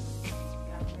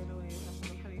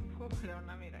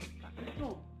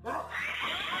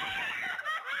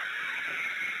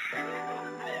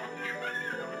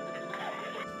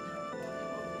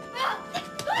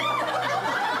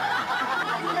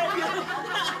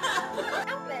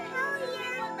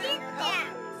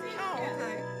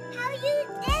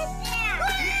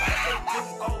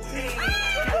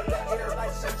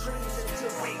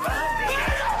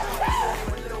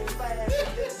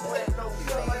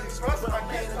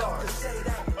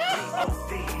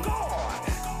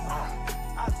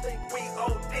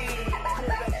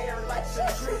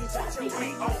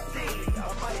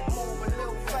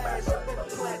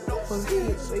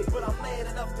 But I'm man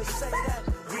enough to say that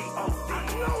we OD.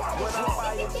 When I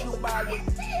buy it, you buy it,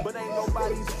 but ain't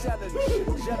nobody's jealous.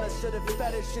 Jealous of the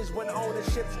fetishes when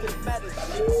ownerships get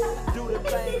medicine. Do the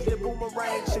things that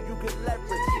boomerang so you can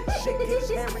leverage it. Shit gets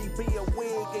hairy, be a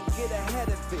wig and get ahead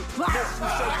of it. Unless you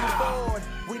say you bored,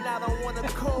 we not on one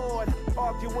accord.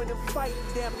 Arguing and fighting,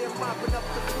 damn near mopping up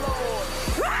the floor.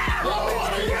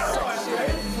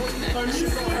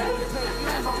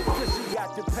 Cause you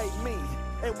got to pay me.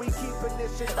 And we keeping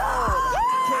this in order.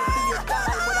 Can't be a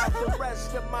dime without the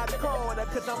rest of my corner,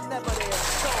 cause I'm never there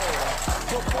sore.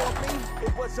 Before me,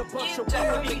 it was a bunch of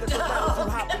real niggas around who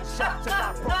hopping shots and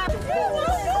I broke the wall.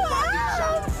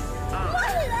 And I'm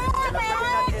really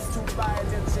not into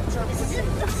violence, interpreting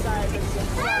the silence and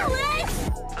violence.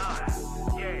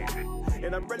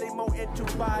 And I'm really more into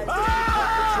violence,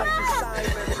 interpreting the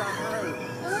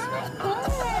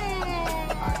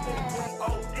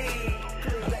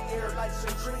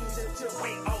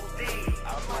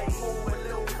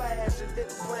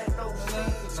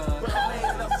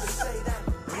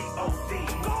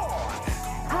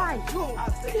Right. I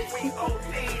think we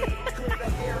OD. Clear the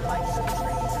air like some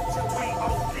trees until we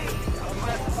OD. I'm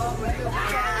left up with little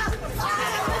guys in the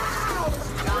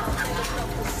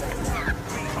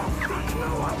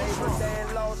my neighbor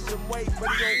Dan lost some weight, but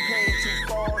he ain't came too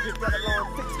far. Hit that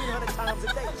alarm 1,500 times a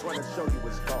day. Trying to show you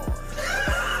his scars.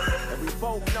 And we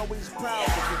both know he's proud of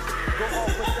it. Go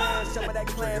off with Dan, some of that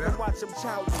clam and watch him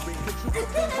chow to it. Cause you can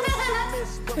be with the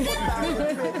miss, but without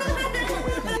the bitch.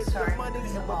 With it, the money,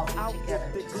 and without it,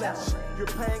 the glitch. You're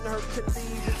paying her to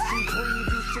leave. If she breathe,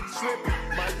 you should trip.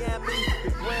 Miami, the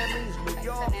Grammys, New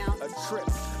York, a trip.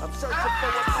 I'm searching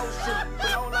for emotion,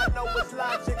 but all I know is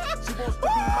logic. She wants to be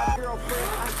my girlfriend.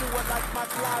 I do her like my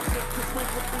closet, cause we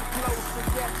could be closer,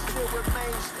 yet still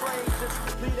remain strangers.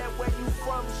 Leave that where you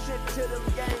from, shit to them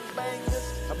gangbangers.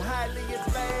 I'm highly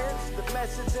advanced, the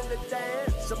message in the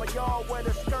dance. Some of y'all wear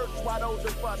the skirts while those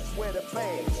of us wear the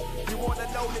pants. You wanna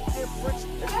know the difference?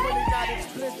 It's really not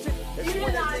explicit. It's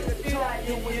when a nigga talk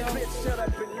you and bitch shut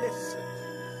up and listen.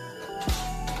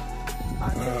 I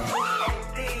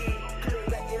think clear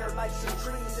the air like some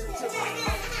trees until we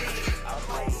I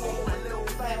might move a little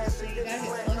fast and get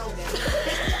plant no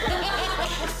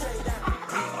say that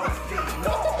we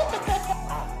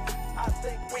I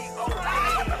think we OD.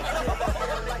 Clear the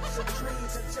air like some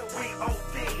trees until we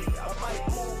OD. I might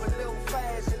move a little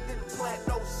fast and didn't plant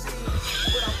no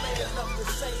seeds, but I'm man enough to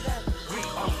say that we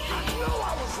OD. I know I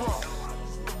was wrong.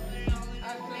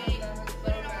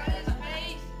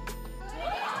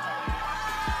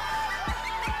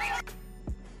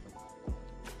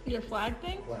 Your flag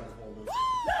thing?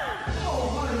 Oh,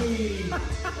 honey.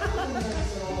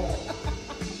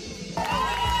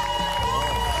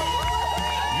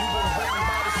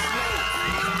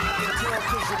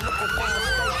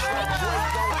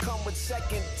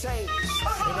 Second takes,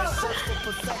 and that search for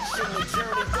perfection, the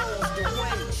journey goes to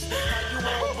waste. How you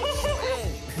know what you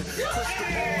ain't? Crystal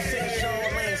ball says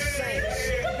y'all ain't saints.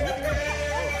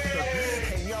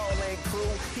 And y'all ain't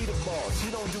crew, he the boss. He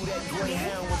don't do that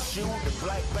greyhound with you. The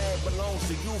black bag belongs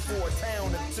to you for a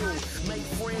town or two. Make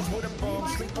friends with a bum,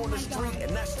 sleep on the street,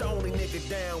 and that's the only nigga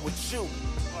down with you.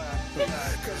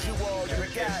 Cause you all you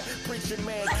got. Preaching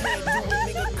man can't do a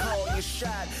nigga call you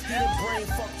shot. He done brain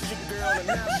fucked your girl and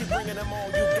now she bringing them all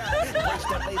you got. Breaks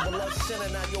that label of sinner,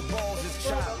 now your balls is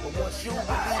chopped. But once you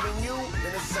believe in you,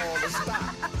 then it's all to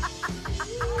stop.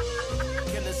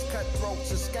 Killers,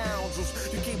 cutthroats, and scoundrels.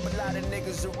 You keep a lot of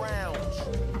niggas around.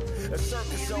 A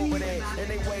circus over there and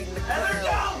they waiting to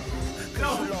crown.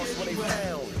 Cause you lost what they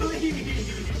found.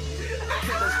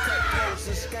 Killers, cutthroats,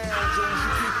 and scoundrels. You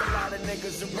keep a lot of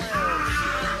niggas around.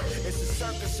 It's a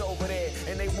circus over there,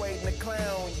 and they waiting to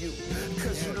clown you.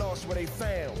 Cause you lost what they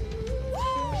found.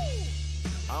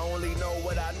 I only know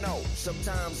what I know.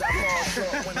 Sometimes I fall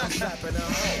short when I'm slapping a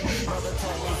hoe. Mother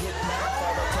told me hit back,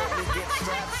 father told me get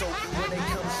strapped. So when they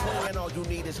come swinging, all you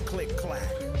need is click clack.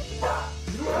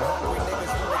 Hungry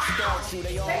niggas will extort you,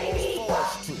 they almost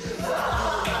forced to.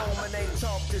 How you know when they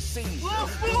talk to season? The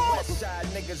west side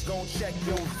niggas gon' check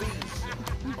your visa.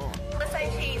 Let's say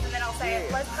cheese and then I'll say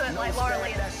it. Let's put like Laura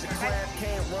Lee. That's the crap,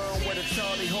 can't run with a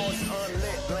Charlie horse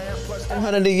unlit lamp. Plus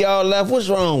 100 of y'all left. What's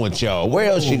wrong with y'all? Where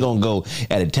else you gonna go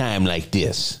at a time like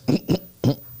this?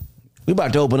 We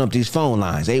about to open up these phone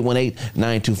lines.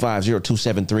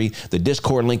 818-925-0273. The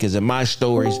Discord link is in my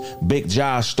stories, Big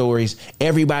Josh stories,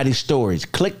 everybody's stories.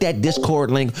 Click that Discord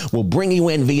link. We'll bring you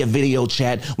in via video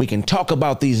chat. We can talk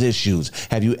about these issues.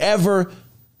 Have you ever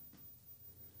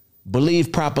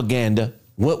believed propaganda?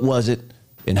 What was it?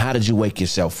 And how did you wake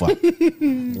yourself up?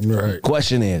 Right.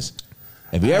 Question is,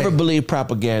 have you ever believed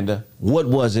propaganda? What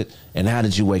was it? And how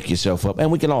did you wake yourself up? And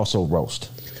we can also roast.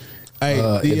 Hey,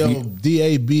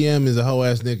 DABM is a whole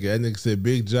ass nigga. That nigga said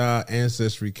Big Jaw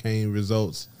Ancestry came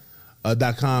results.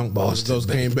 .com those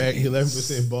came back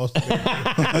 11% Boston.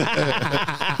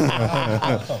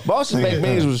 Boston baked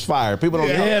beans was fire. People don't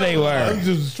know. Yeah, they were. I'm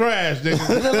just trash. Nigga.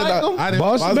 You didn't like them?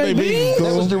 Boston baked beans?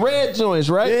 That was the red joints,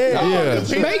 right? Yeah.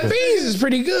 Baked beans is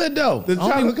pretty good though. The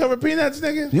chocolate covered peanuts,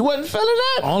 nigga. You wasn't feeling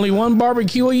that? Only one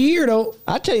barbecue a year though.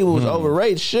 I tell you what was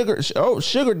overrated.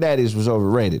 Sugar Daddies was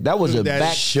overrated. That was a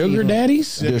back Sugar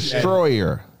Daddies?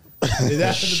 destroyer.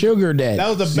 Sugar Daddy. That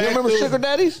was the You back. remember Sugar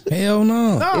Daddies? Hell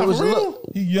no. No, It was for a real? look.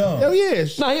 He young. Hell yeah.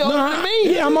 No, he older than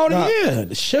me. Yeah, I'm older. Yeah,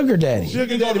 the Sugar Daddy.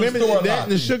 Sugar You go Daddy. to the Remember store a that lot.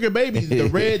 and the Sugar Babies? The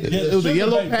red. Yeah, it was a Sugar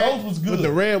yellow Baby, pack those was good. with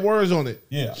the red words on it.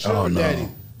 Yeah. Sugar Daddy.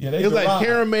 Yeah, they It was like derived.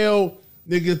 caramel.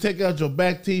 Nigga, take out your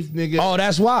back teeth, nigga. Oh,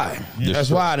 that's why.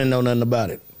 That's why I didn't know nothing about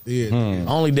it. Yeah. I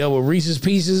only dealt with Reese's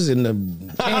Pieces and the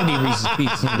candy Reese's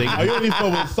Pieces. Oh, you only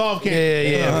fuck with soft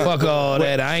candy. Yeah, fuck all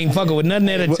that. I ain't fucking with nothing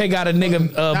that'll take out a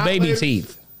nigga baby flavors?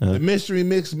 teeth. The mystery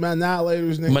mix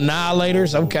annihilators, nigga.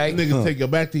 Annihilators, okay. Niggas take your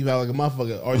back teeth out like a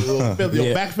motherfucker. Or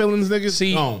your back fillings, niggas.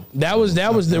 See, that was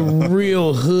the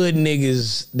real hood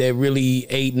niggas that really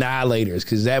ate annihilators,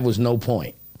 because that was no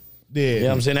point. Yeah. You know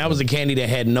what I'm saying? That was the candy that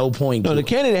had no point. No, the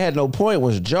candy that had no point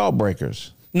was Jawbreakers.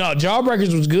 No,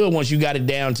 Jawbreakers was good once you got it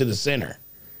down to the center.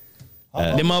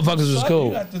 Them motherfuckers was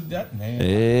cool. Yeah,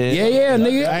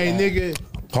 nigga. Hey, nigga.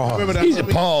 Pause. He's a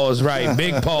pause, right?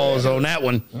 Big pause on that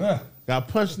one. Got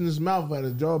punched in his mouth by the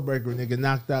Jawbreaker. Nigga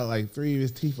knocked out like 3 of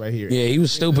his teeth right here. Yeah, he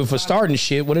was stupid for starting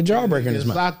shit with a Jawbreaker in his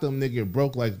mouth. Socked him, nigga.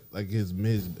 Broke like his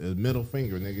middle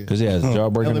finger, nigga. Because he has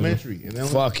Jawbreaker. Elementary.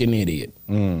 Fucking idiot.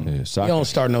 Yeah, You don't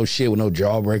start no shit with no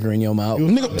Jawbreaker in your mouth.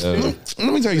 Nigga,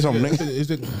 let me tell you something,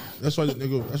 nigga. That's why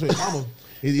nigga. That's why your mama.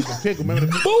 He's eating a pickle. Remember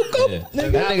the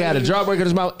That nigga had a Jawbreaker in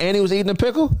his mouth and he was eating a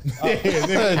pickle? Yeah,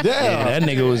 that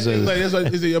nigga was a... That's why,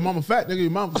 is it your mama fat, nigga?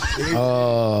 Your mama.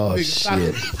 Oh,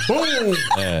 shit. Boom.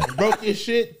 Broke his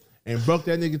shit and broke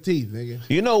that nigga teeth, nigga.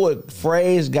 You know what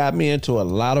phrase got me into a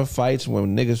lot of fights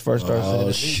when niggas first started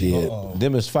saying Oh, shit.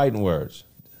 Them is fighting words.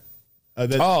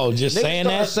 Just Niggas saying started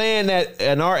that? saying that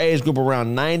in our age group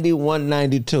around 91,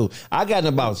 92. I got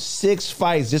in about 6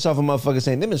 fights just off of motherfuckers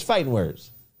saying them is fighting words.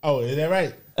 Oh, is that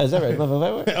right? Is that right?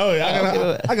 Motherfucker? Oh,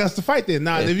 yeah, I got to fight then.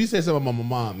 Nah, if you say something about my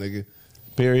mom, nigga.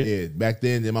 Period. Yeah, back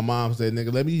then my mom said,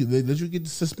 nigga, let you get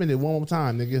suspended one more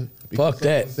time, nigga. Fuck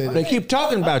that. They keep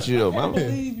talking about you though, I mama.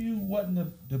 believe you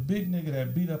wasn't the big nigga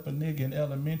that beat up a nigga in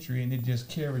elementary and it just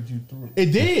carried you through. It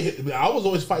did. I was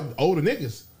always fighting older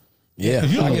niggas. Yeah,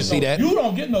 I can see that. You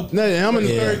don't get no. No, I'm in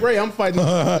the 3rd grade. I'm fighting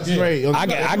straight. I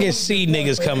can see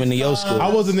niggas coming to your school. I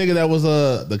was a nigga that was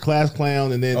the class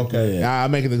clown, and then Okay. I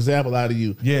make an example out of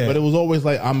you. Yeah. But it was always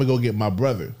like, I'm gonna go get my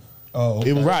brother. Oh, okay.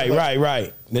 It was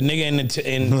Right. The nigga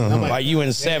in like, like you in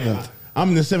 7th. I'm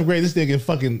in the 7th grade. This nigga in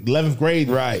fucking 11th grade.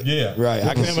 Right. Yeah. Right.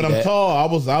 I can see But I'm that. tall. I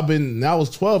was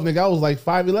 12, nigga. I was like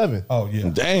 5'11". Oh yeah.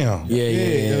 Damn.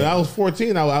 Yeah. And I was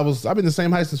 14. I've been the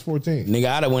same height since 14. Nigga,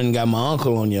 I'd have went and got my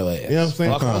uncle on your ass. You know what I'm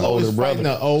saying? Fuck I was my always older fighting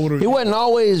brother. the older. He wasn't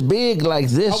always big like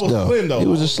this I was though. slim, though. He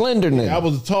was a slender nigga. I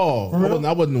was tall.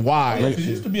 I wasn't wide. It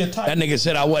used to be a type. That nigga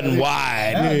said I wasn't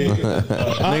wide.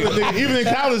 Nigga, even in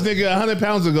college, nigga, 100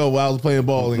 pounds ago while I was playing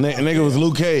ball. Nigga was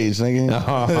Luke Cage, nigga.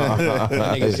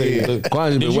 Nigga said,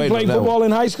 Quan's did been you waiting play on that one. football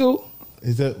in high school?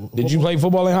 Did you play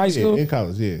football in high school? In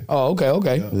college, yeah. Oh,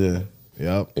 okay. Yeah.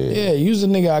 Yep. Yeah, use a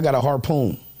nigga. I got a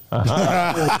harpoon. I'm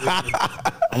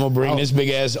gonna bring this big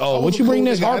ass. Oh, what you bring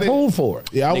this harpoon for?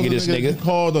 Yeah, I was nigga, a this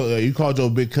nigga. You called your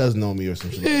big cousin on me or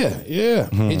something. Yeah.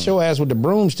 Hit your ass with the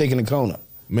broomstick in the corner.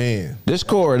 Man.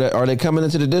 Discord, are they coming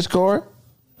into the Discord?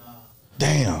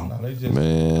 Damn.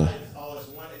 Man.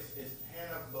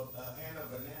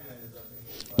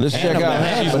 Let's check out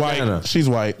Hannah She's Banana. white. She's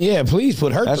white. Yeah, please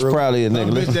put her That's through. probably a Some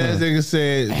nigga. bitch ass nigga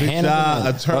said, Big Hannah John,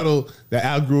 Banana. a turtle that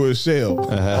outgrew his shell.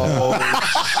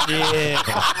 Shit.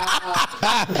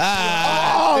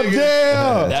 Oh,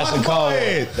 damn. That's a call.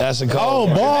 That's a call.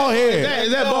 Oh, bald head.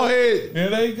 Is that bald head? There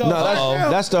they go. No,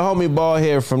 that's the homie bald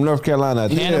head from North Carolina.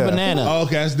 Hannah Banana. Oh,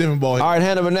 okay, that's different bald head. All right,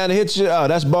 Hannah Banana hit you. Oh,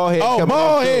 that's bald head. Oh, coming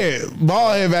bald up too. head.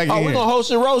 Bald head back Oh, in. we're gonna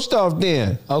host a roast off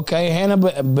then. Okay, Hannah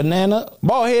Banana.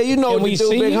 Bald head, you know Can what we you do,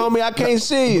 see big you? homie. I can't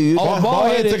see you. Oh,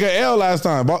 Bald head took an L last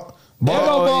time. Bald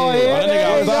bald head. That nigga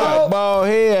There you outside. go. Bald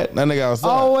head. That nigga outside.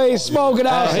 Always smoking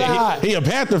outside. He a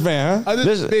Panther fan, huh? This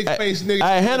Listen, big face nigga.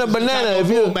 Hey, Hannah Banana, if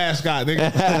you mascot,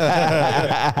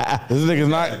 nigga. This nigga's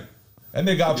not. And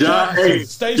they got John, hey,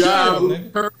 stay John, shield,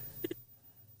 nigga.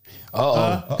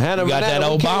 Hannah You got Banana,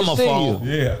 that we can't Obama see phone.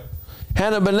 you. Yeah.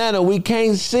 Hannah Banana, we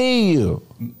can't see you.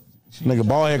 Nigga,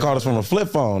 bald head called us from a flip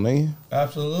phone, nigga.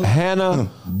 Absolutely. Hannah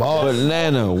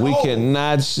Banana, we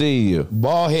cannot see you.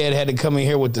 Ballhead had to come in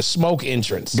here with the smoke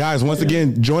entrance. Guys, once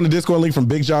again, join the Discord link from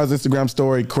Big Shaw's Instagram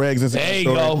story, Craig's Instagram There you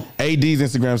story, go. AD's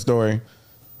Instagram story.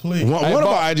 Please. One of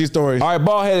our IG stories. All right,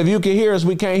 Ballhead, if you can hear us,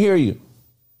 we can't hear you.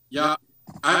 Yeah,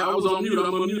 I was on mute.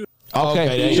 I'm on mute. Okay,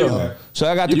 there you go. So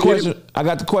I got the question. I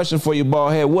got the question for you,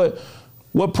 Ballhead.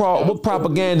 What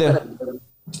propaganda?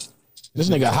 This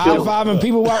nigga high fiving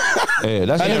people. Yeah,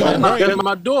 that's That's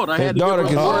my daughter. I his had to daughter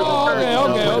give can.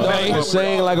 her okay. Can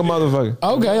sing like a motherfucker.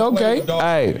 Okay.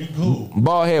 Hey,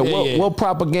 Ballhead, Yeah. what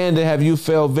propaganda have you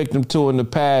fell victim to in the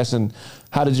past, and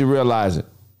how did you realize it?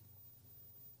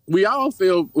 We all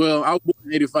feel, well, I was born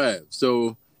in 85,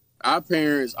 so our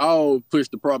parents all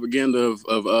pushed the propaganda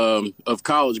of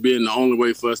college being the only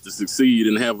way for us to succeed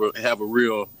and have a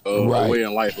real way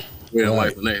in life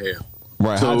than they have.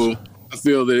 Right. So I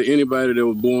feel that anybody that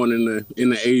was born in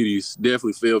the 80s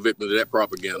definitely fell victim to that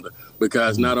propaganda,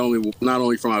 because not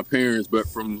only from our parents, but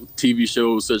from TV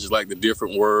shows such as like The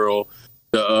Different World,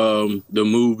 the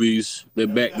movies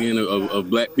that back then of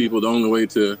black people, the only way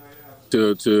to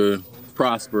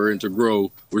prosper and to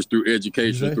grow was through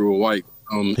education, through a white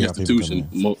institution,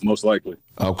 most likely.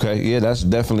 Okay, yeah, that's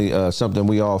definitely something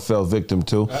we all fell victim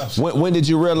to. When did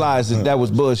you realize that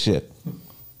was bullshit?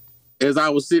 As I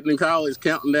was sitting in college,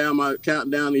 counting down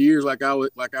the years, like I was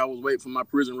waiting for my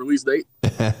prison release date.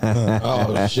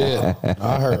 Oh shit!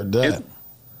 I heard that.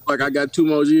 Like I got 2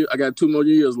 more years. I got 2 more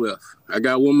years left. I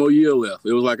got 1 more year left.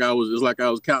 It was like I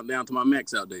was counting down to my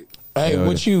max out date. Hey,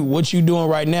 what you doing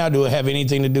right now? Do it have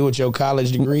anything to do with your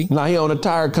college degree? Nah, he own a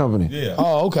tire company. Yeah.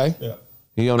 Oh, okay. Yeah.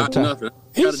 He own a tire. Nothing.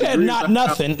 He said not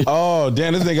nothing. Oh,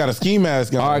 damn, this nigga got a ski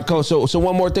mask on. All right, cool. So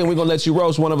one more thing, we're gonna let you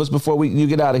roast one of us before you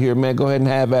get out of here, man. Go ahead and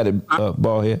have at it,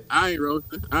 ballhead. I ain't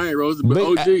roasting, but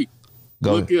OG.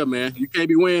 Look here, man. You can't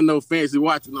be wearing no fancy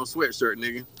watch with no sweatshirt,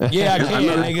 nigga. Yeah, I can,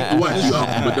 nigga. Watch you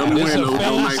off, but don't be wearing no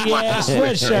nice watch.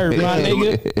 Sweatshirt, my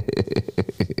nigga.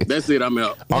 That's it. I'm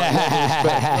out.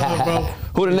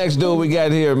 Who the next dude we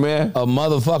got here, man? A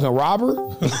motherfucking robber?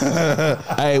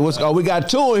 Hey, we got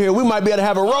 2 in here. We might be able to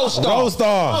have a roast off.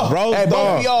 Hey,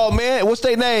 both of y'all, man. What's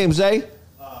their names, eh?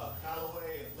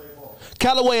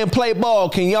 Callaway and Play Ball,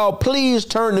 can y'all please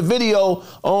turn the video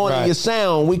on and your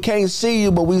sound? We can't see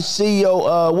you, but we see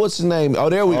your, what's his name? Oh,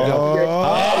 there we go. Look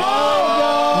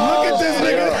at this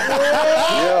nigga.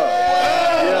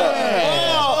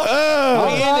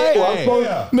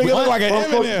 Nigga look like an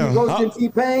Eminem. Roasting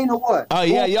T-Pain or what? Oh,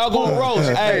 yeah, y'all gonna roast.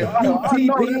 Hey,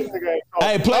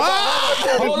 hey, Play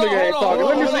Ball. Hold on.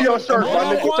 Let me see your shirt,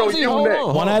 my nigga. Show you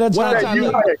neck. One at a time.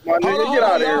 You neck, my nigga. Get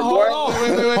out of here, boy.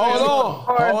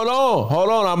 Hold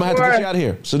on. I'm gonna have to get you out of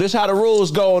here. So this how the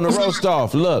rules go on the roast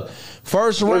off. Look,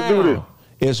 first round.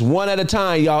 It's 1 at a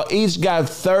time. Y'all each got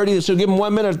 30. So give them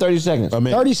 1 minute or 30 seconds.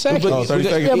 30 seconds. 30 seconds.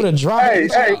 Be able to drop Hey,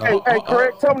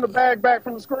 Craig, tell him to bag back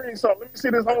from the screen. So let me see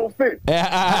this whole fit.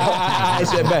 I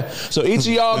said back. So each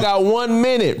of y'all got 1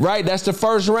 minute, right? That's the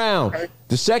first round. Okay.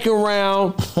 The second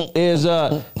round is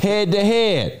head to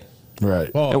head. Right.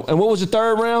 And what was the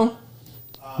third round?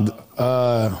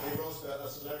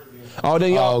 Oh,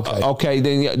 then y'all okay.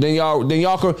 Then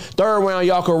y'all can third round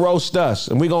y'all can roast us,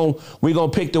 and we gonna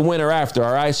pick the winner after.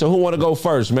 All right. So who want to go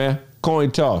first, man?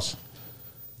 Coin toss.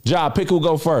 Ja, pick who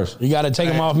go first. You got to take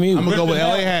him off mute. I'm gonna go with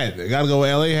LA Hat. I gotta go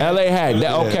with LA Hat. LA Hat.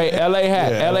 Okay, LA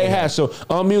Hat. Yeah, LA Hat. So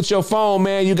unmute your phone,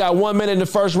 man. You got 1 minute in the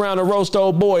first round to roast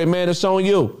old boy, man. It's on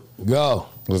you. Go.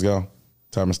 Let's go.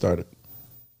 Timer started.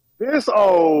 This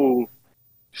old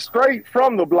straight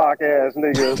from the block ass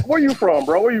nigga. Where you from,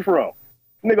 bro? Where you from?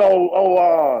 Nigga,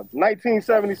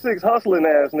 1976 hustling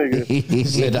ass nigga.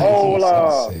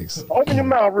 Open your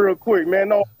mouth real quick, man.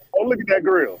 No, look at that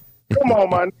grill. Come on,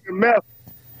 my nigga. Meth.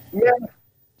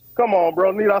 Come on,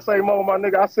 bro. Need I say more, my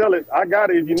nigga? I sell it. I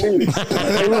got it if you need it.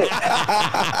 Hey,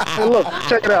 look.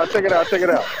 Check it out.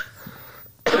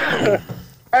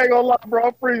 I ain't gonna lie, bro.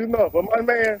 I'm freezing up. But my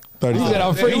man. He said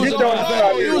I'm freezing.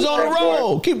 You was on the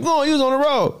road. Keep going. You was on the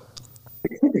road.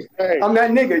 Hey. I'm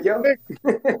that nigga, yo.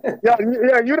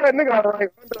 yeah, you that nigga, all right.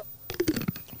 Look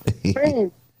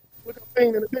at the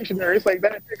thing in the dictionary. It's like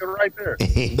that nigga right there.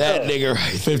 That nigga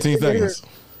right. 15 seconds.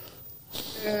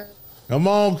 Yeah. Come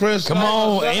on, Chris. Come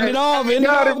on, end it off. End it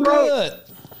off good.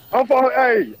 I'm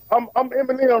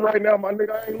Eminem right now, my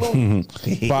nigga. I ain't losing.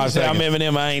 5 seconds. I'm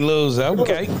Eminem. I ain't losing.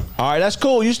 Okay. All right, that's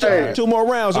cool. You still have 2 more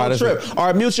rounds on the trip. All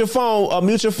right, mute your phone, and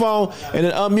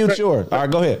then unmute yours. All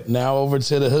right, go ahead. Now over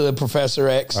to the hood, Professor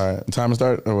X. All right, timer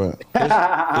start or what?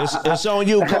 It's on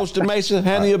you, Costa Mason.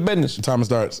 Handle your business. Timer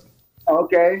starts.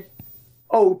 Okay.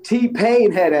 Oh,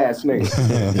 T-Pain head ass nigga.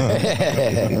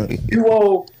 You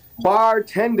old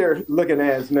bartender looking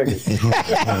ass nigga.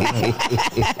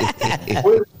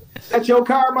 That's your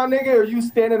car, my nigga, or you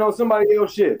standing on somebody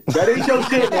else's shit? That ain't your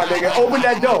shit, my nigga. Open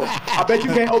that door. I bet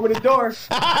you can't open the door.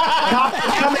 Cops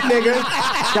is coming, nigga.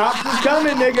 Cops is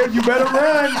coming, nigga. You better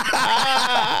run.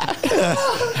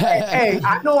 hey,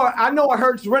 I know it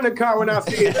hurts rent a car when I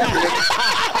see it.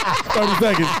 30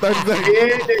 seconds.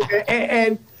 Yeah, nigga.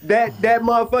 And that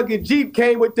motherfucking Jeep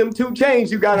came with them 2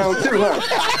 chains you got on too, huh?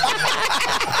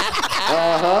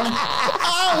 Oh,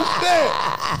 shit.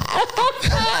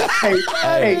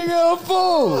 Hey, nigga, a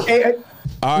fool. Hey,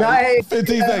 all right,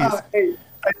 15 seconds. Hey,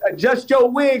 adjust your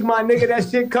wig, my nigga. That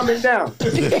shit coming down.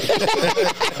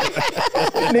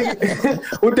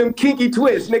 Nigga, with them kinky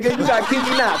twists, nigga. You got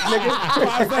kinky knots, nigga.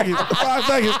 5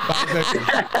 seconds. That's it.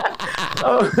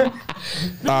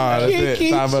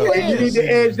 Time up. You need to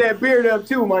edge that beard up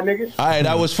too, my nigga. All right,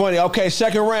 that was funny. Okay,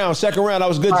 second round. That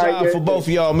was a good job for both of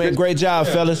y'all, man. Great job,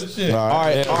 fellas. All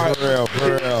right.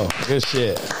 For real. Good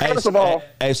shit. First of all,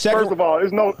 it's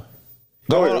no.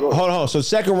 Hold on. So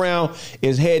second round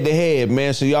is head to head,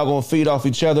 man. So y'all gonna feed off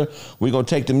each other. We're gonna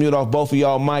take the mute off both of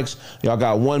y'all mics. Y'all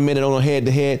got 1 minute on head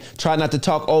to head. Try not to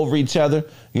talk over each other.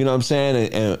 You know what I'm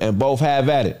saying? And both have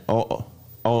at it.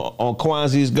 On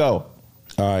Kwanzaa's go.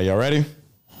 All right, y'all ready?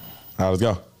 All right, let's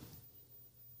go.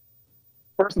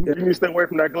 First of all, you need to stay away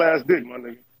from that glass dick, my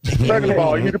nigga. Second of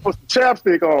all, you need to put some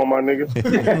chapstick on, my nigga.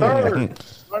 Third,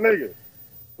 my nigga,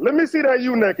 let me see that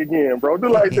U-neck again, bro. Do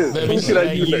like this. Let me see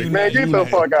that U-neck. Man, get the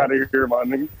fuck out of here, my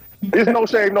nigga. It's No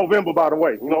Shave November, by the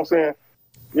way. You know what I'm saying?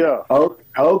 Yeah.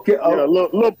 Okay. Yeah,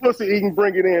 little pussy eating,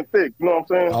 bring it in thick. You know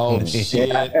what I'm saying? Oh,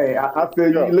 shit. Hey, I feel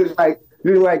you look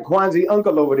like Kwanzaa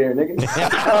uncle over there, nigga.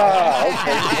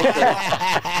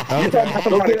 Okay. You talking about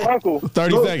somebody's uncle?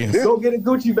 30 seconds. Go get a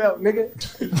Gucci belt, nigga.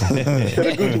 Get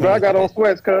a Gucci belt. I got on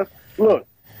sweats, cuz. Look,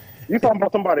 you talking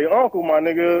about somebody's uncle, my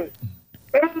nigga.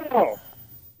 Damn.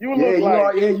 You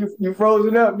look you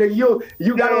frozen up, nigga.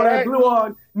 You got all that glue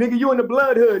on, nigga. You in the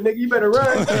blood hood, nigga. You better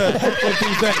run.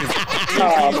 15 seconds.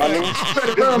 Nah, my nigga.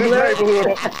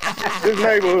 This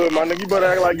neighborhood, my nigga. You better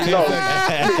act like you know.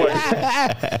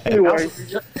 Anyway.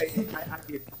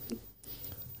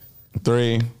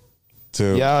 3,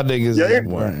 2. Y'all niggas is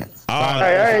one. Hey,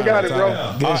 I ain't got it,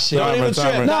 bro. Good shit. Don't even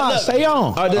trip. Nah, stay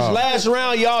on. This last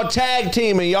round, y'all tag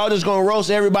teaming. Y'all just gonna roast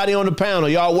everybody on the panel.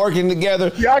 Y'all working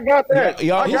together. Yeah, I got that.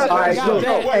 Y'all All right, so,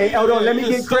 hey, hold on. Let me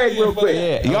get Craig real quick.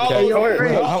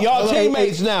 Yeah. Y'all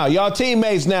teammates now. Y'all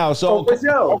teammates now. So for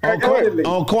sure. on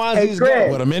Kwanzaa's Craig.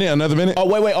 go. What, a minute? Another minute? Oh,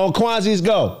 wait. On Kwanzaa's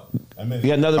go.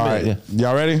 Yeah, another All minute. right.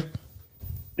 Y'all ready?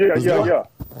 Yeah.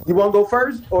 You want to go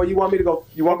first, or you want me to go?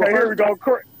 You want to go Here we first?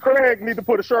 go. Craig need to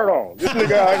put a shirt on. This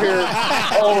nigga out here,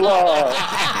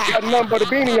 got nothing but a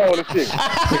beanie on and shit.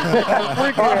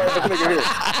 Freaky ass nigga here.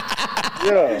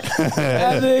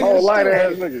 Yeah. Oh, light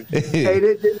ass nigga. Hey,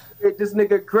 this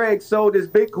nigga Craig sold his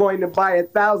Bitcoin to buy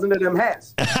 1,000 of them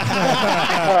hats.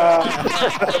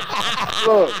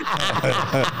 Look.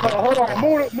 Hold on.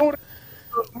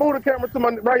 Move the camera to my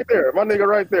right there. My nigga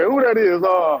right there. Who that is?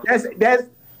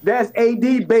 That's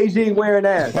AD Beijing wearing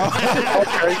ass.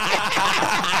 Okay.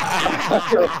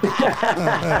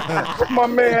 What's my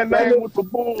man name with the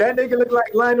bull? That nigga look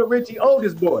like Lionel Richie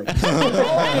oldest boy.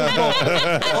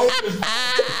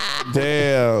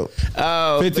 Damn.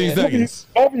 15 seconds.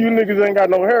 Both of you niggas ain't got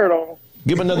no hair though.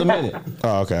 Give him another minute.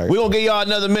 Oh, okay. We gonna give y'all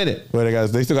another minute. Wait,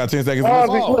 guys, they still got 10 seconds.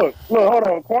 Look, hold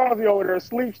on. Quasi over there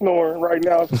sleep snoring right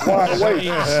now. It's wide awake.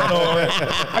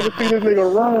 I can see this nigga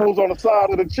rolls on the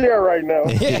side of the chair right now.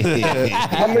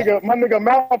 my nigga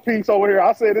mouthpiece over here.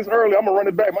 I said this earlier. I'm gonna run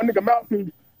it back. My nigga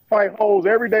mouthpiece fight holes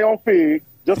every day on Fig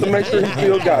just to make sure he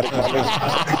still got it. My nigga.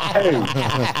 Hey,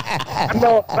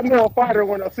 I know a fighter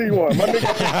when I see one. My nigga.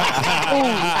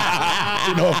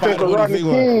 Since the Rodney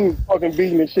King fucking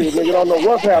beating and shit, nigga don't know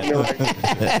what's happening right now.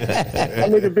 My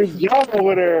nigga Big John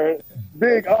over there,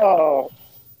 big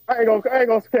I ain't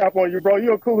gonna cap on you, bro.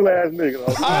 You a cool ass nigga,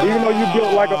 though. Even though you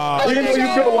built like a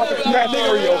smash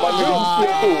Oreo, my nigga, you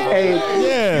still cool. Hey,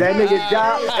 that nigga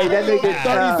John. Hey, that nigga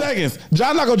 30 seconds.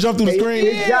 John not gonna jump through the screen.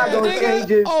 His John gonna change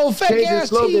his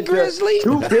slogan to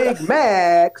 2 Big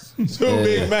Macs. 2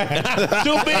 Big Macs.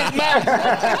 2 Big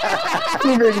Macs.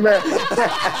 2 Big Macs.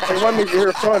 Hey, one nigga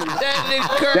here funny.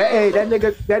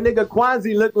 That nigga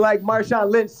Kwanzaa looked like Marshawn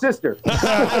Lynch's sister.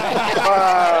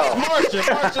 Wow.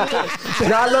 Marshawn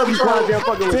Lynch. I love you, Kwanzaa. I'm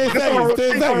fucking with you.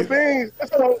 10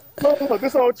 seconds.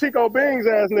 This old Chico Beans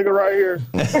ass nigga right here.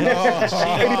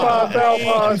 85 South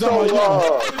so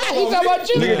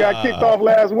nigga got kicked off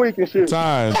last week and shit.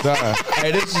 Time.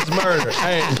 Hey, this is murder.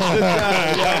 Hey,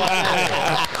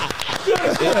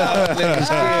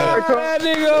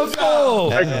 Nigga, fool.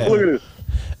 Look at this.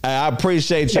 I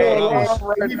appreciate y'all.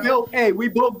 We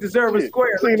both deserve a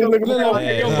square. They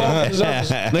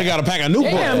gotta pack a new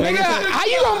book. Damn, nigga, how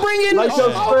you gonna bring in like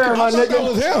your square, my nigga?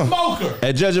 Was him. Smoker?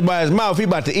 And judging by his mouth, he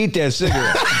about to eat that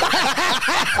cigarette.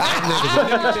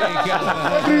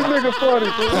 These niggas funny.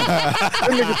 That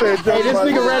nigga said, hey, this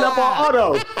nigga ran up on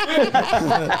auto.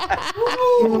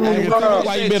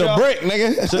 Like you bit a brick,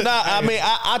 nigga. So now, I mean,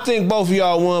 I think both of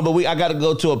y'all won, but I got to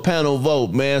go to a panel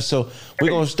vote, man. So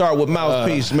we're gonna start with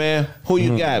Mouthpiece, man. Who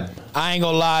you got? I ain't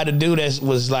gonna lie, the dude that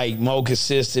was like more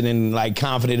consistent and like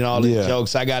confident in all his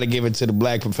jokes, I gotta give it to the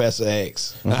Black Professor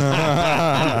X. I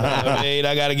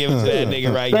gotta give it to that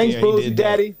nigga right Thanks, there. Boosie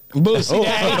Daddy. Boosie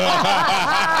Daddy.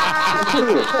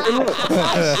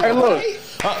 Hey, look.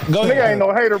 Go nigga ahead. ain't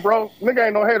no hater, bro. Nigga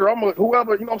ain't no hater.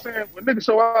 Whoever, you know what I'm saying? When nigga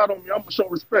show out on me, I'm gonna show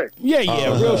respect. Yeah,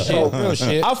 real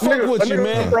shit. I fuck with you,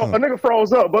 man. A nigga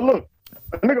froze up, but look.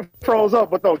 A nigga froze up,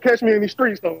 but don't catch me in these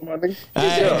streets, though, my nigga.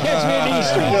 Catch me in these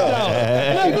streets, though.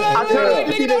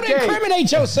 Nigga, don't incriminate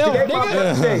yourself, nigga.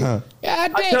 God I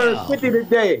turned damn. 50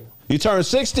 today. You turned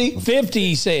 60? 50,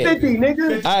 he said. 50,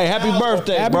 nigga. Hey, happy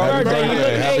birthday, Happy bro. birthday. You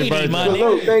look 80, my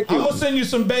nigga. Thank I'm you. gonna send you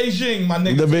some Beijing, my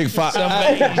nigga. The big five. Some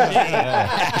Hey,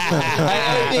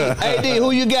 Beijing. AD,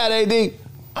 who you got, AD?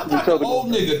 I'm not an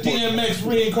old nigga. DMX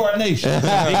reincarnation.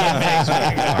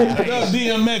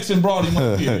 DMX and brought him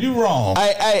up here. You wrong.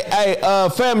 Hey,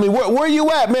 family, where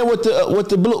you at, man? With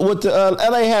the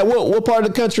LA hat? What part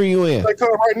of the country you in? Like,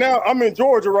 right now, I'm in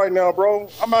Georgia right now, bro.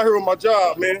 I'm out here with my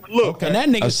job, man. Look. And that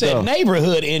nigga said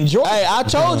neighborhood in Georgia. Hey, I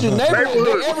told you,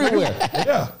 neighborhood everywhere.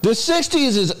 Yeah. The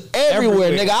 60s is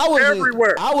everywhere, nigga. I was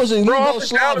everywhere. I was in Bro, I'm from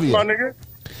Dallas, Yugoslavia. my nigga.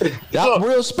 Y'all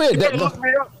real spit. You better look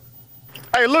me up.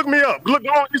 Hey, look me up. Look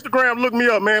on Instagram. Look me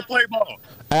up, man. Play ball.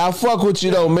 Hey, I'll fuck with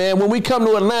you though, man. When we come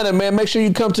to Atlanta, man, make sure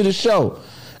you come to the show.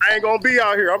 I ain't gonna be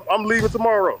out here. I'm leaving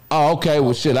tomorrow. Oh, okay.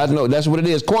 Well, shit, I know that's what it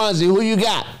is. Kwanzi, who you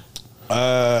got?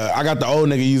 I got the old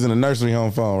nigga using the nursery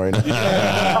home phone right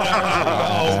now.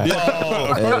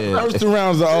 First 2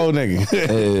 rounds, the old nigga.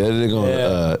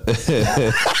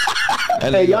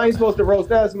 Hey, y'all ain't supposed to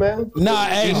roast us, man. Nah,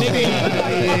 hey,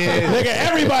 Nigga,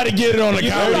 everybody get it on the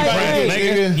comedy bracket,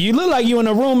 nigga. You look like you in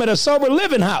a room at a sober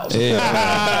living house. Hey, you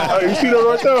see that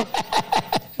right there?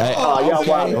 Y'all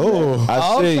wild.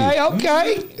 I see. Okay.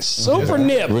 Super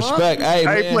nip. Respect. Hey,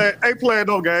 man. Ain't playing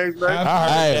no games, man.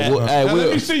 Hey,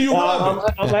 Let me see you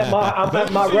I'm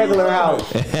at my regular house.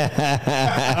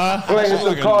 Playing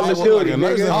some Call of Duty,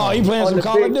 nigga. Oh, he playing some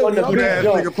Call of Duty. You ass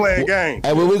nigga playing games.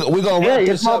 Hey, we gonna wrap Hey,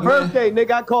 this it's my up, man. birthday,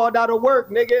 nigga. I called out of work,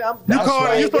 nigga.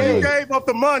 You gave up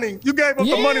the money. You gave up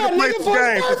the money to play some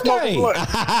games. To smoke the blunt.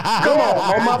 Come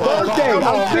on my birthday. Come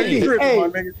on, I'm 50. nigga. Hey, My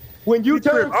nigga. when you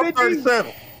turn I'm 50,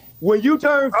 37. when you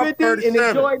turn I'm 50 and 37.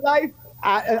 enjoy life,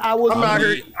 I was. I'm out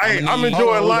here. Hey, I'm enjoying We're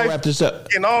gonna life. wrap this up.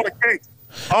 Getting all the cakes,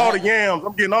 all the yams.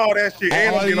 I'm getting all that shit,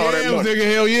 and I'm getting all that money.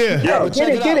 Nigga, hell yeah. Yeah.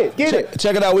 Get it.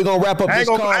 Check it out. We're gonna wrap up I this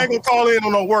ain't call. gonna call in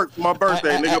on no work for my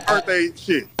birthday, nigga. Birthday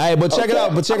shit. Hey, but check it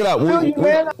out.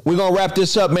 We're gonna wrap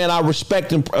this up, man. I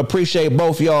respect and appreciate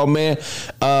both y'all, man.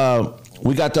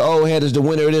 We got the old head as the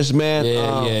winner of this, man.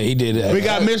 Yeah, he did that. We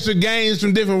got Mr. Gaines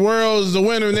from different worlds as the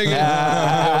winner, nigga.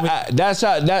 That's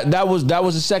how that was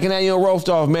the second annual roast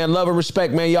off, man. Love and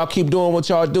respect, man. Y'all keep doing what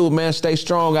y'all do, man. Stay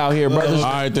strong out here, brothers.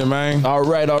 All right then, man. All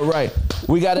right.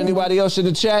 We got anybody else in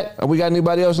the chat? We got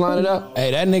anybody else lining up? Hey,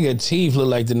 that nigga teeth look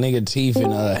like the nigga teeth in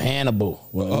Hannibal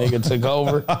when the nigga took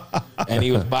over and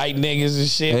he was biting niggas and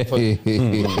shit.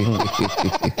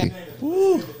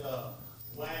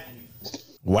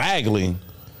 Waggling.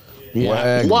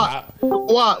 Yeah. What?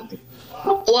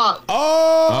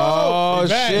 Oh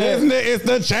shit! Isn't it? It's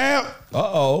the champ.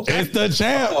 It's the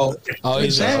champ.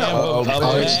 He's the champ.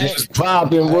 What's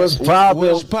popping? What's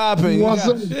popping? What's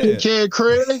up, Kid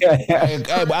Craig? Hey,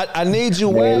 I need you,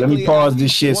 Wagley. Let me pause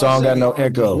this shit so I don't got no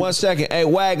echo. 1 second. Hey,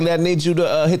 Wagley, I need you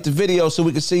to hit the video so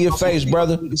we can see your face,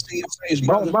 brother. Oh,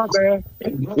 my bad.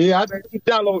 Yeah, I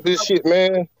download this shit,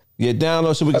 man. Yeah,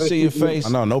 download so we can see your face. I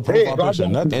know, no profile picture,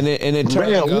 nothing. And then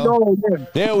turn. Man,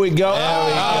 There we go.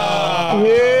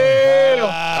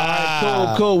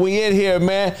 Yeah. Cool. We in here,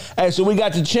 man. Hey, so we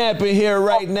got the champion here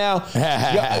right now.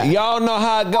 Y'all know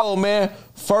how it go, man.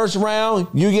 First round,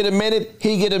 you get a minute,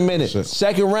 he get a minute.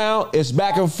 Second round, it's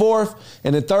back and forth.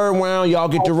 And the third round, y'all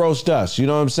get to roast us. You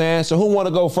know what I'm saying? So who want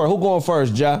to go first? Who going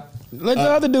first, Ja? Let the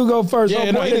other dude go first.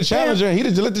 Yeah, no, he the challenger. He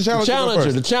let the challenger go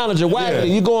first. The challenger.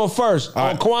 Wagley, you going first.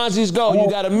 On Kwanzi's go, you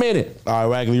got a minute. All right,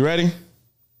 Wagley, you ready?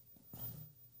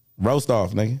 Roast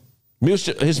off, nigga.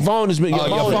 His phone is muted.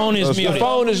 Your phone is muted. Your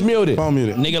phone is muted. Phone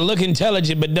muted. Nigga look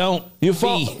intelligent, but don't. Your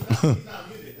phone.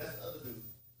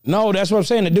 No, that's what I'm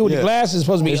saying. The dude with the glasses is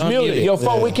supposed to be It's unmuted. muted. Your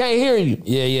phone, we can't hear you.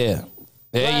 Yeah.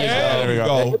 There you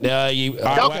go. There you go.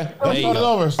 All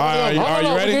right, are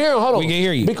you ready? Hold on. We can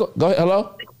hear you. Go ahead.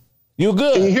 Hello? You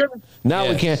good? Can you hear me? Now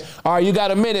we can. All right, you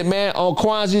got a minute, man. On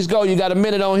Kwanzi's go, you got a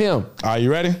minute on him. Are you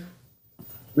ready?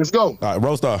 Let's go. All right,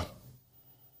 roast off.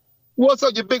 What's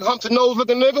up, you big humped nose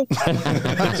looking nigga?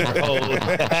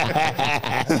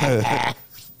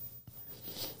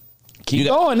 Keep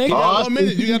going, nigga. All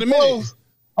minute. You got a minute.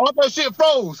 All that shit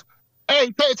froze.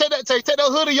 Hey, take that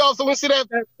hoodie off so we see that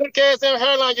thick ass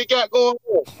hairline you got going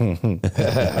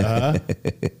on.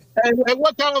 And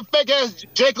what kind of fake ass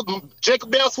Jacob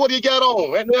damn sweater you got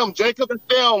on? That damn Jacob,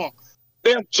 that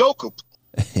damn Joker.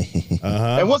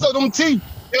 And what's up them teeth?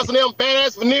 Got some damn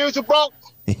badass veneers you brought?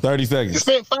 30 You seconds.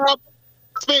 spent 5,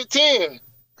 spent 10.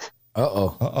 I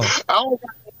don't got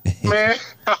man.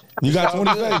 You got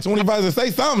 20 seconds. 25 to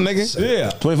say something, nigga. Yeah.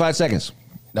 25 seconds.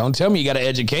 Don't tell me you got an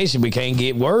education but can't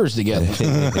get words together.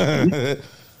 Hey,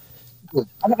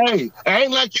 I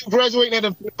ain't like you graduating at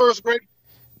the first grade.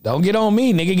 Don't get on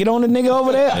me, nigga. Get on the nigga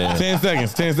over there. Yeah. 10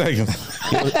 seconds. 10 seconds.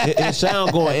 It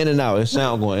sound going in and out.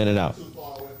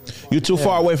 You too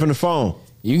far away from the phone.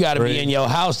 You got to be in your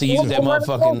house to use that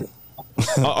motherfucking.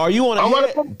 Are you on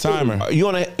a timer? Are you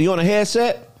on a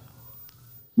headset?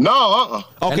 No.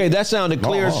 Okay, that sounded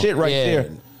clear as shit right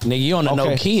there. Nigga, you on a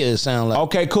Nokia, it sound like.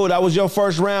 Okay, cool. That was your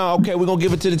first round. Okay, we're going to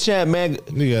give it to the chat, man.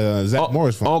 Nigga, Zach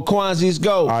Morris phone. On Kwanzaa's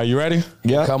go. All right, you ready?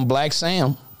 Yeah. Come Black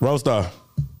Sam. Roaster.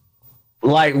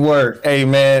 Light work. Hey,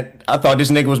 man, I thought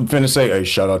this nigga was finna say, hey,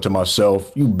 shout out to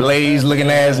myself. You Blaze looking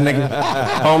ass nigga.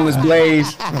 Homeless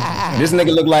Blaze. This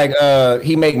nigga look like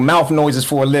he make mouth noises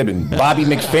for a living. Bobby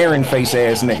McFerrin face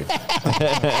ass nigga.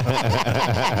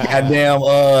 Goddamn,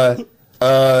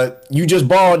 you just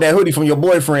borrowed that hoodie from your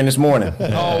boyfriend this morning.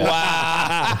 Oh,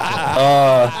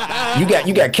 wow. You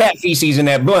got cat feces in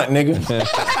that blunt, nigga.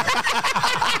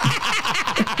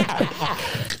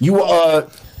 You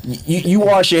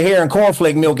wash your hair in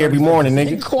cornflake milk every morning,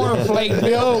 nigga. Cornflake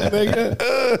milk, nigga.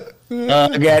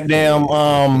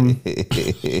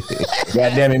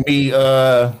 Goddamn it, me.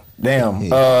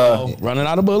 Running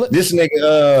out of bullets. This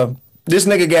nigga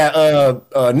got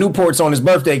Newports on his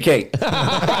birthday cake. 10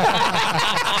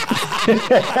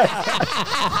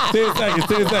 seconds.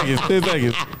 10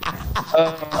 seconds.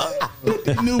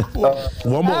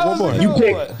 One more.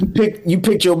 You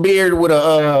picked your beard with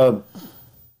a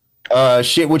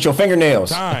shit with your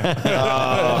fingernails. Time.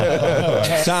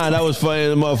 That was funny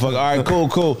as a motherfucker. All right,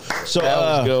 cool. So that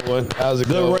was a good one. That was a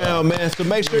good round, man. So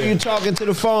make sure you're talking to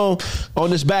the phone on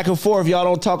this back and forth. Y'all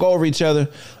don't talk over each other.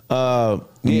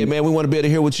 Yeah, man, we want to be able to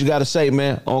hear what you got to say,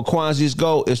 man. On Kwanzaa's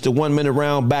Go, it's the 1 minute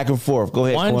round back and forth. Go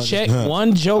ahead.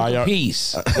 One joke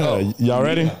apiece. Y'all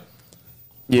ready?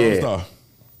 Yeah.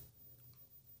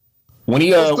 When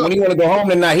he want to go home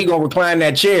tonight, he gonna recline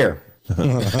that chair. No. Okay.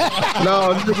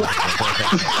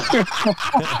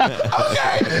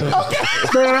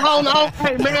 Man, I don't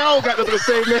got nothing to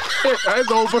say, man.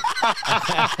 It's over.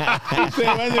 He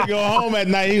said when they go home at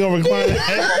night, he gonna recline that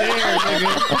chair,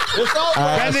 nigga. It's over.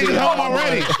 That nigga's home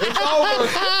already. It's over.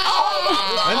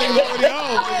 That nigga's already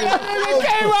home. Nigga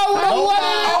came out with a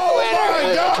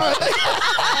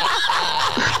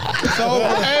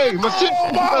Hey, my shit.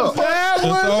 That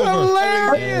was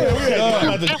hilarious.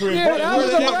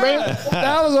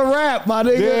 That was a rap, my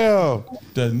nigga.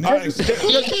 The next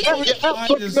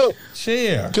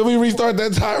chair. Can we restart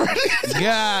that timer?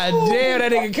 God damn,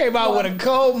 that nigga came out with a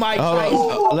cold Mike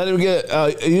Tyson. Let him get.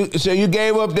 So you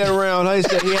gave up that round? Huh? He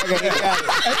said he got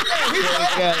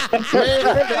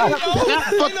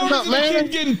it. Man,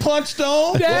 getting punched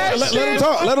on.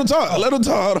 Let him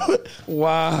talk.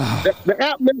 Wow. The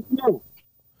app makes no.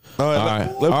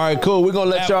 All right, cool. We're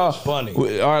gonna let y'all.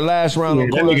 Funny. Our last round.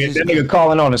 That nigga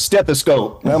calling on a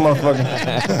stethoscope. That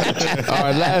motherfucker. All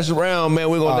right, last round, man.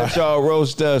 We're gonna let y'all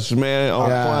roast us, man. On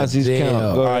Kwanzaa's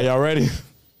count. All right, y'all ready?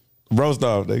 Roast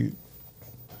off, nigga.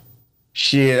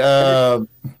 Shit.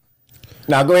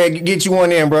 Now go ahead, get you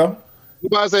one in, bro. You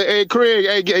about to say, hey, Craig,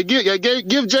 hey,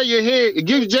 give Jay your head.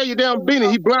 Give Jay your damn beanie.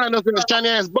 He blind up in his shiny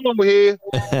ass bum head.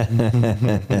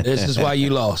 This is why you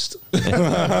lost. Hey,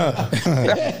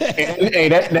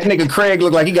 that nigga Craig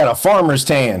look like he got a farmer's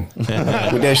tan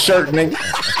with that shirt, nigga.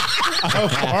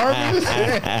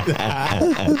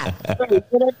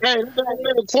 Hey,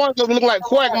 that Kwanzaa look like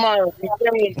Quagmire,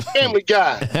 Family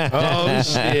Guy. Oh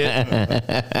shit!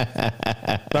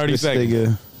 30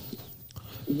 seconds.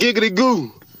 Giggity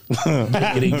goo.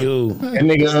 Giggity goo. That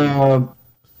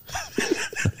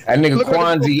nigga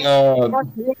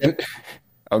Kwanzaa.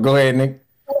 Oh, go ahead, Nick.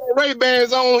 Ray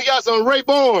Bans on. He got some Ray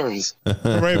Barnes.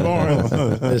 Ray Barnes.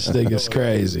 This nigga's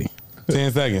crazy.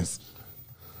 10 seconds.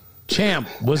 Champ,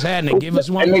 what's happening? Give us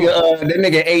one. That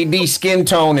nigga AD skin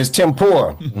tone is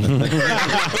tempura. You just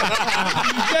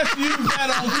used that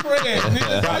on Craig.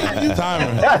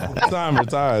 Timer.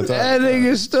 That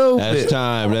nigga stupid. That's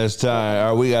time. All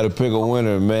right, we got to pick a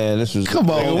winner, man. This was. Come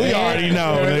on, we already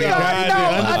know. In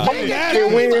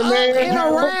a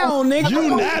round, nigga.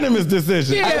 Unanimous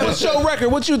decision. Yeah. What's your record?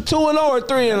 What you 2-0 or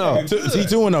 3-0? He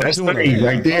 2-0. That's 3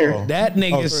 right there. That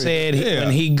nigga said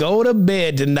when he go to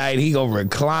bed tonight, he gonna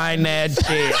recline that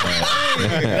chair.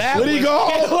 When he go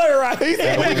home, right? He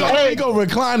said he gonna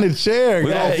recline the chair.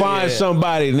 We gonna find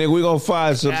somebody, nigga. We gonna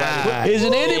find somebody. Is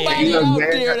it anybody out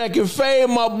there that can fade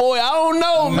my boy? I don't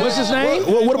know, man. What's his name?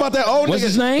 What about that old nigga? What's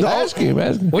his name? Ask him.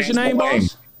 What's your name,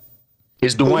 boss?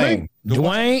 It's Dwayne.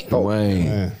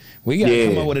 Dwayne. We gotta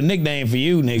come up with a nickname for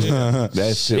you, nigga.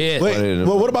 That shit. Wait,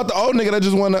 well, what about the old nigga that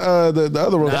just won the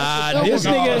other one?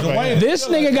 This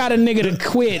nigga got a nigga to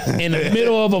quit in the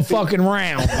middle of a fucking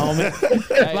round, homie.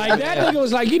 Like that nigga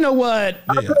was like, you know what?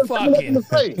 Fuck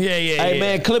it. Yeah. Hey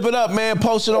man, clip it up, man.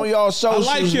 Post it on y'all socials,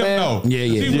 I like him, man. though. Yeah.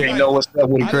 You know what's up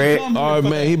with Craig? All right,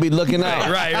 man. He be looking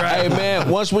out. Right. Hey man,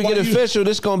 once we get official,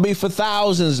 this gonna be for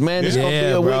thousands, man. This gonna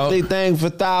be a weekly thing for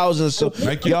thousands. So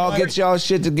y'all get y'all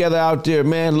shit together out there,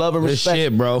 man. Love and respect,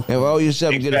 shit, bro. And for all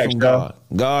yourself, get it from God.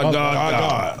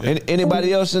 God.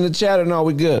 Anybody else in the chat or no?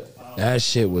 We good? That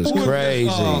shit was crazy.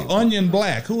 Onion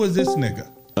Black. Who is this nigga?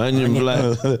 Onion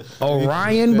Black.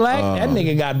 Orion Black? That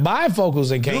nigga got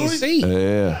bifocals and can't see.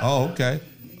 Yeah. Oh, okay.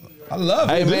 I love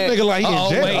it. Hey, This man. nigga like he in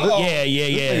jail. Wait.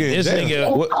 Yeah. This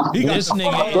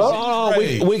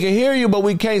nigga. We can hear you, but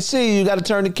we can't see you. You got to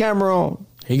turn the camera on.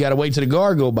 He got to wait till the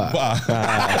guard go by.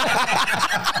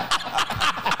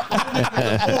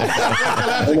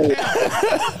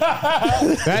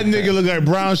 That nigga look like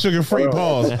brown sugar free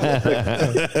pause.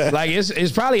 Like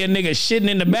it's probably a nigga shitting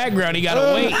in the background. He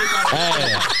gotta wait.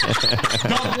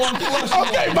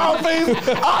 Okay, mouthpiece.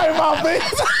 All right,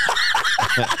 mouthpiece.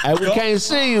 Hey, we can't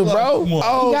see you, bro. You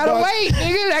gotta wait,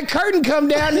 nigga. That curtain come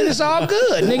down and it's all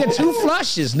good, nigga. 2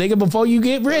 flushes, nigga, before you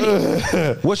get ready.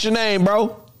 What's your name,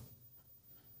 bro?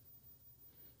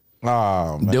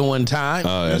 Oh, man. Doing time.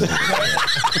 He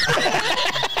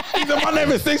said, my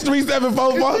name is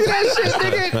 63744. That shit,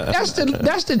 nigga.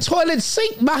 That's the toilet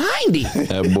seat behind him.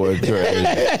 That boy crazy.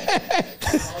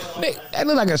 That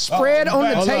look like a spread on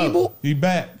the table. He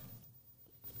back.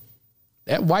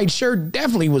 That white shirt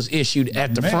definitely was issued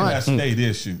at the front. That stayed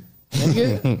issued.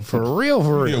 Nigga, for real.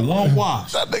 Yeah, one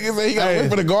wash. That nigga said he got to wait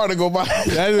for the guard to go by.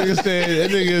 That nigga said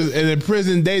that nigga is in a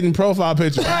prison dating profile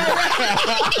picture.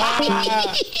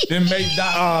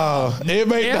 Inmate.com.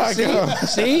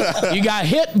 See, you got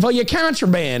hit for your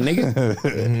contraband, nigga.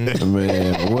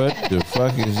 Man, what the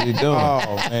fuck is he doing?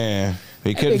 Oh, man.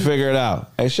 He couldn't figure it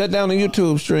out. Hey, shut down the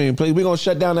YouTube stream, please. We're going to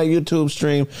shut down that YouTube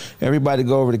stream. Everybody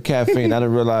go over to Caffeine. I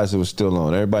didn't realize it was still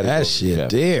on. Everybody that shit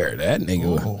there. That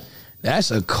nigga.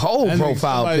 That's a cold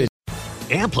profile picture.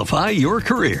 Amplify your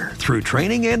career through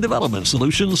training and development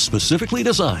solutions specifically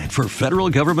designed for federal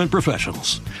government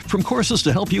professionals. From courses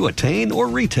to help you attain or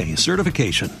retain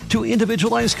certification, to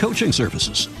individualized coaching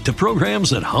services, to programs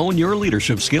that hone your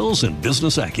leadership skills and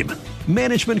business acumen,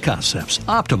 Management Concepts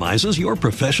optimizes your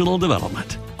professional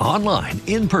development. Online,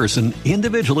 in person,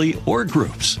 individually, or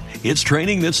groups, it's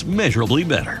training that's measurably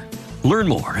better. Learn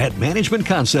more at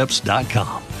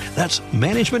managementconcepts.com. That's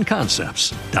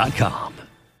managementconcepts.com.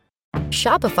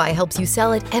 Shopify helps you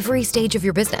sell at every stage of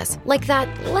your business. Like that,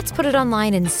 let's put it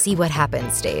online and see what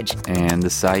happens stage. And the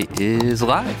site is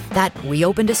live. That we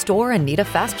opened a store and need a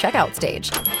fast checkout stage.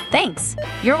 Thanks.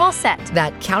 You're all set.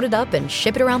 That count it up and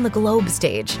ship it around the globe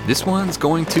stage. This one's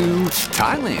going to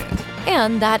Thailand.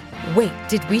 And that, wait,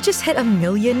 did we just hit 1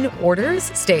 million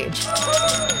orders stage?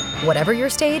 Whatever your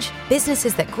stage,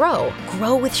 businesses that grow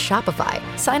with Shopify.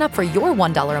 Sign up for your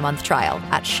 $1 a month trial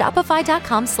at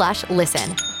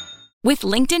shopify.com/listen. With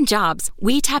LinkedIn Jobs,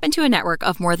 we tap into a network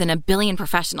of more than 1 billion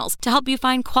professionals to help you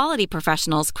find quality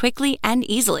professionals quickly and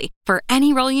easily for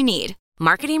any role you need.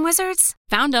 Marketing wizards?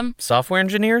 Found them. Software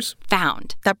engineers?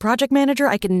 Found. That project manager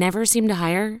I could never seem to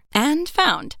hire? And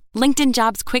found. LinkedIn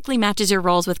Jobs quickly matches your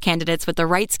roles with candidates with the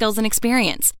right skills and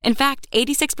experience. In fact,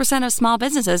 86% of small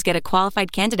businesses get a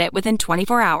qualified candidate within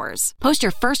 24 hours. Post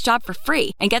your first job for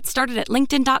free and get started at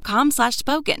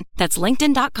linkedin.com/spoken. That's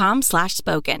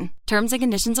linkedin.com/spoken. Terms and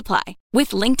conditions apply. With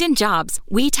LinkedIn Jobs,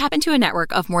 we tap into a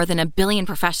network of more than 1 billion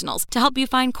professionals to help you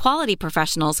find quality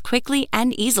professionals quickly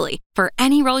and easily for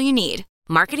any role you need.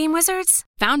 Marketing wizards?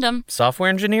 Found them. Software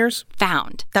engineers?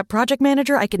 Found. That project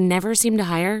manager I could never seem to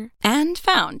hire? And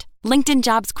found. LinkedIn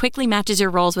Jobs quickly matches your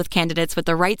roles with candidates with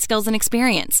the right skills and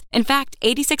experience. In fact,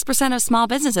 86% of small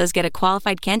businesses get a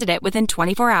qualified candidate within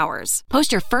 24 hours.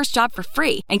 Post your first job for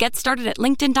free and get started at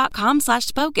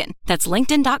linkedin.com/spoken. That's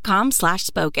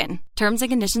linkedin.com/spoken. Terms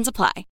and conditions apply.